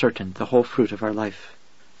know for certain the whole fruit of our life.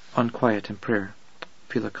 On Quiet and Prayer,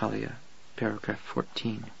 Philokalia, paragraph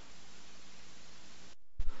 14.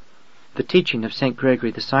 The teaching of St. Gregory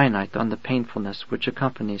the Sinite on the painfulness which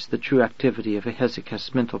accompanies the true activity of a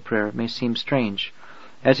hesychast's mental prayer may seem strange,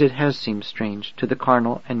 as it has seemed strange to the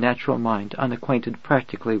carnal and natural mind unacquainted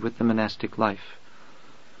practically with the monastic life.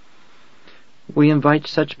 We invite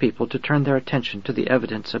such people to turn their attention to the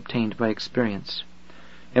evidence obtained by experience,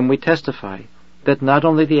 and we testify that not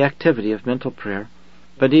only the activity of mental prayer,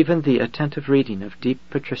 but even the attentive reading of deep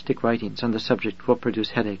patristic writings on the subject will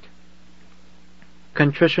produce headache.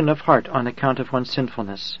 Contrition of heart on account of one's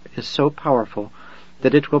sinfulness is so powerful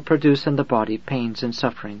that it will produce in the body pains and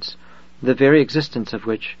sufferings, the very existence of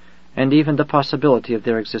which, and even the possibility of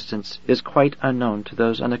their existence, is quite unknown to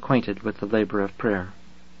those unacquainted with the labor of prayer.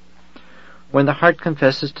 When the heart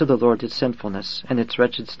confesses to the Lord its sinfulness and its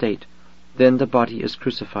wretched state, then the body is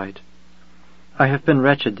crucified. I have been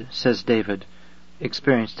wretched, says David,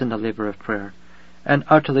 experienced in the labor of prayer, and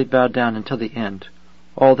utterly bowed down until the end.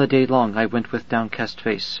 All the day long I went with downcast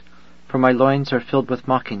face, for my loins are filled with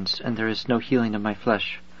mockings, and there is no healing in my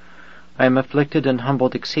flesh. I am afflicted and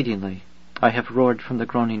humbled exceedingly. I have roared from the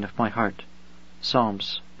groaning of my heart.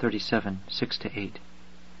 Psalms 37, 6-8.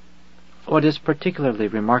 What is particularly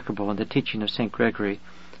remarkable in the teaching of St. Gregory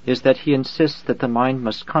is that he insists that the mind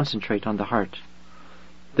must concentrate on the heart.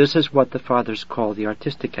 This is what the Fathers call the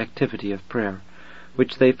artistic activity of prayer,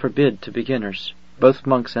 which they forbid to beginners, both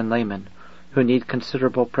monks and laymen, who need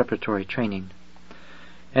considerable preparatory training.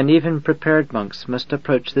 And even prepared monks must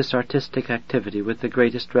approach this artistic activity with the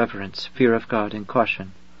greatest reverence, fear of God, and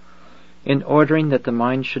caution. In ordering that the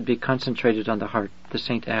mind should be concentrated on the heart, the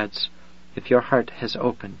saint adds, "If your heart has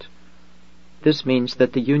opened." This means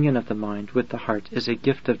that the union of the mind with the heart is a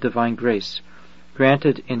gift of divine grace,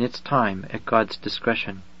 granted in its time at God's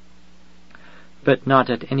discretion, but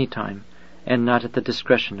not at any time, and not at the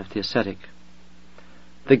discretion of the ascetic.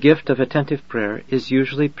 The gift of attentive prayer is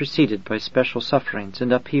usually preceded by special sufferings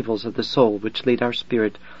and upheavals of the soul which lead our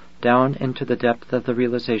spirit down into the depth of the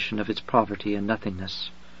realization of its poverty and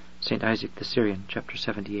nothingness. St. Isaac the Syrian, chapter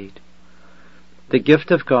 78. The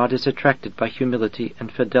gift of God is attracted by humility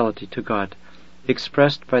and fidelity to God,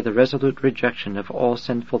 expressed by the resolute rejection of all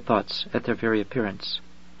sinful thoughts at their very appearance.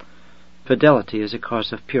 Fidelity is a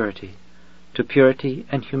cause of purity. To purity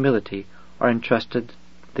and humility are entrusted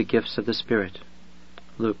the gifts of the Spirit.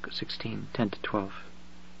 Luke 16:10-12.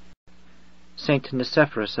 Saint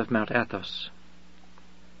Nicephorus of Mount Athos.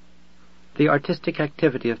 The artistic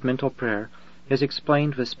activity of mental prayer is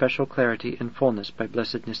explained with special clarity and fullness by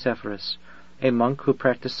Blessed Nicephorus, a monk who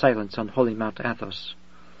practiced silence on holy Mount Athos.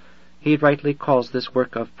 He rightly calls this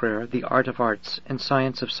work of prayer the art of arts and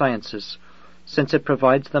science of sciences, since it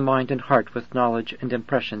provides the mind and heart with knowledge and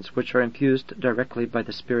impressions which are infused directly by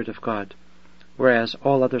the Spirit of God, whereas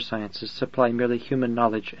all other sciences supply merely human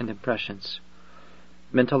knowledge and impressions.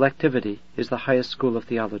 Mental activity is the highest school of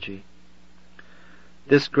theology.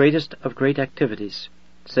 This greatest of great activities,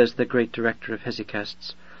 says the great director of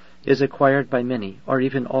hesychasts, is acquired by many, or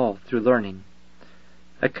even all, through learning.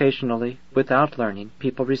 Occasionally, without learning,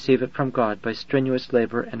 people receive it from God by strenuous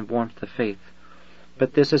labor and warmth of faith,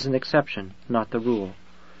 but this is an exception, not the rule.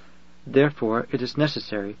 Therefore, it is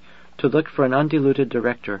necessary to look for an undiluted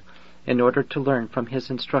director in order to learn from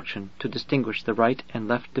his instruction to distinguish the right and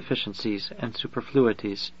left deficiencies and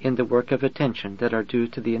superfluities in the work of attention that are due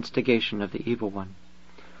to the instigation of the evil one.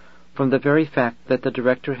 From the very fact that the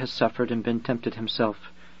director has suffered and been tempted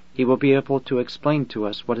himself, he will be able to explain to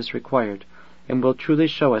us what is required, and will truly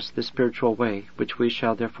show us the spiritual way, which we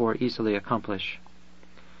shall therefore easily accomplish.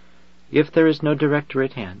 If there is no director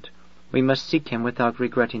at hand, we must seek him without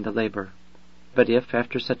regretting the labor. But if,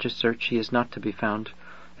 after such a search, he is not to be found,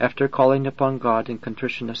 after calling upon God in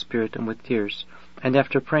contrition of spirit and with tears, and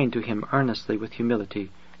after praying to him earnestly with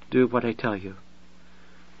humility, do what I tell you.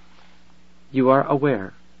 You are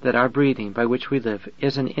aware that our breathing by which we live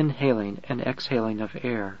is an inhaling and exhaling of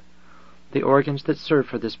air. The organs that serve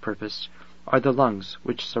for this purpose are the lungs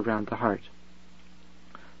which surround the heart.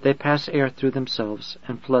 They pass air through themselves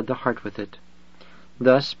and flood the heart with it.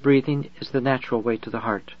 Thus breathing is the natural way to the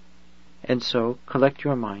heart. And so collect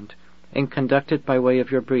your mind, and conduct it by way of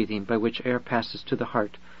your breathing by which air passes to the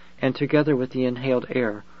heart, and together with the inhaled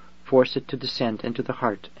air, force it to descend into the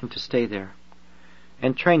heart and to stay there.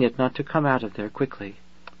 And train it not to come out of there quickly,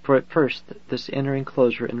 for at first this inner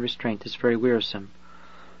enclosure and restraint is very wearisome.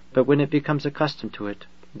 But when it becomes accustomed to it,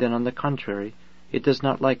 then on the contrary, it does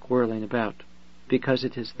not like whirling about, because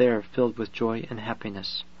it is there filled with joy and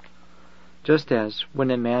happiness. Just as, when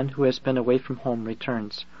a man who has been away from home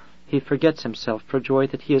returns, he forgets himself for joy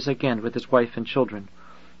that he is again with his wife and children,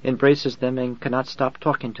 embraces them and cannot stop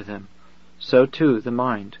talking to them, so too the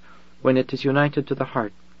mind, when it is united to the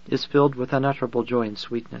heart, is filled with unutterable joy and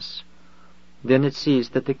sweetness. Then it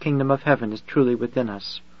sees that the kingdom of heaven is truly within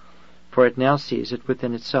us, for it now sees it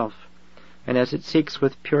within itself, and as it seeks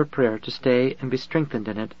with pure prayer to stay and be strengthened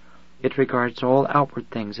in it, it regards all outward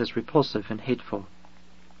things as repulsive and hateful.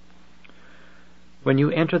 When you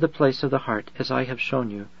enter the place of the heart, as I have shown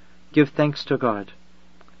you, give thanks to God,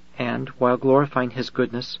 and, while glorifying His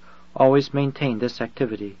goodness, always maintain this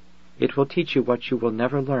activity. It will teach you what you will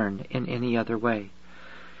never learn in any other way.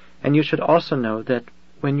 And you should also know that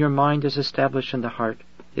when your mind is established in the heart,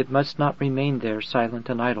 it must not remain there silent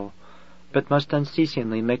and idle, but must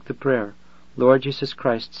unceasingly make the prayer, Lord Jesus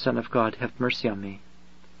Christ, Son of God, have mercy on me.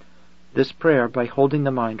 This prayer, by holding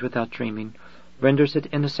the mind without dreaming, renders it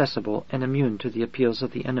inaccessible and immune to the appeals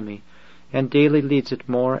of the enemy, and daily leads it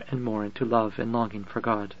more and more into love and longing for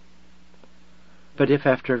God. But if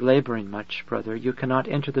after laboring much, brother, you cannot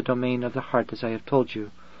enter the domain of the heart as I have told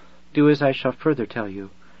you, do as I shall further tell you,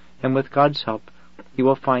 and with God's help you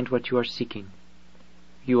will find what you are seeking.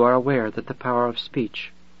 You are aware that the power of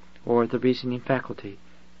speech, or the reasoning faculty,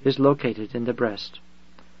 is located in the breast.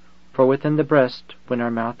 For within the breast, when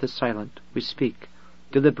our mouth is silent, we speak,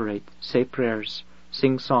 deliberate, say prayers,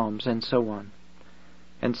 sing psalms, and so on.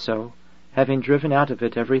 And so, having driven out of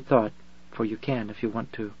it every thought, for you can if you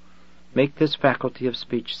want to, make this faculty of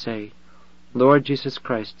speech say, Lord Jesus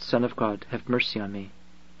Christ, Son of God, have mercy on me.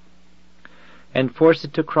 And force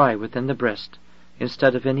it to cry within the breast,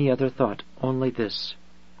 instead of any other thought, only this.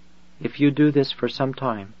 If you do this for some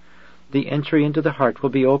time, the entry into the heart will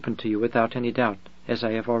be open to you without any doubt, as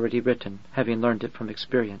I have already written, having learned it from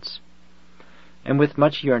experience. And with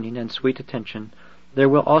much yearning and sweet attention, there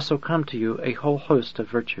will also come to you a whole host of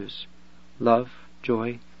virtues, love,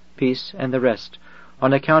 joy, peace, and the rest,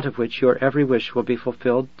 on account of which your every wish will be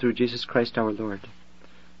fulfilled through Jesus Christ our Lord.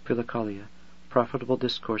 Philokalia, Profitable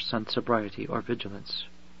Discourse on Sobriety or Vigilance.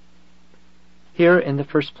 Here, in the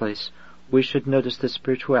first place, we should notice the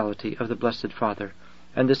spirituality of the Blessed Father,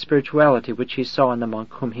 and the spirituality which he saw in the monk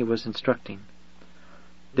whom he was instructing.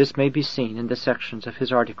 This may be seen in the sections of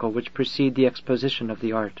his article which precede the exposition of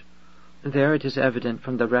the art. There it is evident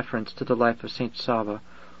from the reference to the life of Saint Sava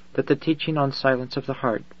that the teaching on silence of the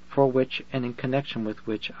heart, for which and in connection with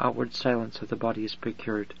which outward silence of the body is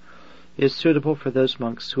procured, is suitable for those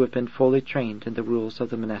monks who have been fully trained in the rules of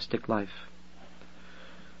the monastic life.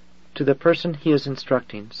 To the person he is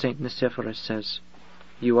instructing, Saint Nicephorus says,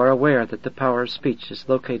 You are aware that the power of speech is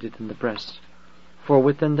located in the breast. For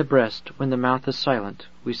within the breast, when the mouth is silent,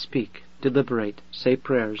 we speak, deliberate, say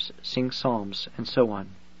prayers, sing psalms, and so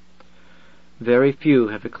on. Very few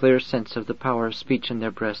have a clear sense of the power of speech in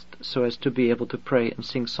their breast, so as to be able to pray and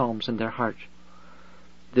sing psalms in their heart.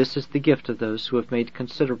 This is the gift of those who have made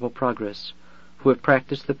considerable progress, who have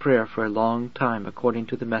practiced the prayer for a long time according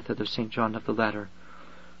to the method of St. John of the Ladder,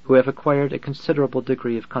 who have acquired a considerable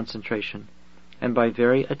degree of concentration, and by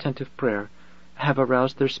very attentive prayer have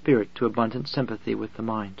aroused their spirit to abundant sympathy with the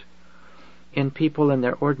mind. In people in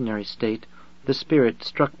their ordinary state, the spirit,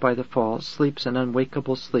 struck by the fall, sleeps an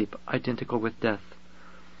unwakeable sleep identical with death.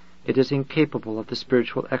 It is incapable of the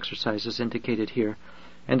spiritual exercises indicated here,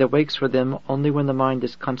 and awakes for them only when the mind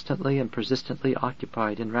is constantly and persistently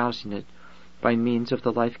occupied in rousing it by means of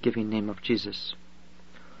the life-giving name of Jesus.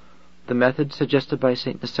 The method suggested by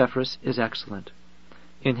St. Nicephorus is excellent.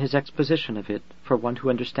 In his exposition of it, for one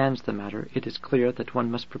who understands the matter, it is clear that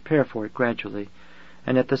one must prepare for it gradually,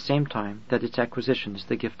 and at the same time that its acquisition is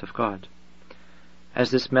the gift of God.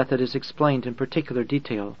 As this method is explained in particular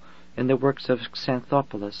detail in the works of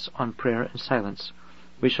Xanthopoulos on prayer and silence,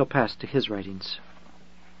 we shall pass to his writings.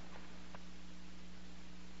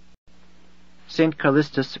 St.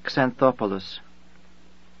 Callistus Xanthopoulos.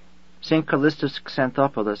 St. Callistus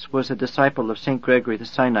Xanthopoulos was a disciple of St. Gregory the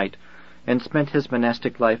Sinite, and spent his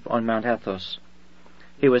monastic life on Mount Athos.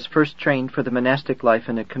 He was first trained for the monastic life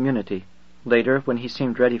in a community. Later, when he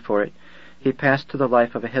seemed ready for it, he passed to the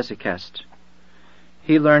life of a hesychast.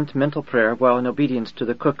 He learned mental prayer while in obedience to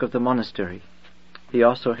the cook of the monastery. He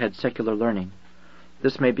also had secular learning.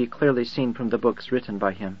 This may be clearly seen from the books written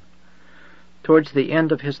by him. Towards the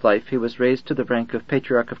end of his life he was raised to the rank of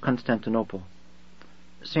Patriarch of Constantinople.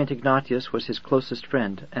 St. Ignatius was his closest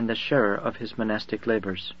friend and the sharer of his monastic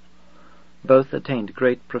labors. Both attained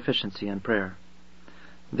great proficiency in prayer.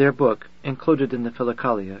 Their book, included in the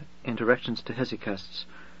Philokalia, in Directions to Hesychasts,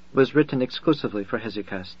 was written exclusively for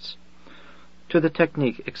hesychasts. To the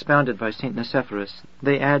technique expounded by St. Nicephorus,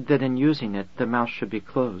 they add that in using it the mouth should be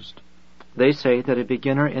closed. They say that a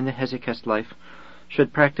beginner in the hesychast life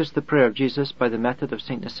should practice the prayer of Jesus by the method of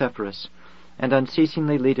St. Nicephorus, and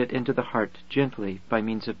unceasingly lead it into the heart gently by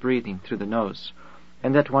means of breathing through the nose,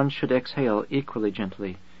 and that one should exhale equally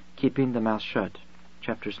gently, keeping the mouth shut.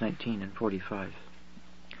 Chapters 19 and 45.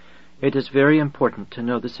 It is very important to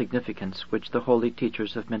know the significance which the holy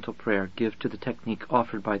teachers of mental prayer give to the technique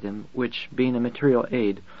offered by them, which, being a material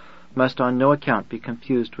aid, must on no account be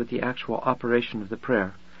confused with the actual operation of the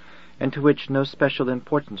prayer, and to which no special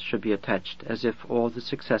importance should be attached, as if all the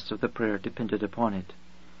success of the prayer depended upon it.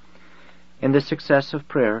 In the success of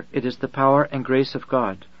prayer, it is the power and grace of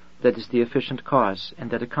God that is the efficient cause and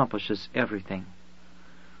that accomplishes everything.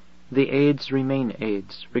 The aids remain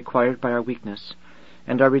aids, required by our weakness,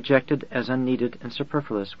 and are rejected as unneeded and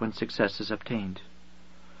superfluous when success is obtained.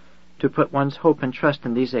 To put one's hope and trust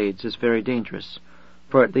in these aids is very dangerous,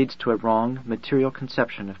 for it leads to a wrong, material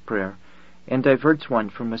conception of prayer, and diverts one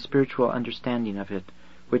from a spiritual understanding of it,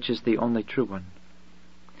 which is the only true one.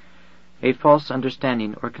 A false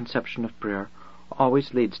understanding or conception of prayer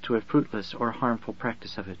always leads to a fruitless or harmful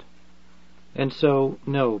practice of it. And so,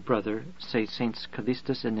 know, brother, say Saints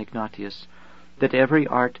Callistus and Ignatius, that every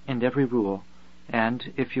art and every rule,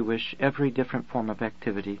 and, if you wish, every different form of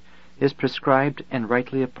activity, is prescribed and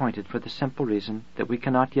rightly appointed for the simple reason that we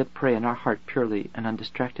cannot yet pray in our heart purely and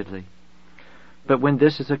undistractedly. But when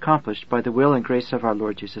this is accomplished by the will and grace of our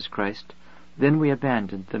Lord Jesus Christ, then we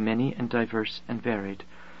abandon the many and diverse and varied,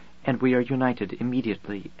 and we are united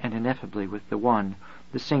immediately and ineffably with the one,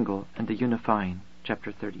 the single, and the unifying.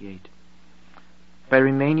 Chapter 38. By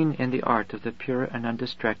remaining in the art of the pure and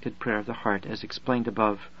undistracted prayer of the heart as explained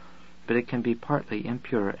above, but it can be partly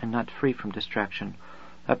impure and not free from distraction,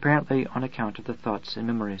 apparently on account of the thoughts and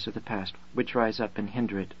memories of the past which rise up and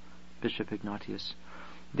hinder it. Bishop Ignatius.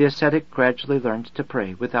 The ascetic gradually learns to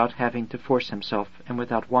pray without having to force himself and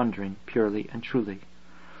without wandering purely and truly.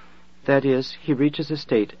 That is, he reaches a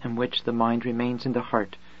state in which the mind remains in the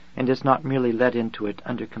heart and is not merely led into it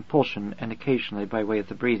under compulsion and occasionally by way of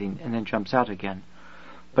the breathing and then jumps out again,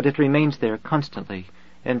 but it remains there constantly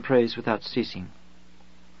and prays without ceasing.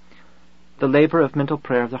 The labor of mental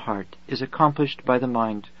prayer of the heart is accomplished by the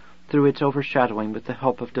mind through its overshadowing with the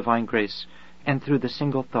help of divine grace and through the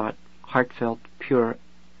single thought, heartfelt, pure,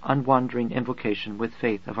 unwandering invocation with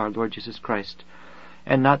faith of our Lord Jesus Christ,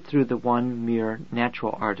 and not through the one mere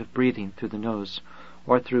natural art of breathing through the nose,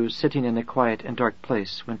 or through sitting in a quiet and dark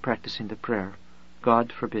place when practicing the prayer.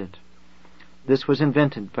 God forbid. This was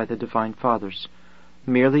invented by the Divine Fathers,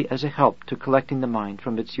 merely as a help to collecting the mind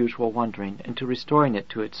from its usual wandering and to restoring it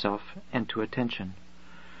to itself and to attention.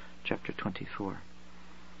 Chapter 24.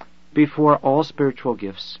 Before all spiritual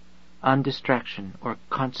gifts, undistraction or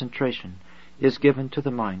concentration is given to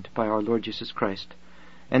the mind by our Lord Jesus Christ,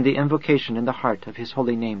 and the invocation in the heart of his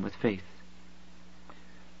holy name with faith.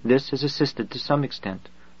 This is assisted to some extent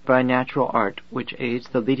by a natural art which aids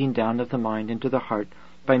the leading down of the mind into the heart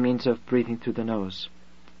by means of breathing through the nose.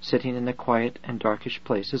 Sitting in a quiet and darkish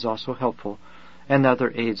place is also helpful, and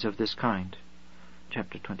other aids of this kind.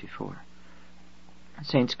 Chapter 24.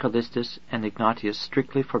 Saints Callistus and Ignatius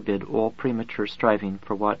strictly forbid all premature striving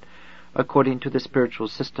for what, according to the spiritual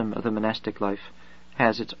system of the monastic life,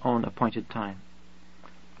 has its own appointed time.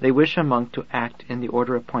 They wish a monk to act in the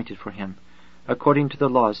order appointed for him, according to the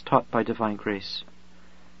laws taught by divine grace.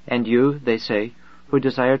 And you, they say, who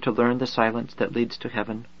desire to learn the silence that leads to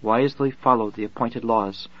heaven, wisely follow the appointed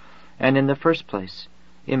laws, and in the first place,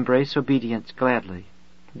 embrace obedience gladly,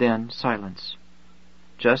 then silence.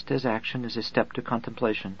 Just as action is a step to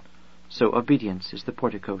contemplation, so obedience is the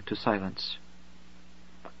portico to silence.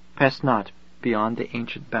 Pass not beyond the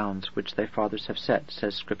ancient bounds which thy fathers have set,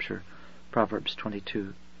 says Scripture, Proverbs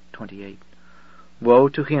 22:28. Woe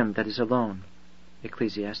to him that is alone,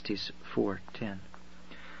 Ecclesiastes 4:10.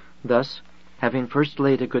 Thus, having first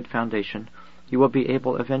laid a good foundation, you will be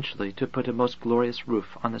able eventually to put a most glorious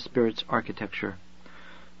roof on the Spirit's architecture.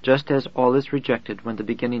 Just as all is rejected when the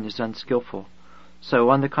beginning is unskilful,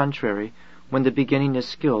 so, on the contrary, when the beginning is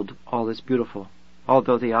skilled, all is beautiful,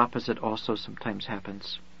 although the opposite also sometimes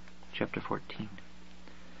happens. Chapter 14.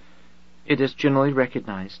 It is generally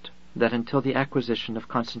recognized that until the acquisition of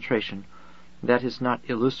concentration, that is not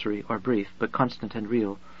illusory or brief, but constant and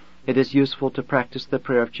real, it is useful to practice the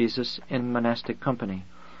prayer of Jesus in monastic company,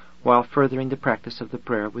 while furthering the practice of the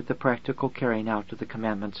prayer with the practical carrying out of the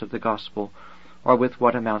commandments of the gospel, or with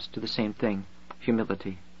what amounts to the same thing,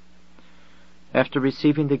 humility. After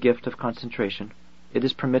receiving the gift of concentration, it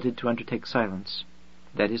is permitted to undertake silence.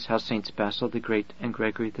 That is how Saints Basil the Great and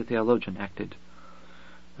Gregory the Theologian acted.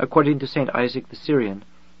 According to St. Isaac the Syrian,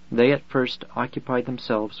 they at first occupied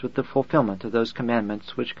themselves with the fulfillment of those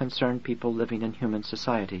commandments which concern people living in human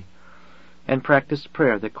society, and practiced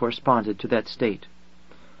prayer that corresponded to that state.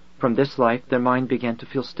 From this life their mind began to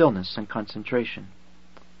feel stillness and concentration.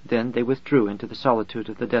 Then they withdrew into the solitude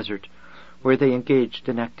of the desert, where they engaged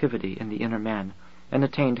in activity in the inner man, and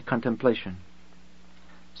attained contemplation.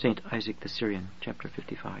 St. Isaac the Syrian, chapter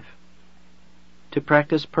 55. To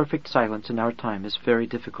practice perfect silence in our time is very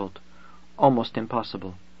difficult, almost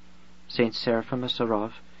impossible. Saints Seraphim of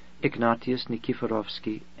Sarov, Ignatius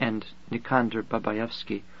Nikiforovsky, and Nikander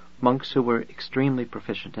Babayevsky, monks who were extremely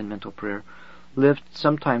proficient in mental prayer, lived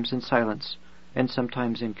sometimes in silence and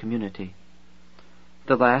sometimes in community.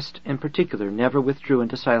 The last, in particular, never withdrew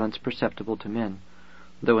into silence perceptible to men,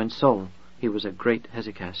 though in soul he was a great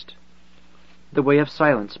hesychast. The way of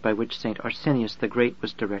silence by which St. Arsenius the Great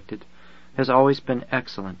was directed has always been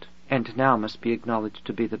excellent, and now must be acknowledged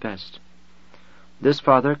to be the best. This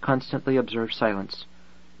father constantly observed silence,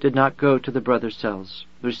 did not go to the brothers' cells,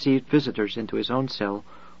 received visitors into his own cell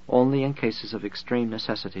only in cases of extreme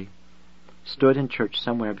necessity, stood in church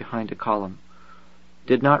somewhere behind a column,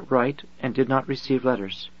 did not write and did not receive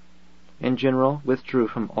letters, in general withdrew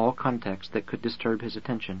from all contacts that could disturb his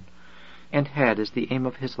attention, and had as the aim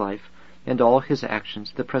of his life and all his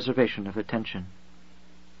actions the preservation of attention.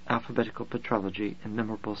 Alphabetical Patrology and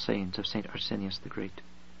Memorable Sayings of St. Arsenius the Great.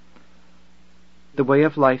 The way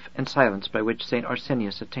of life and silence by which St.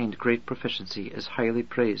 Arsenius attained great proficiency is highly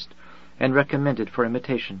praised and recommended for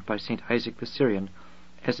imitation by St. Isaac the Syrian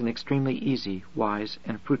as an extremely easy, wise,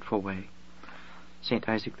 and fruitful way. St.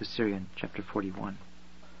 Isaac the Syrian, chapter 41.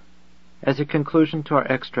 As a conclusion to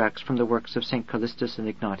our extracts from the works of St. Callistus and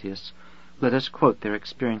Ignatius, let us quote their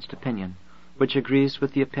experienced opinion, which agrees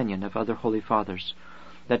with the opinion of other holy fathers,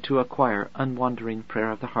 that to acquire unwandering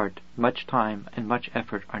prayer of the heart, much time and much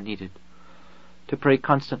effort are needed. To pray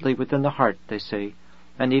constantly within the heart, they say,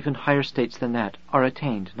 and even higher states than that, are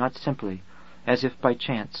attained not simply, as if by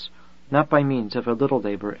chance, not by means of a little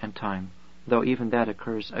labor and time, though even that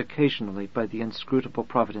occurs occasionally by the inscrutable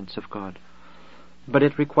providence of God, but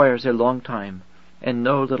it requires a long time, and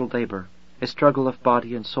no little labor, a struggle of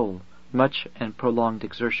body and soul, much and prolonged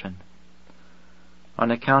exertion.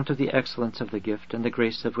 On account of the excellence of the gift and the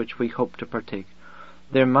grace of which we hope to partake,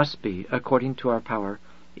 there must be, according to our power,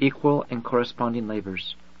 equal and corresponding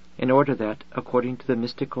labors, in order that, according to the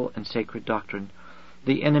mystical and sacred doctrine,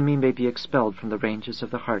 the enemy may be expelled from the ranges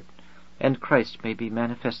of the heart, and Christ may be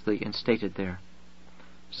manifestly instated there.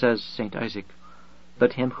 Says St. Isaac,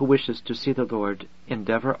 "Let him who wishes to see the Lord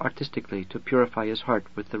endeavor artistically to purify his heart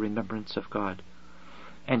with the remembrance of God,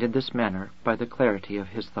 and in this manner, by the clarity of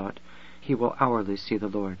his thought, he will hourly see the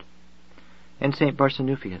Lord." And St.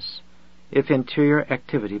 Barsanuphius, "If interior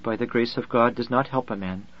activity by the grace of God does not help a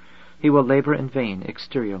man, he will labor in vain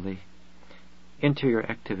exteriorly. Interior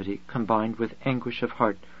activity combined with anguish of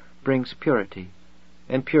heart brings purity,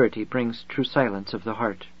 and purity brings true silence of the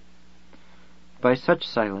heart. By such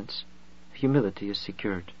silence humility is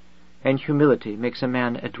secured, and humility makes a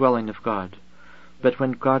man a dwelling of God. But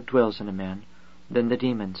when God dwells in a man, then the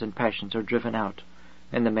demons and passions are driven out,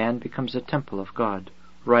 and the man becomes a temple of God,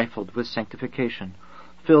 rifled with sanctification,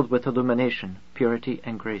 filled with illumination, purity,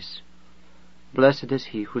 and grace. Blessed is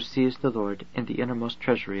he who sees the Lord in the innermost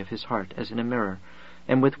treasury of his heart as in a mirror,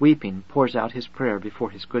 and with weeping pours out his prayer before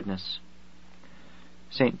his goodness."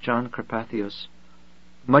 St. John Carpathius,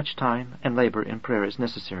 "Much time and labor in prayer is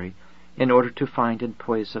necessary, in order to find in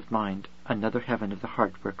poise of mind another heaven of the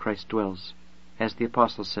heart where Christ dwells, as the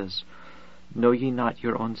Apostle says, 'Know ye not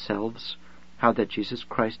your own selves, how that Jesus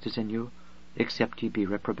Christ is in you, except ye be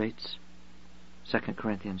reprobates?' 2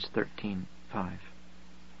 Corinthians 13:5.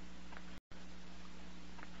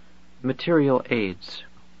 Material Aids.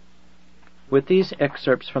 With these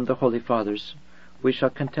excerpts from the Holy Fathers, we shall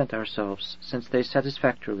content ourselves, since they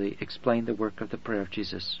satisfactorily explain the work of the prayer of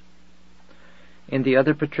Jesus. In the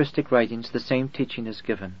other patristic writings the same teaching is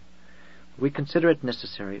given. We consider it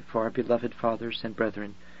necessary for our beloved fathers and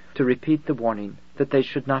brethren to repeat the warning that they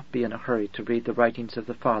should not be in a hurry to read the writings of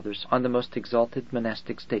the Fathers on the most exalted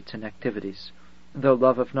monastic states and activities, though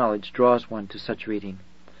love of knowledge draws one to such reading,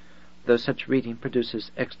 though such reading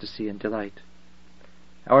produces ecstasy and delight.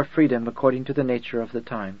 Our freedom, according to the nature of the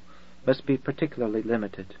time, must be particularly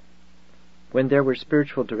limited. When there were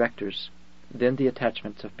spiritual directors, then the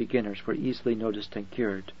attachments of beginners were easily noticed and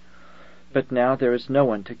cured. But now there is no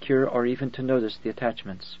one to cure or even to notice the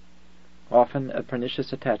attachments. Often a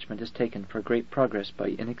pernicious attachment is taken for great progress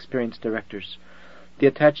by inexperienced directors. The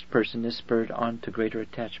attached person is spurred on to greater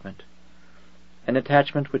attachment. An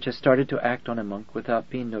attachment which has started to act on a monk without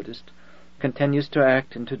being noticed continues to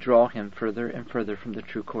act and to draw him further and further from the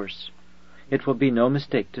true course. It will be no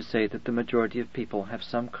mistake to say that the majority of people have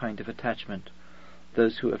some kind of attachment.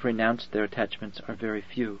 Those who have renounced their attachments are very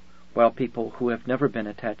few, while people who have never been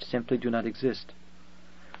attached simply do not exist.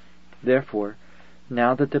 Therefore,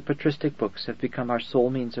 now that the patristic books have become our sole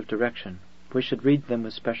means of direction, we should read them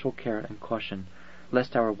with special care and caution,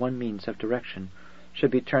 lest our one means of direction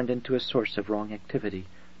should be turned into a source of wrong activity,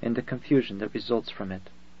 and the confusion that results from it.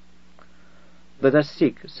 "Let us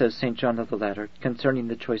seek," says St. John of the Ladder, concerning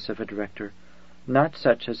the choice of a director, "not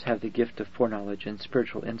such as have the gift of foreknowledge and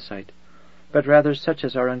spiritual insight, but rather such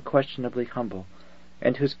as are unquestionably humble,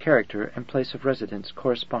 and whose character and place of residence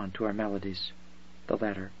correspond to our maladies." The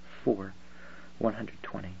Ladder,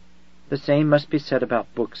 4:120. The same must be said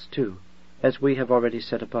about books too, as we have already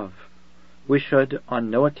said above. We should on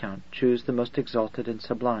no account choose the most exalted and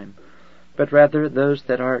sublime, but rather those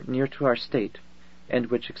that are near to our state, and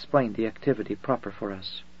which explain the activity proper for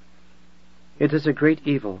us. "It is a great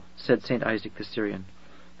evil," said St. Isaac the Syrian,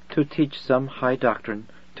 to teach some high doctrine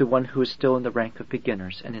to one who is still in the rank of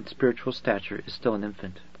beginners and in spiritual stature is still an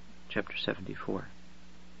infant. Chapter 74.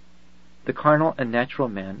 The carnal and natural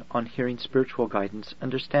man, on hearing spiritual guidance,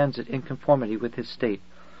 understands it in conformity with his state,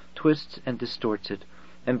 twists and distorts it,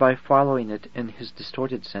 and by following it in his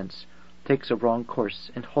distorted sense, takes a wrong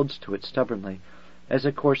course and holds to it stubbornly, as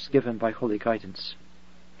a course given by holy guidance.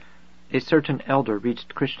 A certain elder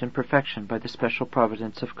reached Christian perfection by the special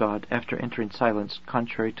providence of God after entering silence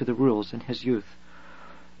contrary to the rules in his youth.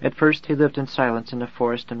 At first he lived in silence in a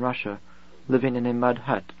forest in Russia, living in a mud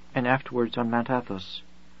hut, and afterwards on Mount Athos.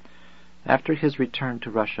 After his return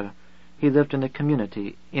to Russia, he lived in a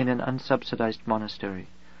community in an unsubsidized monastery.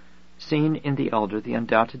 Seeing in the elder the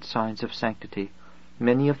undoubted signs of sanctity,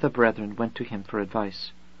 many of the brethren went to him for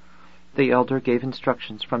advice. The elder gave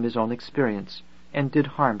instructions from his own experience, and did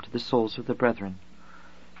harm to the souls of the brethren.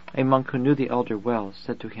 A monk who knew the elder well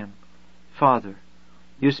said to him, "Father,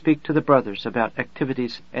 you speak to the brothers about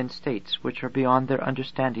activities and states which are beyond their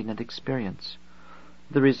understanding and experience.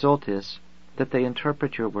 The result is that they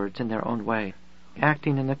interpret your words in their own way.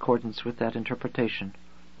 Acting in accordance with that interpretation,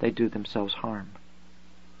 they do themselves harm."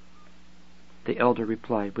 The elder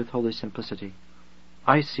replied with holy simplicity,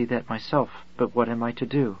 "I see that myself, but what am I to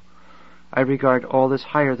do? I regard all as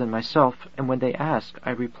higher than myself, and when they ask,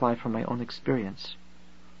 I reply from my own experience."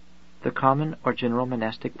 The common or general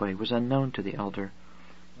monastic way was unknown to the elder.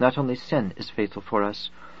 Not only sin is fatal for us,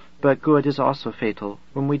 but good is also fatal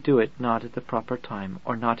when we do it not at the proper time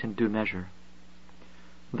or not in due measure.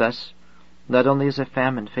 Thus, not only is a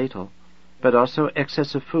famine fatal, but also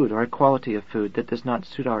excess of food or a quality of food that does not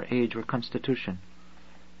suit our age or constitution.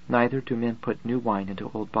 Neither do men put new wine into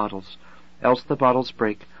old bottles, else the bottles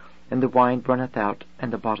break, and the wine runneth out,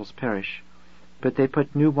 and the bottles perish. But they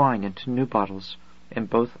put new wine into new bottles, and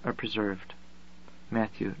both are preserved.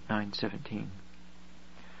 Matthew 9:17.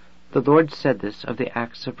 The Lord said this of the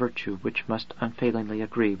acts of virtue which must unfailingly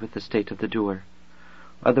agree with the state of the doer.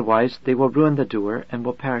 Otherwise they will ruin the doer and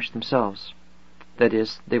will perish themselves. That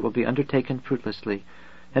is, they will be undertaken fruitlessly,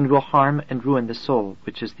 and will harm and ruin the soul,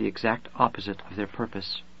 which is the exact opposite of their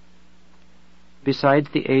purpose. Besides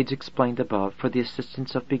the aids explained above for the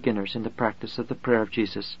assistance of beginners in the practice of the prayer of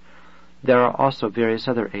Jesus, there are also various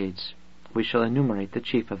other aids. We shall enumerate the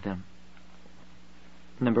chief of them.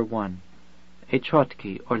 Number 1. A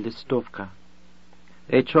chotki or listovka.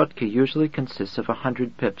 A chotki usually consists of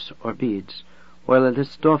 100 pips or beads, while a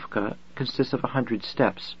listovka consists of 100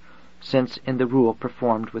 steps, since in the rule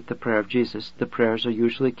performed with the prayer of Jesus the prayers are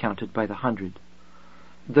usually counted by the 100.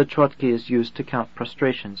 The chotki is used to count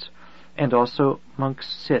prostrations, and also monks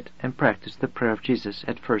sit and practice the prayer of Jesus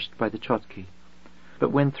at first by the chotki.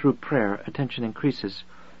 But when through prayer attention increases,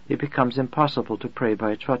 it becomes impossible to pray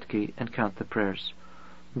by a chotki and count the prayers.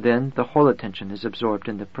 Then the whole attention is absorbed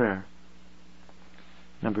in the prayer.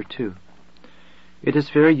 Number 2. It is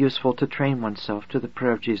very useful to train oneself to the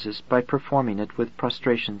prayer of Jesus by performing it with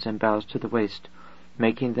prostrations and bows to the waist,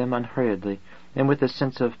 making them unhurriedly and with a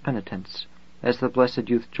sense of penitence, as the blessed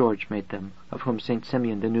youth George made them, of whom St.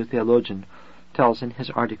 Simeon the new theologian tells in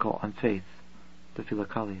his article on faith, the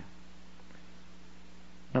Philokalia.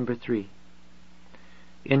 Number 3.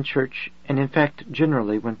 In church, and in fact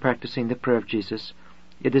generally when practicing the prayer of Jesus,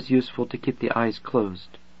 it is useful to keep the eyes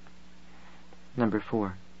closed. Number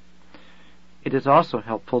 4. It is also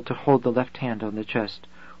helpful to hold the left hand on the chest,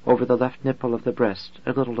 over the left nipple of the breast,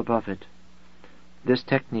 a little above it. This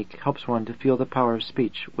technique helps one to feel the power of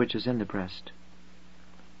speech which is in the breast.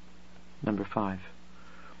 Number 5.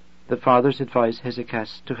 The fathers advise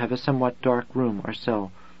hesychasts to have a somewhat dark room or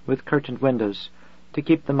cell, with curtained windows, to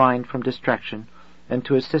keep the mind from distraction, and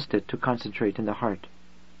to assist it to concentrate in the heart.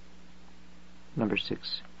 Number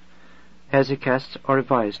 6. Hesychasts are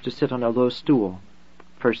advised to sit on a low stool,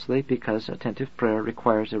 firstly, because attentive prayer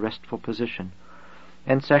requires a restful position,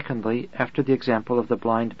 and secondly, after the example of the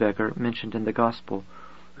blind beggar mentioned in the Gospel,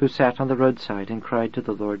 who sat on the roadside and cried to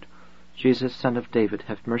the Lord, "Jesus, Son of David,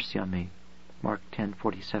 have mercy on me," Mark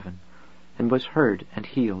 10:47, and was heard and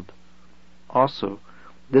healed. Also,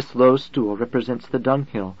 this low stool represents the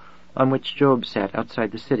dunghill on which Job sat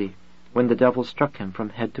outside the city, when the devil struck him from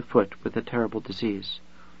head to foot with a terrible disease.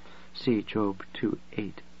 See Job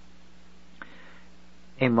 2:8.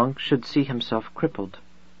 A monk should see himself crippled,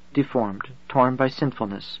 deformed, torn by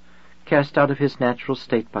sinfulness, cast out of his natural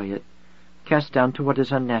state by it, cast down to what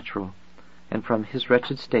is unnatural, and from his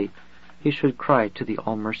wretched state he should cry to the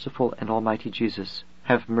all-merciful and almighty Jesus,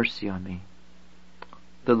 "Have mercy on me."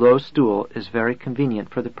 The low stool is very convenient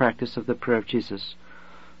for the practice of the prayer of Jesus.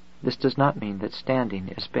 This does not mean that standing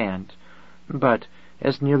is banned, but,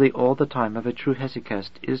 as nearly all the time of a true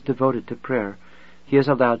hesychast is devoted to prayer, he is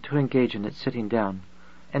allowed to engage in it sitting down,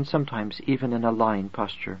 and sometimes even in a lying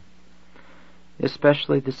posture.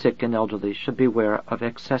 Especially the sick and elderly should beware of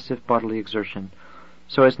excessive bodily exertion,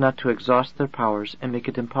 so as not to exhaust their powers and make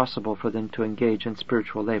it impossible for them to engage in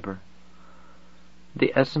spiritual labor.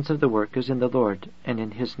 The essence of the work is in the Lord and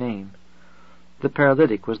in His name. The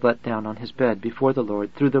paralytic was let down on his bed before the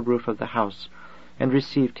Lord through the roof of the house, and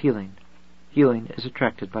received healing. Healing is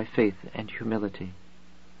attracted by faith and humility.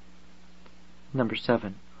 Number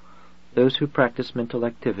 7. Those who practice mental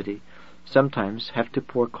activity sometimes have to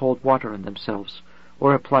pour cold water on themselves,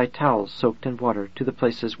 or apply towels soaked in water to the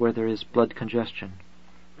places where there is blood congestion.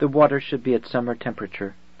 The water should be at summer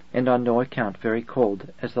temperature, and on no account very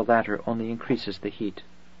cold, as the latter only increases the heat.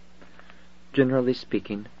 Generally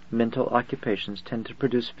speaking, mental occupations tend to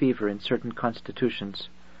produce fever in certain constitutions.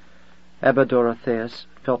 Abba Dorotheus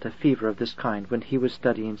felt a fever of this kind when he was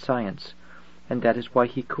studying science, and that is why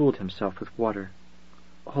he cooled himself with water.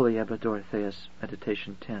 Holy Abba Dorotheus,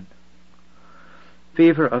 Meditation 10.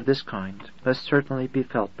 Fever of this kind must certainly be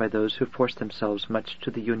felt by those who force themselves much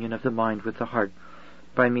to the union of the mind with the heart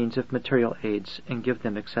by means of material aids and give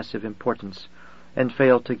them excessive importance, and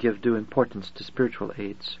fail to give due importance to spiritual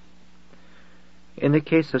aids. In the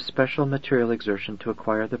case of special material exertion to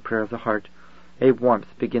acquire the prayer of the heart, a warmth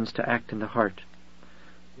begins to act in the heart.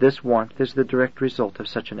 This warmth is the direct result of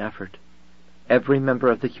such an effort. Every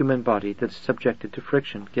member of the human body that is subjected to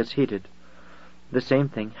friction gets heated. The same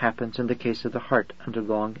thing happens in the case of the heart under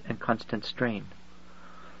long and constant strain.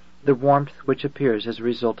 The warmth which appears as a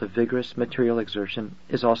result of vigorous material exertion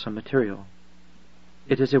is also material.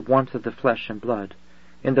 It is a warmth of the flesh and blood,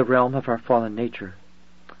 in the realm of our fallen nature.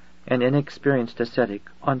 An inexperienced ascetic,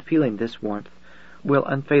 on feeling this warmth, will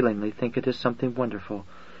unfailingly think it is something wonderful,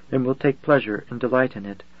 and will take pleasure and delight in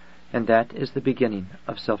it, and that is the beginning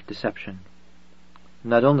of self-deception.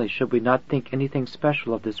 Not only should we not think anything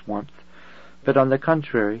special of this warmth, but on the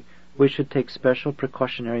contrary, we should take special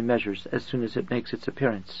precautionary measures as soon as it makes its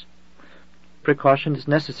appearance. Precaution is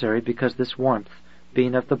necessary because this warmth,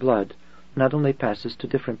 being of the blood, not only passes to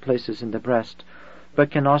different places in the breast,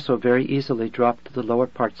 but can also very easily drop to the lower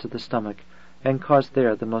parts of the stomach, and cause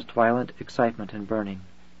there the most violent excitement and burning.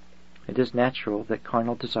 It is natural that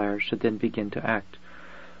carnal desire should then begin to act,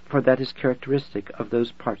 for that is characteristic of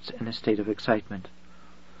those parts in a state of excitement.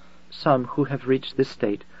 Some who have reached this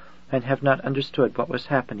state, and have not understood what was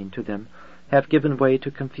happening to them, have given way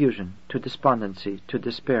to confusion, to despondency, to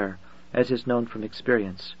despair, as is known from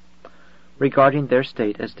experience. Regarding their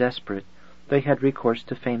state as desperate, they had recourse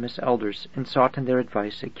to famous elders, and sought in their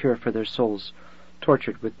advice a cure for their souls,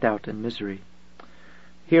 tortured with doubt and misery.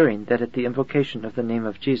 Hearing that at the invocation of the name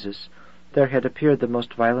of Jesus there had appeared the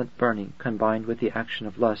most violent burning combined with the action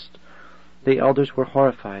of lust, the elders were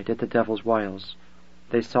horrified at the devil's wiles.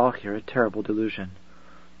 They saw here a terrible delusion.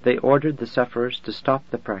 They ordered the sufferers to stop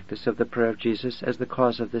the practice of the prayer of Jesus as the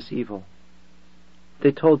cause of this evil.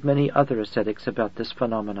 They told many other ascetics about this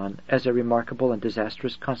phenomenon as a remarkable and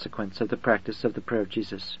disastrous consequence of the practice of the prayer of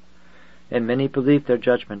Jesus, and many believed their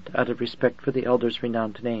judgment out of respect for the elders'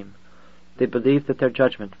 renowned name. They believed that their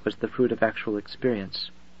judgment was the fruit of actual experience.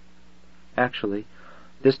 Actually,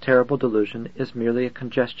 this terrible delusion is merely a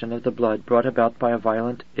congestion of the blood brought about by a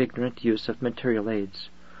violent, ignorant use of material aids.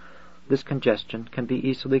 This congestion can be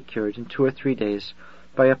easily cured in 2 or 3 days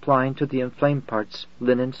by applying to the inflamed parts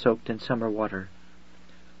linen soaked in summer water.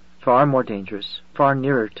 Far more dangerous, far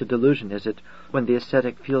nearer to delusion is it when the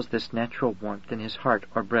ascetic feels this natural warmth in his heart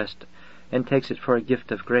or breast, and takes it for a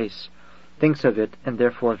gift of grace, thinks of it, and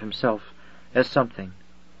therefore of himself, as something,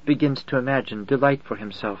 begins to imagine delight for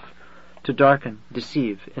himself, to darken,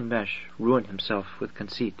 deceive, enmesh, ruin himself with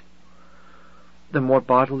conceit. The more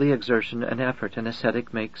bodily exertion and effort an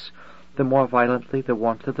ascetic makes, the more violently the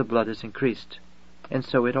warmth of the blood is increased, and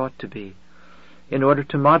so it ought to be. In order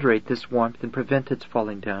to moderate this warmth and prevent its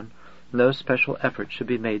falling down, no special effort should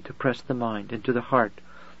be made to press the mind into the heart.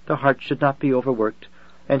 The heart should not be overworked,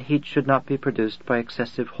 and heat should not be produced by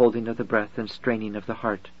excessive holding of the breath and straining of the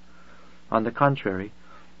heart. On the contrary,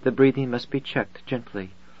 the breathing must be checked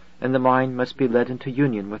gently, and the mind must be led into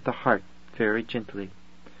union with the heart very gently.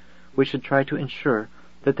 We should try to ensure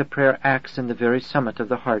that the prayer acts in the very summit of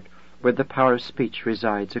the heart, where the power of speech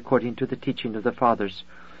resides according to the teaching of the Fathers,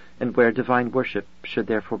 and where divine worship should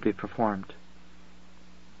therefore be performed.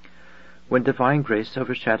 When divine grace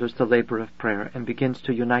overshadows the labor of prayer and begins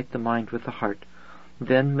to unite the mind with the heart,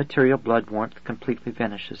 then material blood warmth completely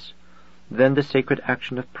vanishes. Then the sacred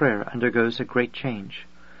action of prayer undergoes a great change.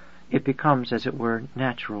 It becomes, as it were,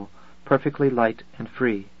 natural, perfectly light and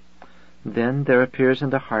free. Then there appears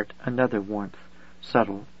in the heart another warmth,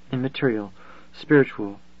 subtle, immaterial,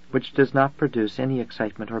 spiritual, which does not produce any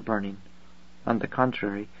excitement or burning. On the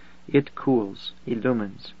contrary, it cools,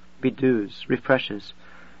 illumines, bedews, refreshes,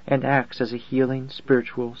 and acts as a healing,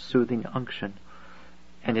 spiritual, soothing unction,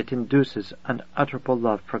 and it induces unutterable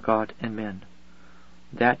love for God and men.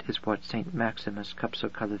 That is what St. Maximus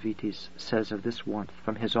Capsocalavites says of this warmth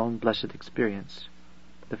from his own blessed experience,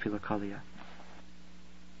 the Philokalia.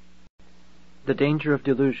 The danger of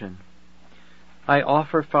delusion. I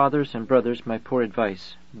offer fathers and brothers my poor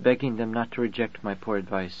advice, begging them not to reject my poor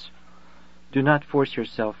advice. Do not force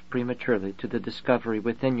yourself prematurely to the discovery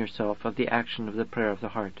within yourself of the action of the prayer of the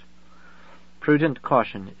heart. Prudent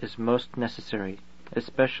caution is most necessary,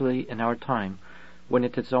 especially in our time, when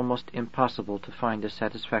it is almost impossible to find a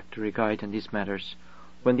satisfactory guide in these matters,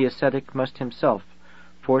 when the ascetic must himself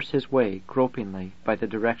force his way gropingly by the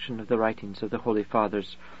direction of the writings of the Holy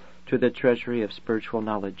Fathers to the treasury of spiritual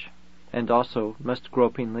knowledge, and also must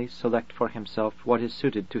gropingly select for himself what is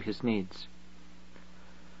suited to his needs.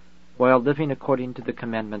 While living according to the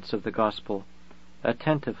commandments of the Gospel,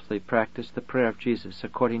 attentively practice the prayer of Jesus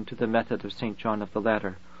according to the method of St. John of the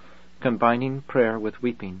Ladder, combining prayer with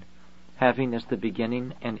weeping, having as the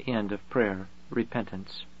beginning and end of prayer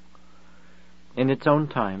repentance. In its own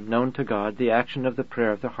time, known to God, the action of the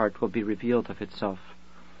prayer of the heart will be revealed of itself.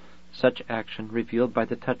 Such action, revealed by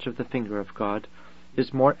the touch of the finger of God,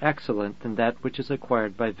 is more excellent than that which is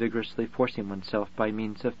acquired by vigorously forcing oneself by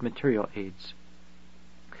means of material aids.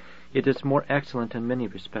 It is more excellent in many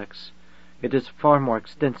respects. It is far more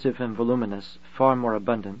extensive and voluminous, far more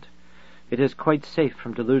abundant. It is quite safe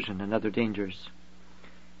from delusion and other dangers.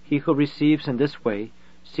 He who receives in this way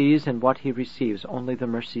sees in what he receives only the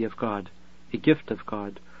mercy of God, a gift of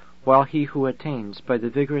God, while he who attains by the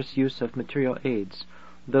vigorous use of material aids,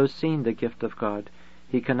 though seeing the gift of God,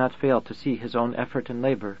 he cannot fail to see his own effort and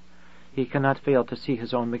labor. He cannot fail to see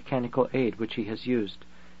his own mechanical aid which he has used.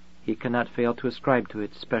 He cannot fail to ascribe to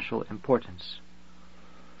it special importance.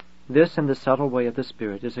 This, in the subtle way of the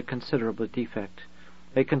Spirit, is a considerable defect,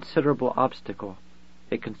 a considerable obstacle,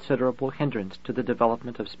 a considerable hindrance to the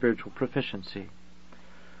development of spiritual proficiency.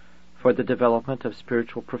 For the development of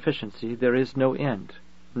spiritual proficiency there is no end,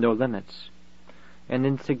 no limits. An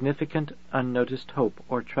insignificant, unnoticed hope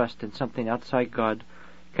or trust in something outside God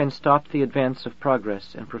can stop the advance of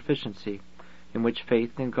progress and proficiency, in which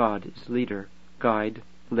faith in God is leader, guide,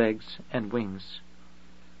 legs, and wings.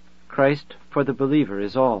 Christ for the believer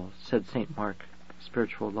is all, said St. Mark,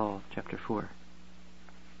 Spiritual Law, chapter 4.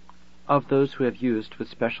 Of those who have used with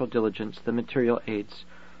special diligence the material aids,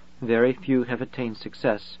 very few have attained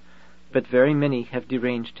success, but very many have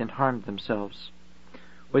deranged and harmed themselves.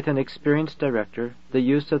 With an experienced director, the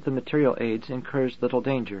use of the material aids incurs little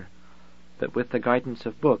danger, but with the guidance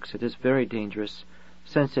of books it is very dangerous,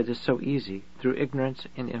 since it is so easy, through ignorance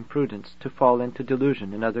and imprudence, to fall into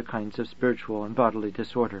delusion and other kinds of spiritual and bodily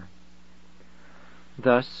disorder.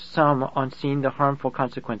 Thus, some, on seeing the harmful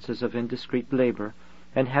consequences of indiscreet labor,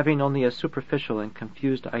 and having only a superficial and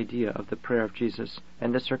confused idea of the prayer of Jesus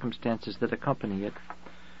and the circumstances that accompany it,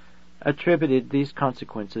 attributed these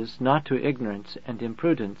consequences not to ignorance and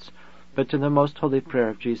imprudence, but to the most holy prayer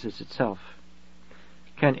of Jesus itself.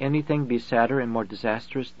 Can anything be sadder and more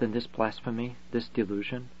disastrous than this blasphemy, this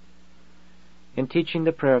delusion? In teaching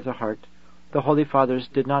the prayer of the heart, the Holy Fathers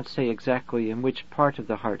did not say exactly in which part of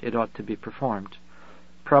the heart it ought to be performed,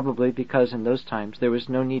 probably because in those times there was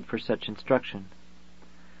no need for such instruction.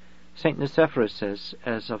 St. Nicephorus says,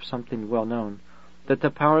 as of something well known, that the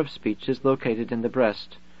power of speech is located in the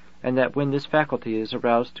breast, and that when this faculty is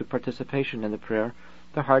aroused to participation in the prayer,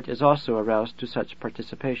 the heart is also aroused to such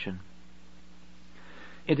participation.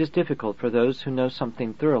 It is difficult for those who know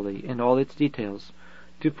something thoroughly in all its details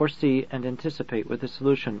to foresee and anticipate with a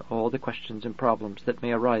solution all the questions and problems that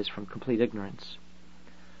may arise from complete ignorance.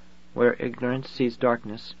 Where ignorance sees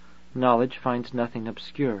darkness, knowledge finds nothing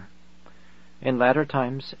obscure. In latter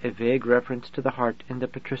times, a vague reference to the heart in the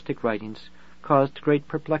patristic writings caused great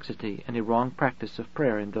perplexity and a wrong practice of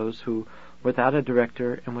prayer in those who, without a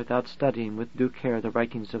director and without studying with due care the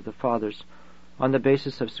writings of the Fathers, on the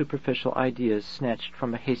basis of superficial ideas snatched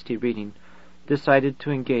from a hasty reading, decided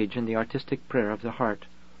to engage in the artistic prayer of the heart,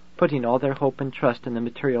 putting all their hope and trust in the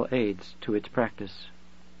material aids to its practice.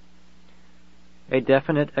 A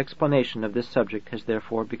definite explanation of this subject has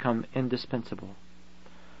therefore become indispensable.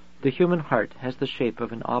 The human heart has the shape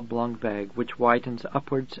of an oblong bag which widens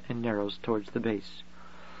upwards and narrows towards the base.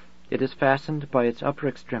 It is fastened by its upper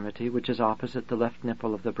extremity, which is opposite the left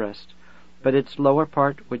nipple of the breast, but its lower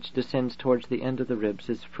part, which descends towards the end of the ribs,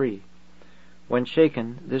 is free. When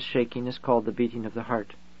shaken, this shaking is called the beating of the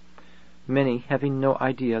heart. Many, having no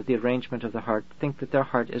idea of the arrangement of the heart, think that their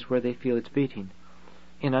heart is where they feel its beating,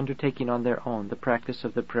 in undertaking on their own the practice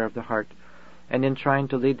of the prayer of the heart, and in trying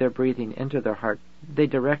to lead their breathing into their heart, they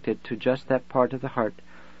direct it to just that part of the heart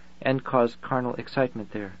and cause carnal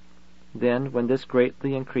excitement there. Then, when this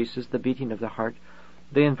greatly increases the beating of the heart,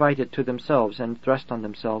 they invite it to themselves and thrust on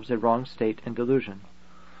themselves a wrong state and delusion.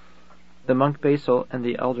 The monk Basil and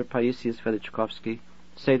the elder Paisius Velichkovsky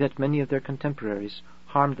say that many of their contemporaries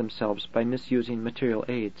harmed themselves by misusing material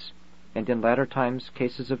aids, and in latter times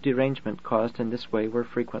cases of derangement caused in this way were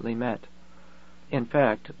frequently met. In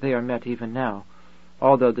fact, they are met even now,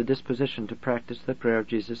 although the disposition to practice the prayer of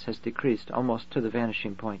Jesus has decreased almost to the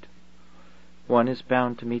vanishing point. One is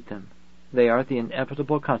bound to meet them. They are the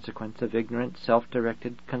inevitable consequence of ignorant,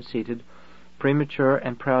 self-directed, conceited, premature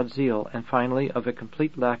and proud zeal, and finally of a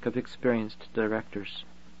complete lack of experienced directors.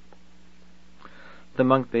 The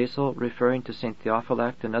monk Basil, referring to St.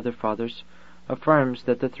 Theophylact and other fathers, affirms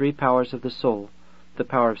that the three powers of the soul, the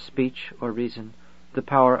power of speech or reason, the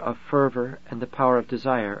power of fervor, and the power of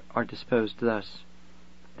desire, are disposed thus.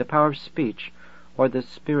 The power of speech, or the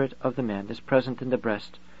spirit of the man, is present in the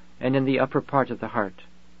breast and in the upper part of the heart,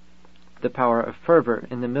 the power of fervor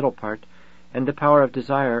in the middle part, and the power of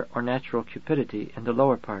desire or natural cupidity in the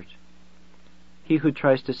lower part. He who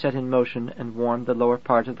tries to set in motion and warm the lower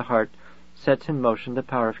part of the heart sets in motion the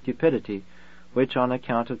power of cupidity, which, on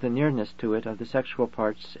account of the nearness to it of the sexual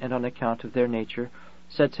parts and on account of their nature,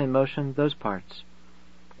 sets in motion those parts.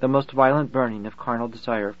 The most violent burning of carnal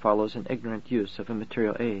desire follows an ignorant use of a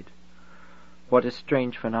material aid. What a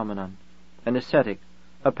strange phenomenon! An ascetic,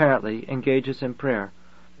 apparently, engages in prayer,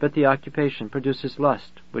 but the occupation produces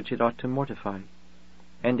lust, which it ought to mortify.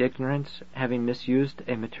 And ignorance, having misused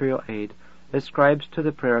a material aid, ascribes to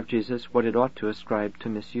the prayer of Jesus what it ought to ascribe to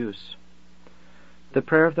misuse. The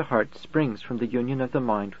prayer of the heart springs from the union of the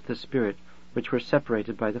mind with the spirit, which were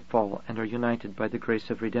separated by the fall and are united by the grace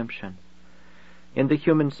of redemption. In the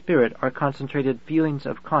human spirit are concentrated feelings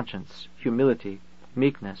of conscience, humility,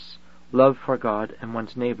 meekness, love for God and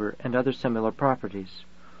one's neighbor, and other similar properties.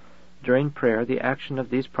 During prayer, the action of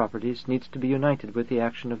these properties needs to be united with the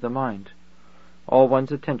action of the mind. All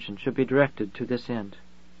one's attention should be directed to this end.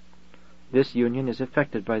 This union is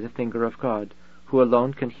effected by the finger of God, who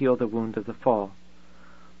alone can heal the wound of the fall.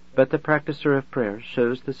 But the practicer of prayer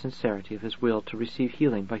shows the sincerity of his will to receive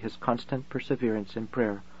healing by his constant perseverance in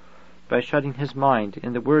prayer, by shutting his mind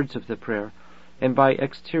in the words of the prayer, and by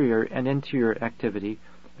exterior and interior activity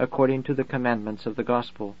according to the commandments of the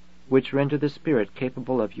gospel, which render the spirit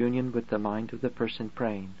capable of union with the mind of the person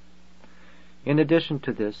praying. In addition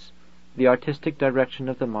to this, the artistic direction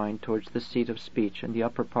of the mind towards the seat of speech in the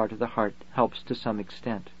upper part of the heart helps to some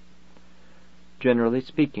extent. Generally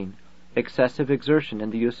speaking, excessive exertion in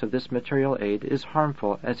the use of this material aid is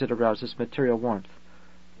harmful as it arouses material warmth.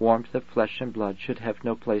 Warmth of flesh and blood should have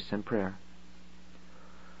no place in prayer.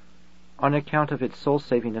 On account of its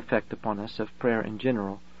soul-saving effect upon us of prayer in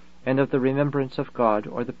general, and of the remembrance of God,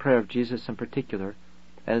 or the prayer of Jesus in particular,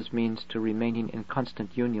 as means to remaining in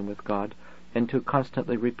constant union with God, and to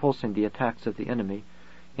constantly repulsing the attacks of the enemy,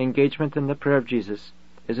 engagement in the prayer of Jesus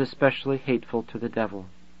is especially hateful to the devil.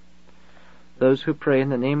 Those who pray in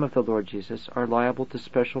the name of the Lord Jesus are liable to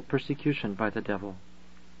special persecution by the devil.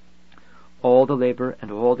 All the labor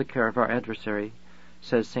and all the care of our adversary,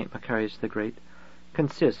 says St. Macarius the Great,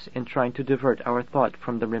 consists in trying to divert our thought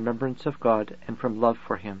from the remembrance of God and from love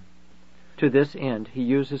for Him. To this end he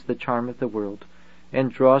uses the charm of the world,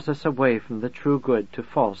 and draws us away from the true good to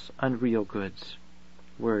false, unreal goods.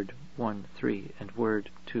 Word 1:3 and Word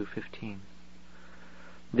 2:15.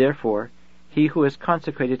 Therefore, he who has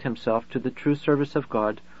consecrated himself to the true service of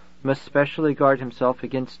God must specially guard himself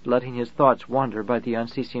against letting his thoughts wander by the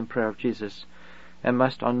unceasing prayer of Jesus, and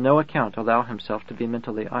must on no account allow himself to be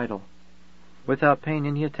mentally idle. Without paying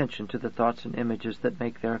any attention to the thoughts and images that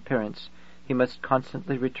make their appearance, he must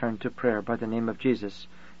constantly return to prayer by the name of Jesus,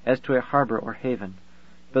 as to a harbor or haven,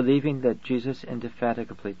 believing that Jesus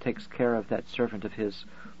indefatigably takes care of that servant of his,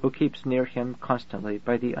 who keeps near him constantly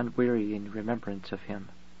by the unwearying remembrance of him.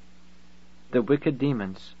 The wicked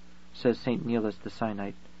demons, says St. Nilus the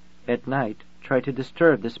Sinite, at night try to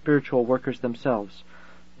disturb the spiritual workers themselves,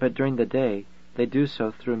 but during the day they do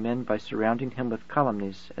so through men by surrounding him with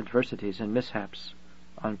calumnies, adversities, and mishaps.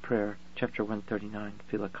 On Prayer, chapter 139,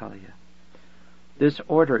 Philokalia. This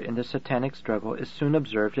order in the satanic struggle is soon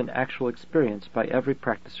observed in actual experience by every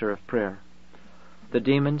practicer of prayer. The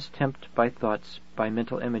demons tempt by thoughts, by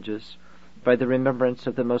mental images, by the remembrance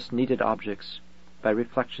of the most needed objects, by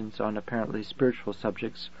reflections on apparently spiritual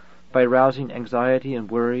subjects, by rousing anxiety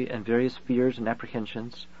and worry and various fears and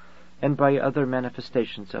apprehensions, and by other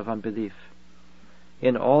manifestations of unbelief.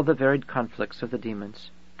 In all the varied conflicts of the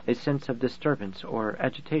demons, A sense of disturbance or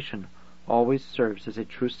agitation always serves as a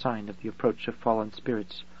true sign of the approach of fallen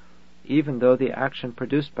spirits, even though the action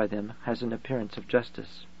produced by them has an appearance of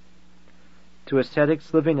justice. To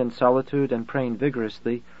ascetics living in solitude and praying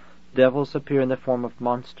vigorously, devils appear in the form of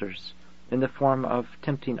monsters, in the form of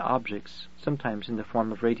tempting objects, sometimes in the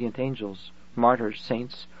form of radiant angels, martyrs,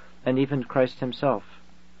 saints, and even Christ himself.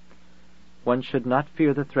 One should not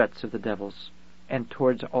fear the threats of the devils, and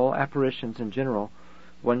towards all apparitions in general,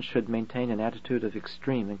 one should maintain an attitude of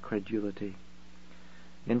extreme incredulity.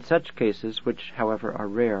 In such cases, which, however, are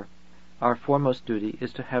rare, our foremost duty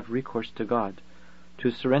is to have recourse to God,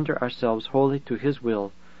 to surrender ourselves wholly to His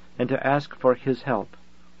will, and to ask for His help.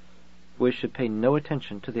 We should pay no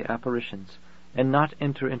attention to the apparitions, and not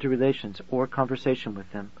enter into relations or conversation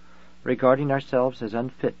with them, regarding ourselves as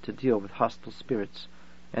unfit to deal with hostile spirits,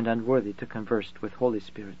 and unworthy to converse with holy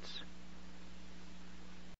spirits.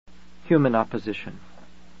 Human opposition.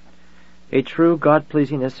 A true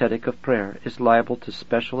God-pleasing ascetic of prayer is liable to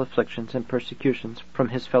special afflictions and persecutions from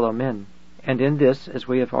his fellow men, and in this, as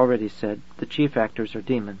we have already said, the chief actors are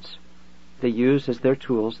demons. They use as their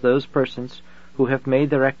tools those persons who have made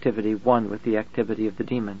their activity one with the activity of the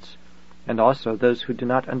demons, and also those who do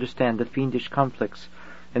not understand the fiendish conflicts,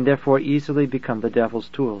 and therefore easily become the devil's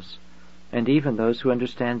tools, and even those who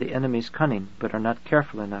understand the enemy's cunning, but are not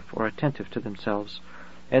careful enough or attentive to themselves,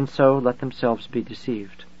 and so let themselves be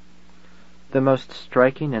deceived. The most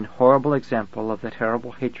striking and horrible example of the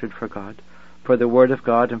terrible hatred for God, for the Word of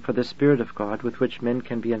God, and for the Spirit of God with which men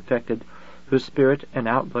can be infected, whose spirit and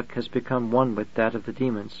outlook has become one with that of the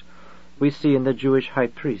demons, we see in the Jewish high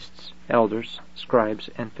priests, elders, scribes,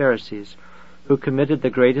 and Pharisees, who committed the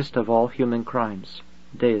greatest of all human crimes,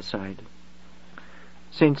 deicide.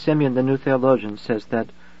 St. Simeon the New Theologian says that,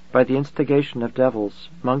 by the instigation of devils,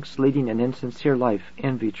 monks leading an insincere life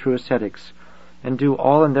envy true ascetics, and do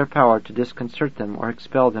all in their power to disconcert them or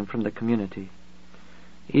expel them from the community.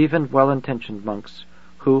 Even well-intentioned monks,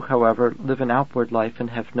 who, however, live an outward life and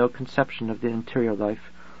have no conception of the interior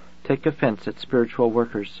life, take offense at spiritual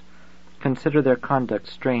workers, consider their conduct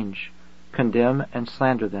strange, condemn and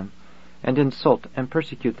slander them, and insult and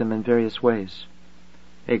persecute them in various ways.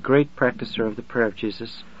 A great practicer of the prayer of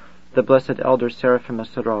Jesus, the blessed elder Seraphim of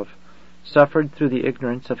Sarov, suffered through the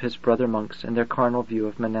ignorance of his brother monks and their carnal view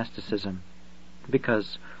of monasticism,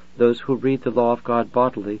 because those who read the law of God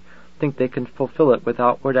bodily think they can fulfill it with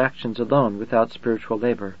outward actions alone without spiritual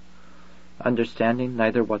labor, understanding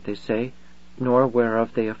neither what they say nor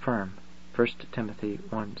whereof they affirm. 1 Timothy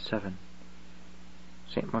 1:7.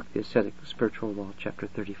 St. Mark the Ascetic, Spiritual Law, chapter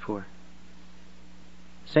 34.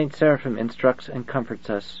 St. Seraphim instructs and comforts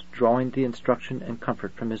us, drawing the instruction and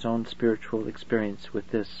comfort from his own spiritual experience with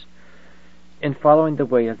this: in following the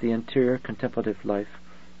way of the interior contemplative life,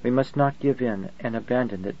 we must not give in and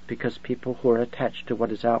abandon it because people who are attached to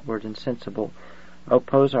what is outward and sensible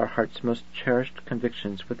oppose our heart's most cherished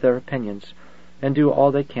convictions with their opinions, and do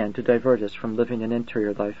all they can to divert us from living an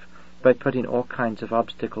interior life by putting all kinds of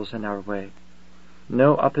obstacles in our way.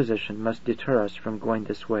 No opposition must deter us from going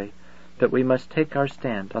this way, but we must take our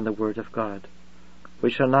stand on the Word of God. We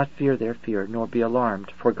shall not fear their fear, nor be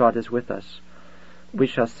alarmed, for God is with us. We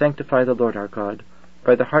shall sanctify the Lord our God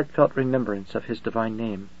by the heartfelt remembrance of his divine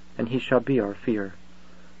name, and he shall be our fear.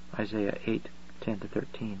 Isaiah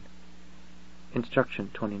 8:10-13. Instruction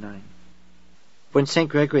 29. When St.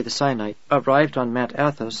 Gregory the Sinite arrived on Mount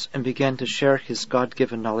Athos and began to share his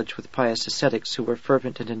God-given knowledge with pious ascetics who were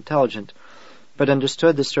fervent and intelligent, but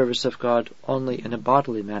understood the service of God only in a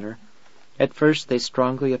bodily manner, at first they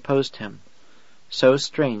strongly opposed him. So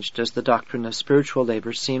strange does the doctrine of spiritual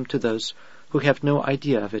labor seem to those who have no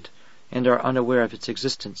idea of it, and are unaware of its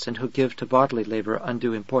existence, and who give to bodily labor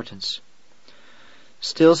undue importance.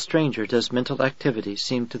 Still stranger does mental activity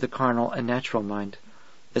seem to the carnal and natural mind,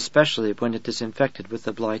 especially when it is infected with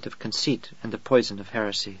the blight of conceit and the poison of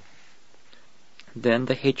heresy. Then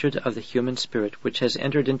the hatred of the human spirit, which has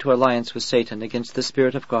entered into alliance with Satan against the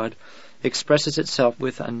Spirit of God, expresses itself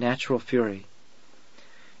with unnatural fury.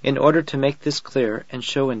 In order to make this clear and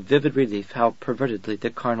show in vivid relief how pervertedly the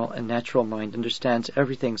carnal and natural mind understands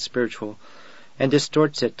everything spiritual, and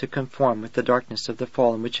distorts it to conform with the darkness of the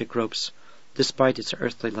fall in which it gropes, despite its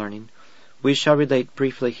earthly learning, we shall relate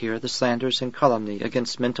briefly here the slanders and calumny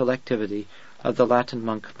against mental activity of the Latin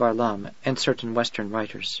monk Barlaam and certain Western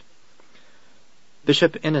writers.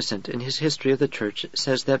 Bishop Innocent, in his History of the Church,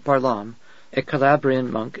 says that Barlaam, a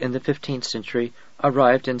Calabrian monk in the 15th century,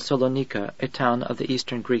 arrived in Salonika, a town of the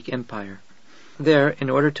Eastern Greek Empire. There, in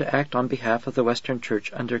order to act on behalf of the Western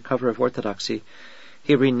Church under cover of orthodoxy,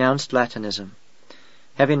 he renounced Latinism.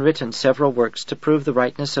 Having written several works to prove the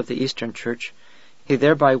rightness of the Eastern Church, He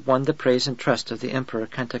thereby won the praise and trust of the Emperor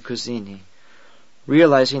Cantacuzene.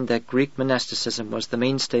 Realizing that Greek monasticism was the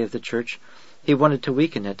mainstay of the Church, he wanted to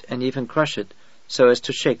weaken it and even crush it, so as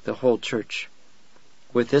to shake the whole Church.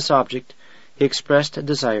 With this object, he expressed a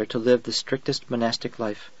desire to live the strictest monastic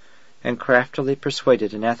life, and craftily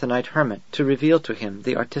persuaded an Athonite hermit to reveal to him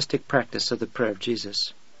the artistic practice of the prayer of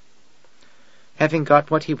Jesus. Having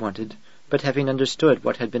got what he wanted, but having understood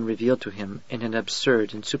what had been revealed to him in an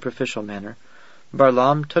absurd and superficial manner,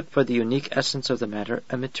 Barlaam took for the unique essence of the matter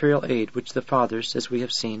a material aid which the Fathers, as we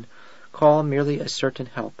have seen, call merely a certain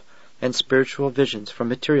help, and spiritual visions for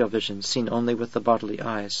material visions seen only with the bodily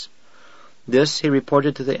eyes. This he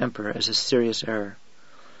reported to the emperor as a serious error.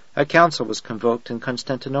 A council was convoked in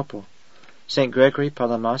Constantinople. St. Gregory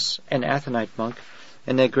Palamas, an Athonite monk,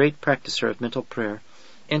 and a great practicer of mental prayer,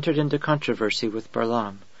 entered into controversy with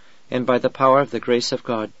Barlaam, and by the power of the grace of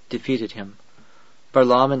God defeated him.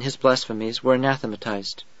 Barlaam and his blasphemies were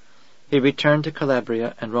anathematized. He returned to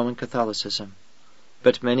Calabria and Roman Catholicism.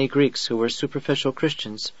 But many Greeks who were superficial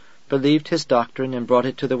Christians believed his doctrine and brought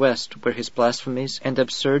it to the West, where his blasphemies and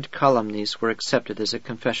absurd calumnies were accepted as a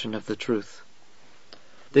confession of the truth.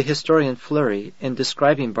 The historian Fleury, in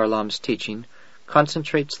describing Barlaam's teaching,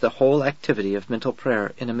 concentrates the whole activity of mental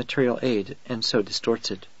prayer in a material aid, and so distorts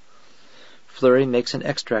it. Fleury makes an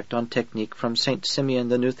extract on technique from St. Simeon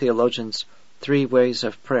the New Theologian's 3 Ways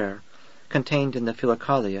of Prayer, contained in the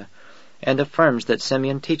Philokalia, and affirms that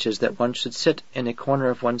Simeon teaches that one should sit in a corner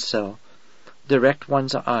of one's cell, direct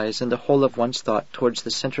one's eyes and the whole of one's thought towards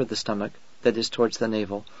the center of the stomach, that is, towards the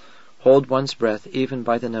navel, hold one's breath even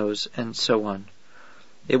by the nose, and so on.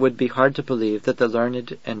 It would be hard to believe that the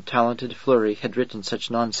learned and talented Fleury had written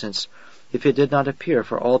such nonsense if it did not appear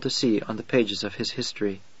for all to see on the pages of his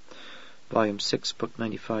history. Volume 6, Book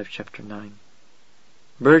 95, Chapter 9.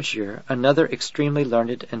 Bergier, another extremely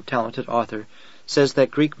learned and talented author, says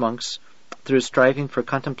that Greek monks, through striving for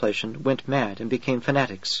contemplation, went mad and became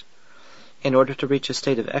fanatics. In order to reach a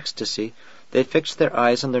state of ecstasy, they fixed their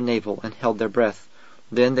eyes on their navel and held their breath.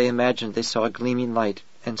 Then they imagined they saw a gleaming light,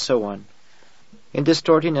 and so on. In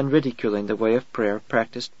distorting and ridiculing the way of prayer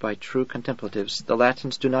practiced by true contemplatives, the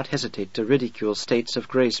Latins do not hesitate to ridicule states of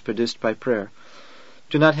grace produced by prayer,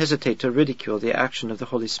 do not hesitate to ridicule the action of the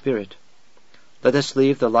Holy Spirit. Let us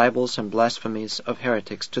leave the libels and blasphemies of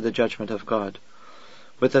heretics to the judgment of God.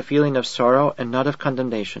 With a feeling of sorrow and not of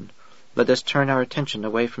condemnation, let us turn our attention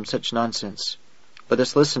away from such nonsense. Let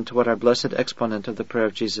us listen to what our blessed exponent of the prayer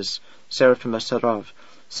of Jesus, Seraphim of Sarov,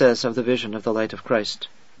 says of the vision of the light of Christ.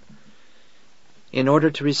 In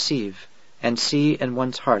order to receive and see in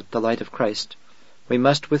one's heart the light of Christ, we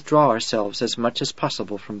must withdraw ourselves as much as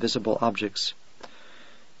possible from visible objects.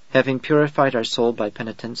 Having purified our soul by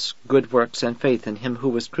penitence, good works, and faith in Him who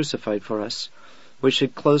was crucified for us, we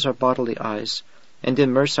should close our bodily eyes and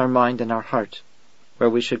immerse our mind and our heart, where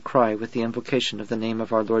we should cry with the invocation of the name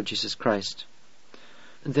of our Lord Jesus Christ.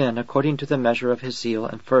 Then, according to the measure of his zeal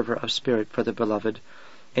and fervor of spirit for the beloved,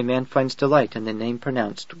 a man finds delight in the name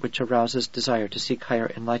pronounced, which arouses desire to seek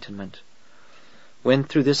higher enlightenment. When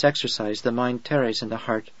through this exercise the mind tarries in the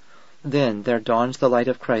heart, then there dawns the light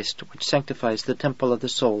of Christ, which sanctifies the temple of the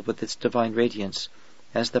soul with its divine radiance,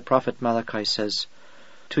 as the prophet Malachi says,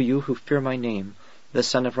 "To you who fear my name, the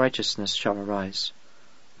Son of Righteousness shall arise."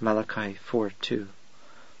 Malachi 4:2.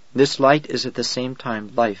 This light is at the same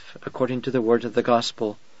time life, according to the word of the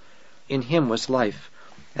Gospel. In him was life,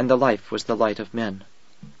 and the life was the light of men.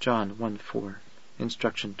 John 1:4,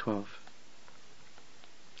 Instruction 12.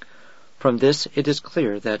 From this it is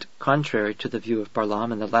clear that, contrary to the view of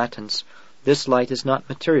Barlaam and the Latins, this light is not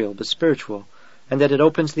material but spiritual, and that it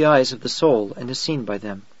opens the eyes of the soul and is seen by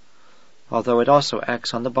them, although it also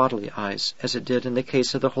acts on the bodily eyes, as it did in the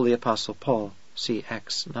case of the holy Apostle Paul. See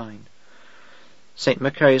Acts 9. St.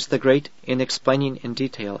 Macarius the Great, in explaining in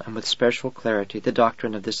detail and with special clarity the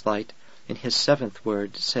doctrine of this light, in his 7th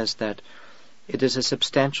word says that it is a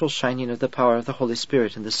substantial shining of the power of the Holy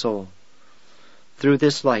Spirit in the soul. Through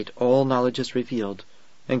this light all knowledge is revealed,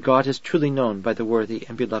 and God is truly known by the worthy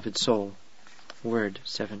and beloved soul. Word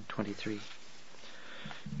 7:23.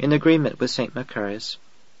 In agreement with St. Macarius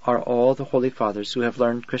are all the Holy Fathers who have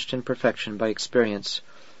learned Christian perfection by experience,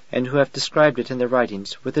 and who have described it in their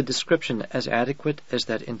writings with a description as adequate as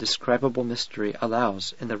that indescribable mystery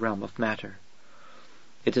allows in the realm of matter.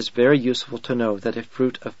 It is very useful to know that a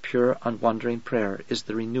fruit of pure, unwandering prayer is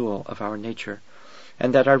the renewal of our nature,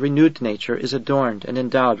 and that our renewed nature is adorned and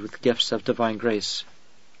endowed with gifts of divine grace.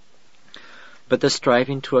 But the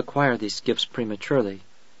striving to acquire these gifts prematurely,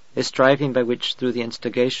 a striving by which through the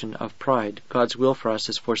instigation of pride God's will for us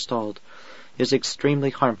is forestalled, is extremely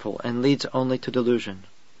harmful and leads only to delusion.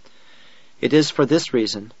 It is for this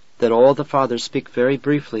reason that all the Fathers speak very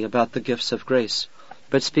briefly about the gifts of grace,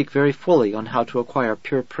 but speak very fully on how to acquire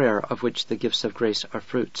pure prayer, of which the gifts of grace are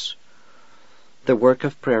fruits. The work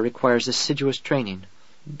of prayer requires assiduous training,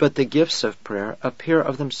 but the gifts of prayer appear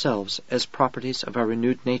of themselves as properties of our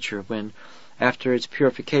renewed nature when, after its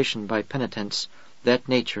purification by penitence, that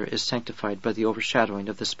nature is sanctified by the overshadowing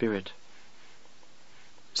of the Spirit.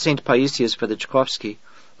 St. Paisius Velichkovsky,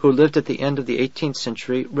 who lived at the end of the 18th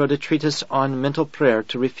century, wrote a treatise on mental prayer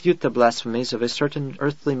to refute the blasphemies of a certain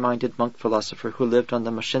earthly-minded monk-philosopher who lived on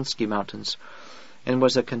the Moshinsky Mountains, and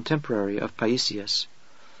was a contemporary of Paisius.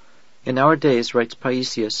 In our days, writes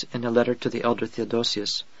Paisius in a letter to the elder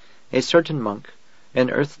Theodosius, a certain monk, an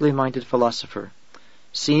earthly-minded philosopher,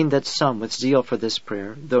 seeing that some with zeal for this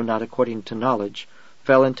prayer, though not according to knowledge,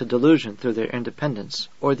 fell into delusion through their independence,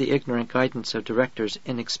 or the ignorant guidance of directors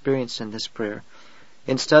inexperienced in this prayer,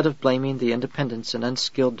 instead of blaming the independence and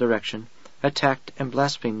unskilled direction, attacked and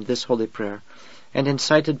blasphemed this holy prayer, and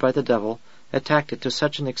incited by the devil, attacked it to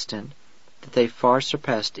such an extent that they far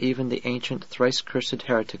surpassed even the ancient thrice-cursed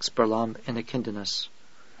heretics Barlaam and Akyndinus.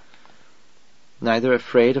 Neither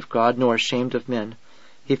afraid of God nor ashamed of men,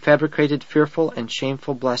 he fabricated fearful and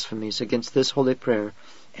shameful blasphemies against this holy prayer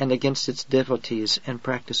and against its devotees and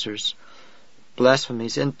practisers,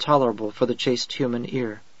 blasphemies intolerable for the chaste human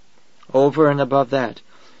ear. Over and above that,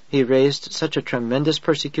 he raised such a tremendous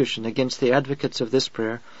persecution against the advocates of this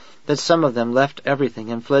prayer that some of them left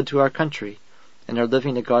everything and fled to our country, and are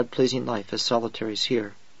living a God-pleasing life as solitaries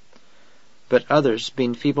here. But others,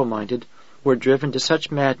 being feeble-minded, were driven to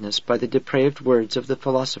such madness by the depraved words of the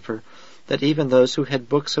philosopher that even those who had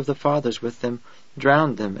books of the Fathers with them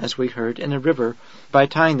drowned them, as we heard, in a river by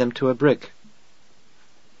tying them to a brick.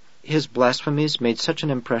 His blasphemies made such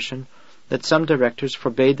an impression that some directors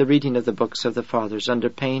forbade the reading of the books of the Fathers under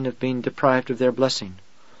pain of being deprived of their blessing.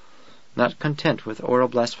 Not content with oral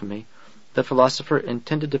blasphemy, the philosopher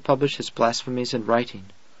intended to publish his blasphemies in writing.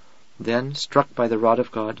 Then, struck by the rod of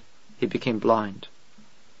God, he became blind.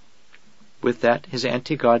 With that, his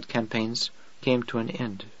anti-God campaigns came to an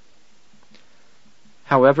end.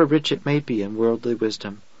 However rich it may be in worldly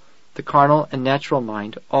wisdom, the carnal and natural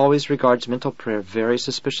mind always regards mental prayer very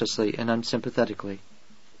suspiciously and unsympathetically.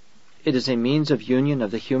 It is a means of union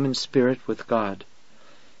of the human spirit with God,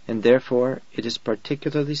 and therefore it is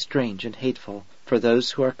particularly strange and hateful for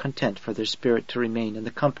those who are content for their spirit to remain in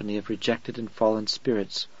the company of rejected and fallen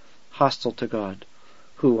spirits, hostile to God,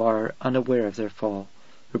 who are unaware of their fall,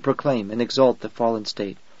 who proclaim and exalt the fallen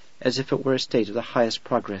state as if it were a state of the highest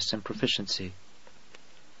progress and proficiency.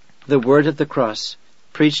 The word of the cross,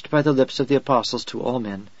 preached by the lips of the apostles to all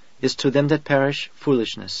men, is to them that perish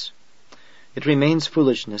foolishness. It remains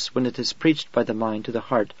foolishness when it is preached by the mind to the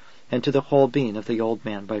heart and to the whole being of the old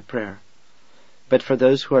man by prayer. But for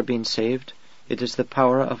those who are being saved, it is the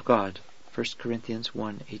power of God. 1 Corinthians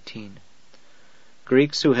 1:18.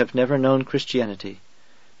 Greeks who have never known Christianity,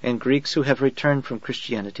 and Greeks who have returned from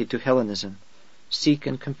Christianity to Hellenism, seek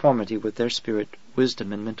in conformity with their spirit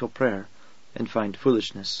wisdom in mental prayer, and find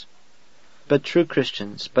foolishness. But true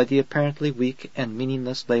Christians, by the apparently weak and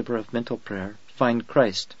meaningless labor of mental prayer, find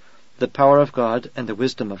Christ, the power of God and the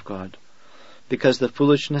wisdom of God, because the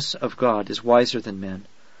foolishness of God is wiser than men,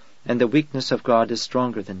 and the weakness of God is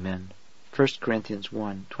stronger than men. 1 Corinthians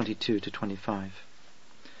 1:22-25.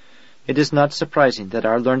 It is not surprising that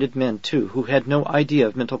our learned men, too, who had no idea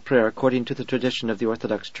of mental prayer according to the tradition of the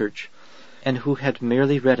Orthodox Church, and who had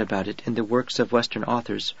merely read about it in the works of Western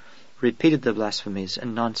authors, repeated the blasphemies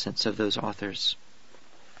and nonsense of those authors.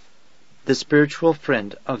 The spiritual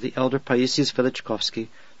friend of the elder Paisius Velichkovsky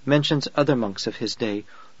mentions other monks of his day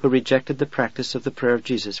who rejected the practice of the prayer of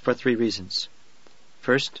Jesus for 3 reasons.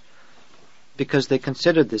 First, because they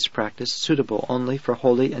considered this practice suitable only for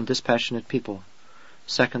holy and dispassionate people.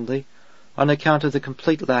 Secondly, on account of the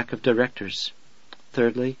complete lack of directors.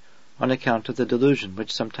 Thirdly, on account of the delusion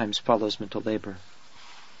which sometimes follows mental labor.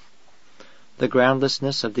 The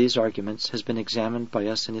groundlessness of these arguments has been examined by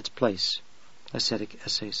us in its place. Ascetic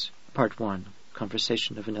Essays, Part 1,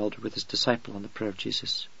 Conversation of an Elder with his Disciple on the Prayer of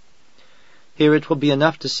Jesus. Here it will be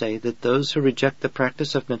enough to say that those who reject the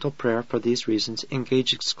practice of mental prayer for these reasons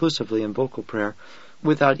engage exclusively in vocal prayer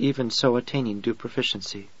without even so attaining due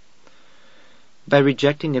proficiency. By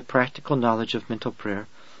rejecting a practical knowledge of mental prayer,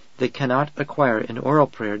 they cannot acquire in oral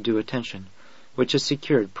prayer due attention, which is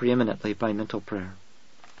secured preeminently by mental prayer.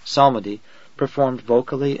 Psalmody, performed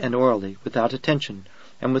vocally and orally, without attention,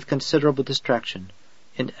 and with considerable distraction,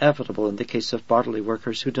 inevitable in the case of bodily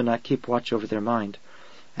workers who do not keep watch over their mind,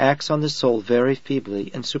 acts on the soul very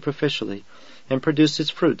feebly and superficially, and produces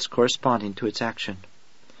fruits corresponding to its action.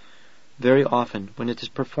 very often, when it is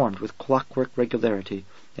performed with clockwork regularity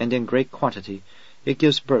and in great quantity, it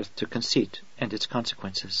gives birth to conceit and its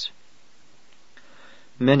consequences.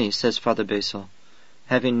 Many, says Father Basil,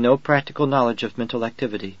 having no practical knowledge of mental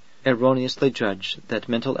activity, erroneously judge that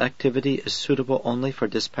mental activity is suitable only for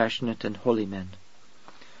dispassionate and holy men.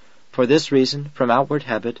 For this reason, from outward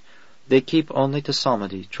habit, they keep only to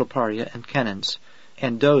psalmody, troparia, and canons,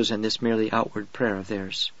 and doze in this merely outward prayer of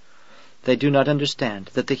theirs. They do not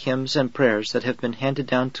understand that the hymns and prayers that have been handed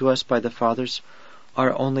down to us by the Fathers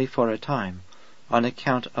are only for a time, on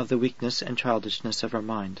account of the weakness and childishness of our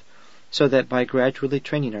mind, so that by gradually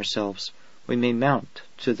training ourselves we may mount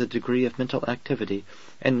to the degree of mental activity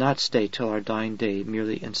and not stay till our dying day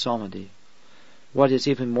merely in psalmody. What is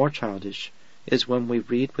even more childish is when we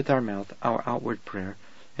read with our mouth our outward prayer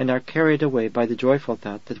and are carried away by the joyful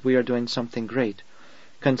thought that we are doing something great,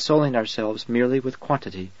 consoling ourselves merely with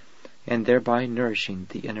quantity, and thereby nourishing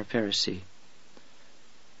the inner Pharisee.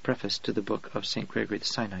 Preface to the Book of St. Gregory the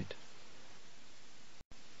Sinite.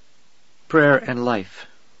 Prayer and Life.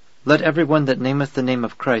 Let every one that nameth the name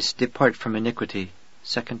of Christ depart from iniquity.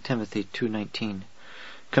 2 Timothy 2:19,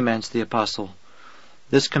 commands the Apostle.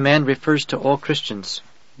 This command refers to all Christians,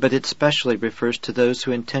 but it specially refers to those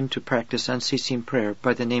who intend to practice unceasing prayer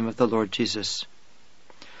by the name of the Lord Jesus.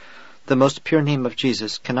 The most pure name of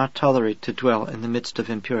Jesus cannot tolerate to dwell in the midst of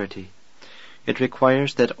impurity. It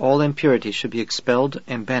requires that all impurity should be expelled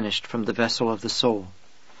and banished from the vessel of the soul.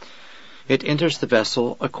 It enters the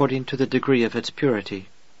vessel according to the degree of its purity,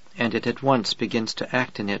 and it at once begins to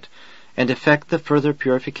act in it and effect the further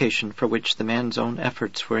purification for which the man's own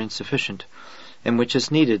efforts were insufficient, and which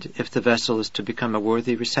is needed if the vessel is to become a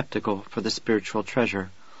worthy receptacle for the spiritual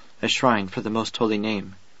treasure, a shrine for the most holy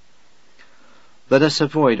name. Let us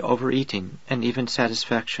avoid overeating and even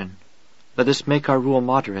satisfaction. Let us make our rule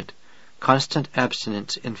moderate, constant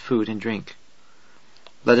abstinence in food and drink.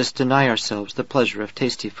 Let us deny ourselves the pleasure of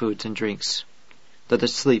tasty foods and drinks. Let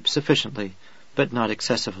us sleep sufficiently, but not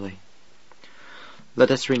excessively.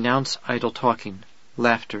 Let us renounce idle talking,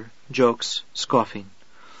 laughter, jokes, scoffing.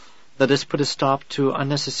 Let us put a stop to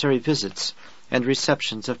unnecessary visits and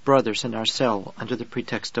receptions of brothers in our cell under the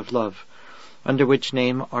pretext of love, under which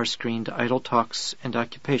name are screened idle talks and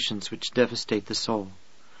occupations which devastate the soul.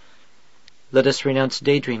 Let us renounce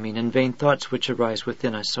daydreaming and vain thoughts which arise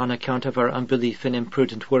within us on account of our unbelief and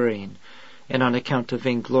imprudent worrying, and on account of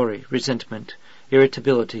vainglory, resentment,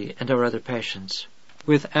 irritability, and our other passions.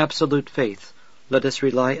 With absolute faith, let us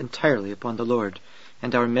rely entirely upon the Lord,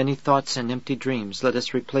 and our many thoughts and empty dreams let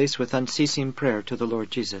us replace with unceasing prayer to the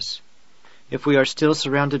Lord Jesus. If we are still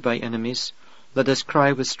surrounded by enemies, let us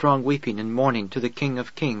cry with strong weeping and mourning to the King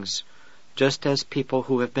of Kings, just as people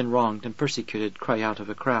who have been wronged and persecuted cry out of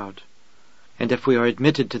a crowd. And if we are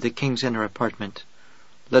admitted to the King's inner apartment,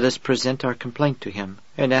 let us present our complaint to him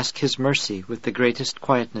and ask his mercy with the greatest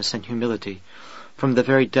quietness and humility from the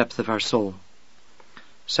very depth of our soul.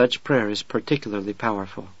 Such prayer is particularly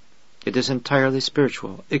powerful. It is entirely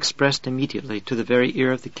spiritual, expressed immediately to the very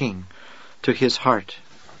ear of the King, to his heart.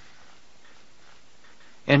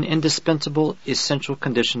 An indispensable, essential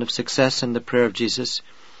condition of success in the prayer of Jesus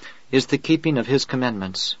is the keeping of his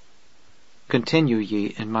commandments. Continue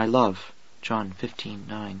ye in my love, John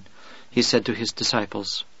 15:9, he said to his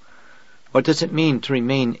disciples. What does it mean to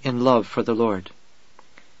remain in love for the Lord?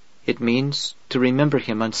 It means to remember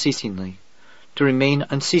him unceasingly, to remain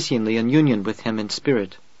unceasingly in union with him in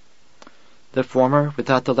spirit. The former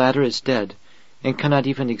without the latter is dead, and cannot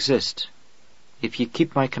even exist. If ye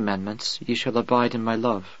keep my commandments, ye shall abide in my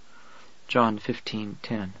love. John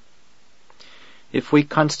 15:10. If we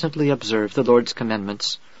constantly observe the Lord's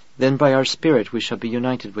commandments, then by our spirit we shall be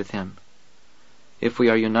united with him. If we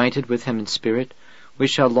are united with him in spirit, we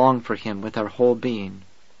shall long for him with our whole being.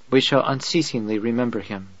 We shall unceasingly remember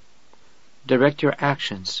him. Direct your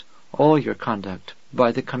actions, all your conduct,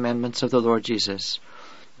 by the commandments of the Lord Jesus.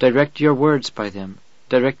 Direct your words by them.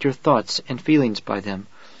 Direct your thoughts and feelings by them,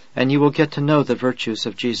 and you will get to know the virtues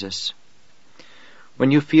of Jesus.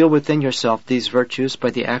 When you feel within yourself these virtues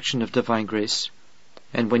by the action of divine grace,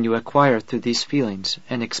 and when you acquire through these feelings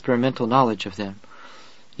an experimental knowledge of them,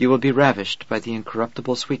 you will be ravished by the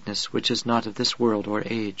incorruptible sweetness which is not of this world or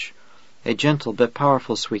age, a gentle but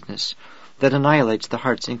powerful sweetness that annihilates the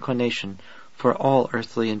heart's inclination for all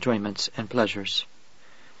earthly enjoyments and pleasures.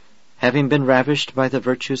 Having been ravished by the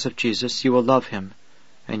virtues of Jesus, you will love him,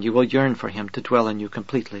 and you will yearn for him to dwell in you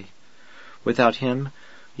completely. Without him,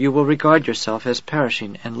 you will regard yourself as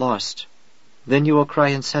perishing and lost. Then you will cry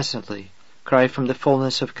incessantly, cry from the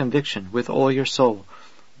fullness of conviction with all your soul,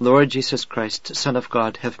 Lord Jesus Christ, Son of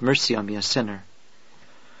God, have mercy on me, a sinner.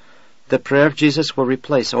 The prayer of Jesus will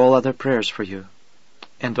replace all other prayers for you.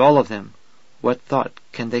 And all of them, what thought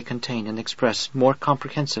can they contain and express more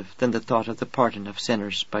comprehensive than the thought of the pardon of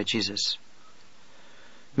sinners by Jesus?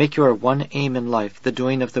 Make your one aim in life the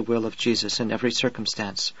doing of the will of Jesus in every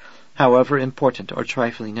circumstance, however important or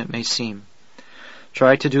trifling it may seem.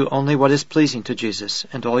 Try to do only what is pleasing to Jesus,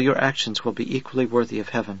 and all your actions will be equally worthy of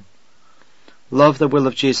heaven. Love the will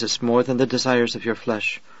of Jesus more than the desires of your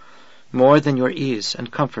flesh, more than your ease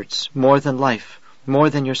and comforts, more than life, more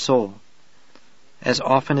than your soul. As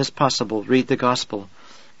often as possible, read the Gospel,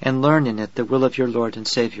 and learn in it the will of your Lord and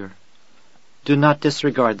Savior. Do not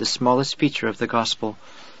disregard the smallest feature of the Gospel,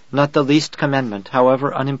 not the least commandment,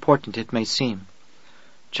 however unimportant it may seem.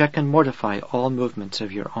 Check and mortify all movements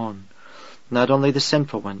of your own, not only the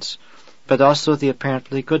sinful ones, but also the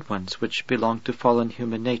apparently good ones which belong to fallen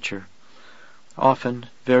human nature, often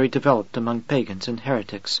very developed among pagans and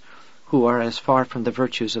heretics, who are as far from the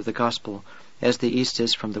virtues of the Gospel as the East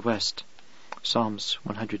is from the West. Psalms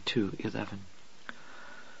 102:11.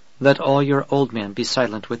 Let all your old man be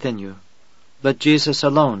silent within you. Let Jesus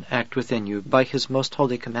alone act within you by his most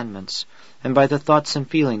holy commandments, and by the thoughts and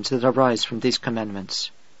feelings that arise from these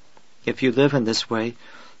commandments. If you live in this way,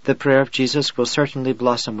 the prayer of Jesus will certainly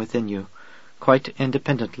blossom within you, quite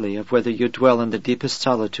independently of whether you dwell in the deepest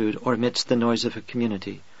solitude or amidst the noise of a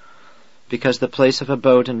community, because the place of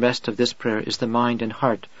abode and rest of this prayer is the mind and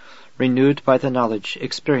heart, renewed by the knowledge,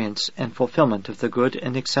 experience, and fulfillment of the good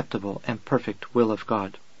and acceptable and perfect will of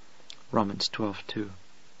God. Romans 12:2.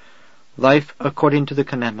 Life according to the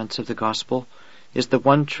commandments of the Gospel is the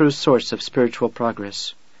one true source of spiritual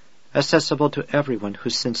progress, accessible to everyone who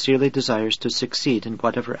sincerely desires to succeed in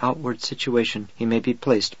whatever outward situation he may be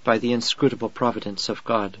placed by the inscrutable providence of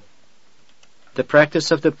God. The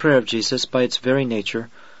practice of the prayer of Jesus, by its very nature,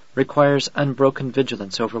 requires unbroken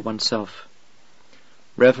vigilance over oneself.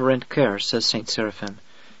 Reverent care, says St. Seraphim,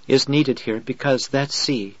 is needed here because that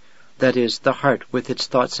sea, that is, the heart with its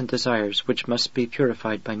thoughts and desires which must be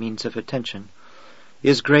purified by means of attention,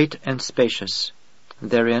 is great and spacious.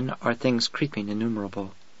 Therein are things creeping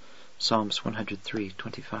innumerable. Psalms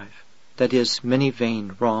 103:25. That is, many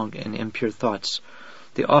vain, wrong, and impure thoughts,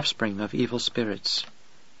 the offspring of evil spirits.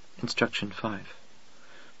 Instruction 5.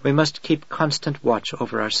 We must keep constant watch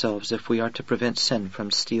over ourselves if we are to prevent sin from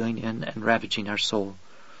stealing in and ravaging our soul.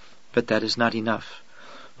 But that is not enough.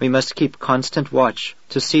 We must keep constant watch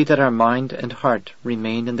to see that our mind and heart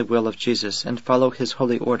remain in the will of Jesus and follow his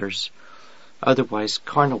holy orders. Otherwise,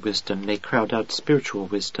 carnal wisdom may crowd out spiritual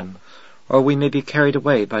wisdom, or we may be carried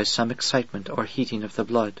away by some excitement or heating of the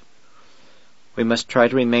blood. We must try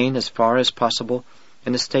to remain as far as possible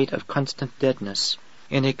in a state of constant deadness,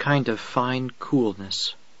 in a kind of fine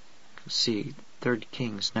coolness. See 3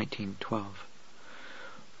 Kings 19:12.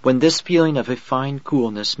 When this feeling of a fine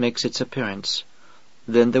coolness makes its appearance,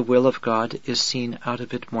 then the will of God is seen out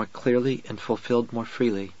of it more clearly and fulfilled more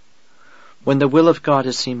freely. When the will of God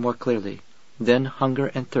is seen more clearly, then hunger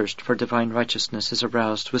and thirst for divine righteousness is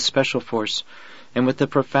aroused with special force and with the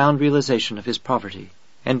profound realization of his poverty,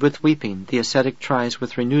 and with weeping the ascetic tries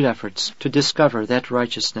with renewed efforts to discover that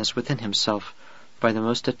righteousness within himself by the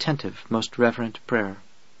most attentive, most reverent prayer.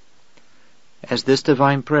 As this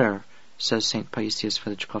divine prayer, says St. Paisius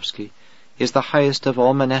Velichkovsky, is the highest of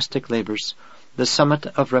all monastic labors, the summit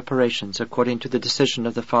of reparations according to the decision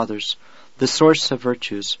of the Fathers, the source of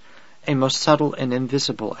virtues, a most subtle and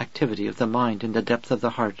invisible activity of the mind in the depth of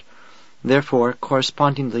the heart, therefore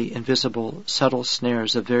correspondingly invisible, subtle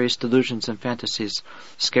snares of various delusions and fantasies,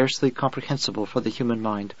 scarcely comprehensible for the human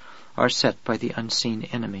mind, are set by the unseen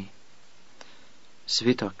enemy.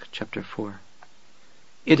 Svitok, chapter 4.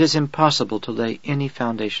 It is impossible to lay any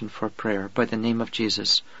foundation for prayer by the name of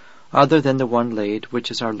Jesus, other than the one laid,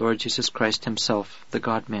 which is our Lord Jesus Christ himself, the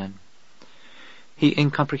God-man. He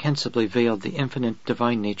incomprehensibly veiled the infinite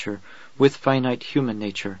divine nature with finite human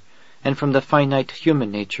nature, and from the finite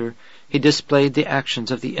human nature he displayed the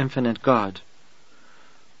actions of the infinite God.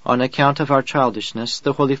 On account of our childishness,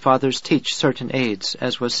 the Holy Fathers teach certain aids,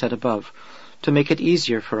 as was said above, to make it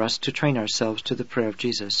easier for us to train ourselves to the prayer of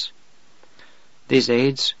Jesus. These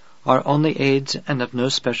aids are only aids and of no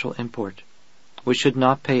special import. We should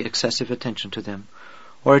not pay excessive attention to them,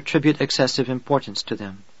 or attribute excessive importance to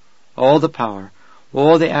them. All the power,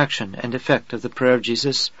 all the action and effect of the prayer of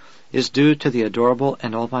Jesus is due to the adorable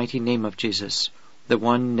and almighty name of Jesus, the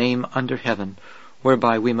one name under heaven,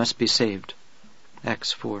 whereby we must be saved.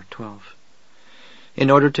 Acts 4:12. In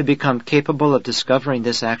order to become capable of discovering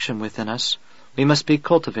this action within us, we must be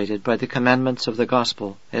cultivated by the commandments of the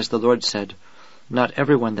Gospel, as the Lord said, "Not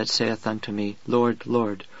everyone that saith unto me, Lord,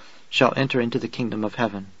 Lord, shall enter into the kingdom of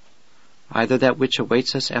heaven." either that which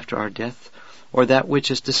awaits us after our death, or that which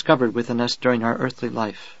is discovered within us during our earthly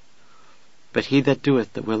life. But he that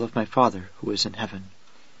doeth the will of my Father who is in heaven.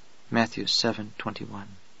 Matthew 7:21.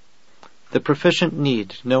 The proficient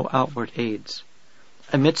need no outward aids.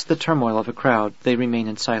 Amidst the turmoil of a crowd, they remain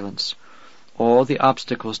in silence. All the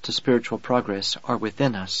obstacles to spiritual progress are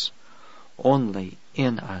within us, only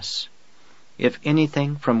in us. If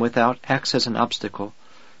anything from without acts as an obstacle,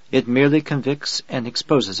 it merely convicts and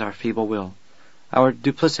exposes our feeble will, our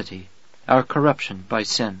duplicity, our corruption by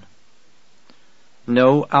sin.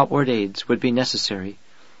 No outward aids would be necessary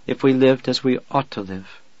if we lived as we ought to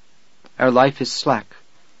live. Our life is slack,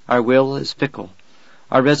 our will is fickle,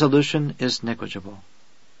 our resolution is negligible.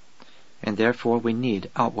 And therefore we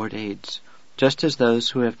need outward aids, just as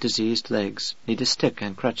those who have diseased legs need a stick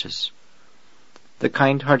and crutches. The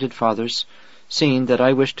kind-hearted fathers, seeing that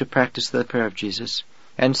I wish to practice the prayer of Jesus,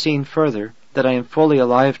 and seeing further that I am fully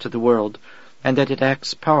alive to the world, and that it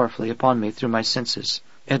acts powerfully upon me through my senses,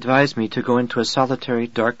 advise me to go into a solitary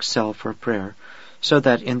dark cell for prayer, so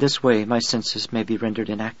that in this way my senses may be rendered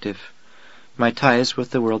inactive, my ties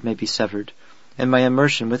with the world may be severed, and my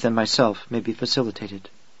immersion within myself may be facilitated.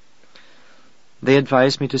 They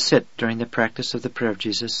advise me to sit during the practice of the prayer of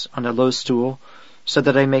Jesus on a low stool, so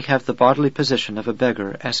that I may have the bodily position of a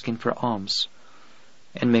beggar asking for alms,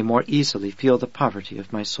 and may more easily feel the poverty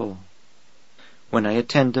of my soul. When I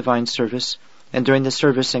attend divine service, and during the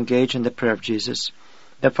service engage in the prayer of Jesus,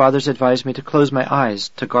 the fathers advise me to close my eyes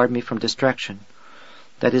to guard me from distraction.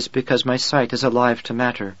 That is because my sight is alive to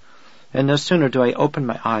matter, and no sooner do I open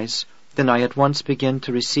my eyes than I at once begin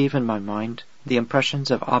to receive in my mind the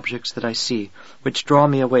impressions of objects that I see, which draw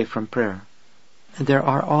me away from prayer. And there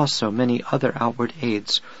are also many other outward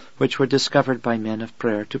aids which were discovered by men of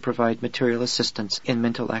prayer to provide material assistance in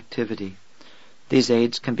mental activity. These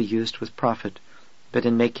aids can be used with profit, but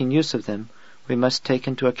in making use of them we must take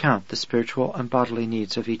into account the spiritual and bodily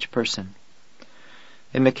needs of each person.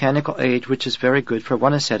 A mechanical aid which is very good for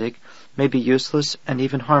one ascetic may be useless and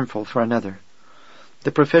even harmful for another.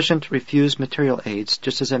 The proficient refuse material aids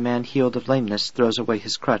just as a man healed of lameness throws away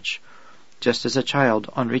his crutch, just as a child,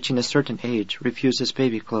 on reaching a certain age, refuses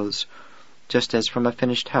baby clothes, just as from a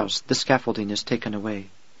finished house the scaffolding is taken away.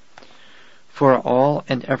 For all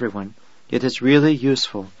and everyone, it is really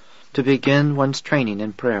useful to begin one's training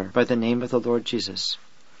in prayer by the name of the Lord Jesus,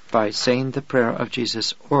 by saying the prayer of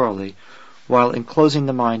Jesus orally, while enclosing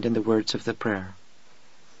the mind in the words of the prayer.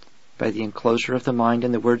 By the enclosure of the mind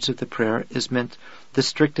in the words of the prayer is meant the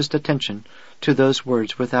strictest attention to those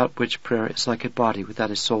words without which prayer is like a body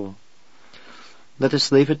without a soul. Let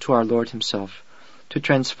us leave it to our Lord himself to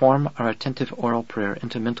transform our attentive oral prayer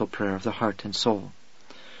into mental prayer of the heart and soul.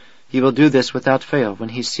 He will do this without fail when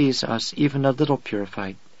he sees us even a little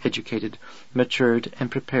purified, educated, matured, and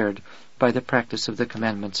prepared by the practice of the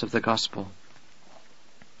commandments of the gospel.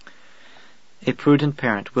 A prudent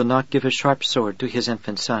parent will not give a sharp sword to his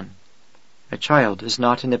infant son. A child is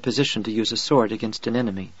not in a position to use a sword against an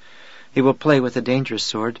enemy. He will play with a dangerous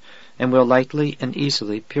sword, and will lightly and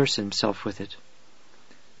easily pierce himself with it.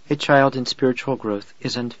 A child in spiritual growth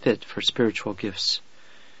is unfit for spiritual gifts.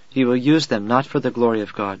 He will use them not for the glory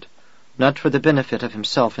of God, not for the benefit of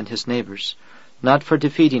himself and his neighbors, not for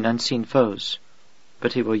defeating unseen foes,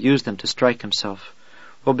 but he will use them to strike himself,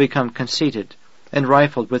 will become conceited, and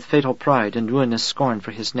rifled with fatal pride and ruinous scorn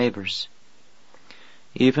for his neighbors.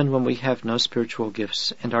 Even when we have no spiritual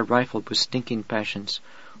gifts and are rifled with stinking passions,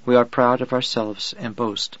 we are proud of ourselves and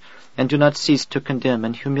boast, and do not cease to condemn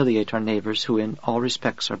and humiliate our neighbors who in all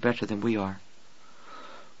respects are better than we are.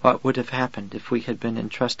 What would have happened if we had been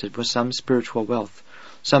entrusted with some spiritual wealth,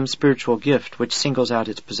 some spiritual gift which singles out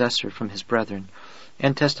its possessor from his brethren,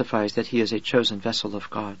 and testifies that he is a chosen vessel of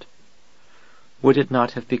God? Would it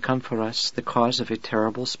not have become for us the cause of a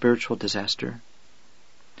terrible spiritual disaster?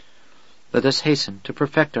 Let us hasten to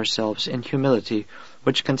perfect ourselves in humility,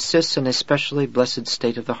 which consists in a specially blessed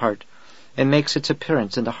state of the heart, and makes its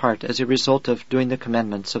appearance in the heart as a result of doing the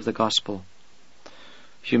commandments of the gospel.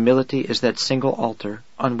 Humility is that single altar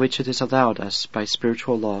on which it is allowed us by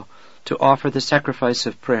spiritual law to offer the sacrifice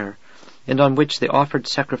of prayer, and on which the offered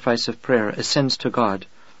sacrifice of prayer ascends to God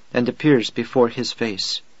and appears before his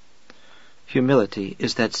face. Humility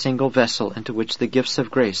is that single vessel into which the gifts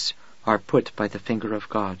of grace are put by the finger of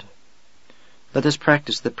God. Let us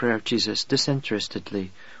practice the prayer of Jesus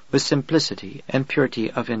disinterestedly, with simplicity and purity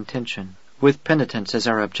of intention, with penitence as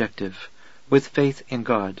our objective, with faith in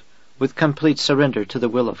God, with complete surrender to the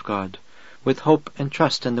will of God, with hope and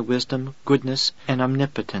trust in the wisdom, goodness, and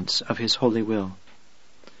omnipotence of his holy will.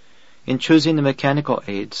 In choosing the mechanical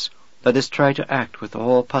aids, let us try to act with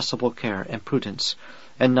all possible care and prudence,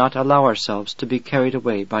 and not allow ourselves to be carried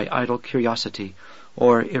away by idle curiosity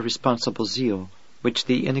or irresponsible zeal, which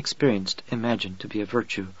the inexperienced imagine to be a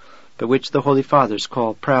virtue, but which the Holy Fathers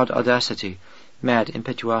call proud audacity, mad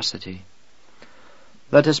impetuosity.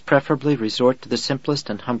 Let us preferably resort to the simplest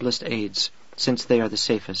and humblest aids, since they are the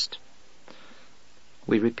safest.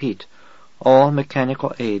 We repeat, all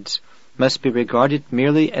mechanical aids must be regarded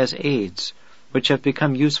merely as aids, which have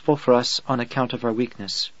become useful for us on account of our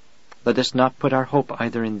weakness. Let us not put our hope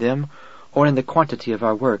either in them or in the quantity of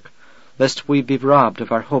our work, lest we be robbed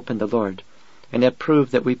of our hope in the Lord, and yet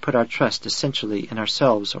prove that we put our trust essentially in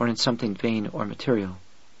ourselves or in something vain or material.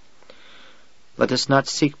 Let us not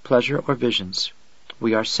seek pleasure or visions.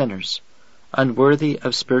 We are sinners, unworthy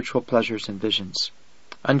of spiritual pleasures and visions,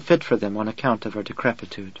 unfit for them on account of our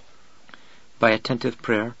decrepitude. By attentive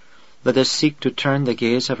prayer, let us seek to turn the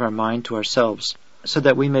gaze of our mind to ourselves, so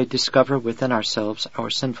that we may discover within ourselves our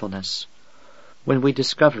sinfulness. When we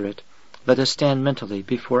discover it, let us stand mentally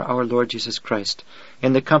before our Lord Jesus Christ,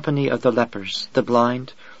 in the company of the lepers, the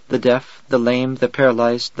blind, the deaf, the lame, the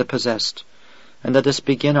paralyzed, the possessed, and let us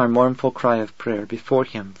begin our mournful cry of prayer before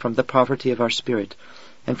Him from the poverty of our spirit,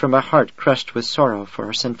 and from a heart crushed with sorrow for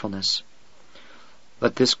our sinfulness.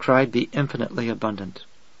 Let this cry be infinitely abundant.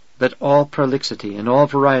 Let all prolixity and all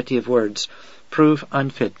variety of words prove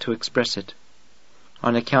unfit to express it.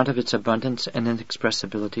 On account of its abundance and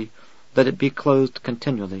inexpressibility, let it be clothed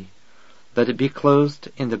continually. Let it be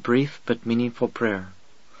clothed in the brief but meaningful prayer,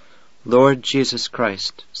 Lord Jesus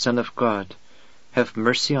Christ, Son of God, have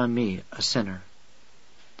mercy on me, a sinner.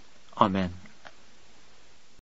 Amen.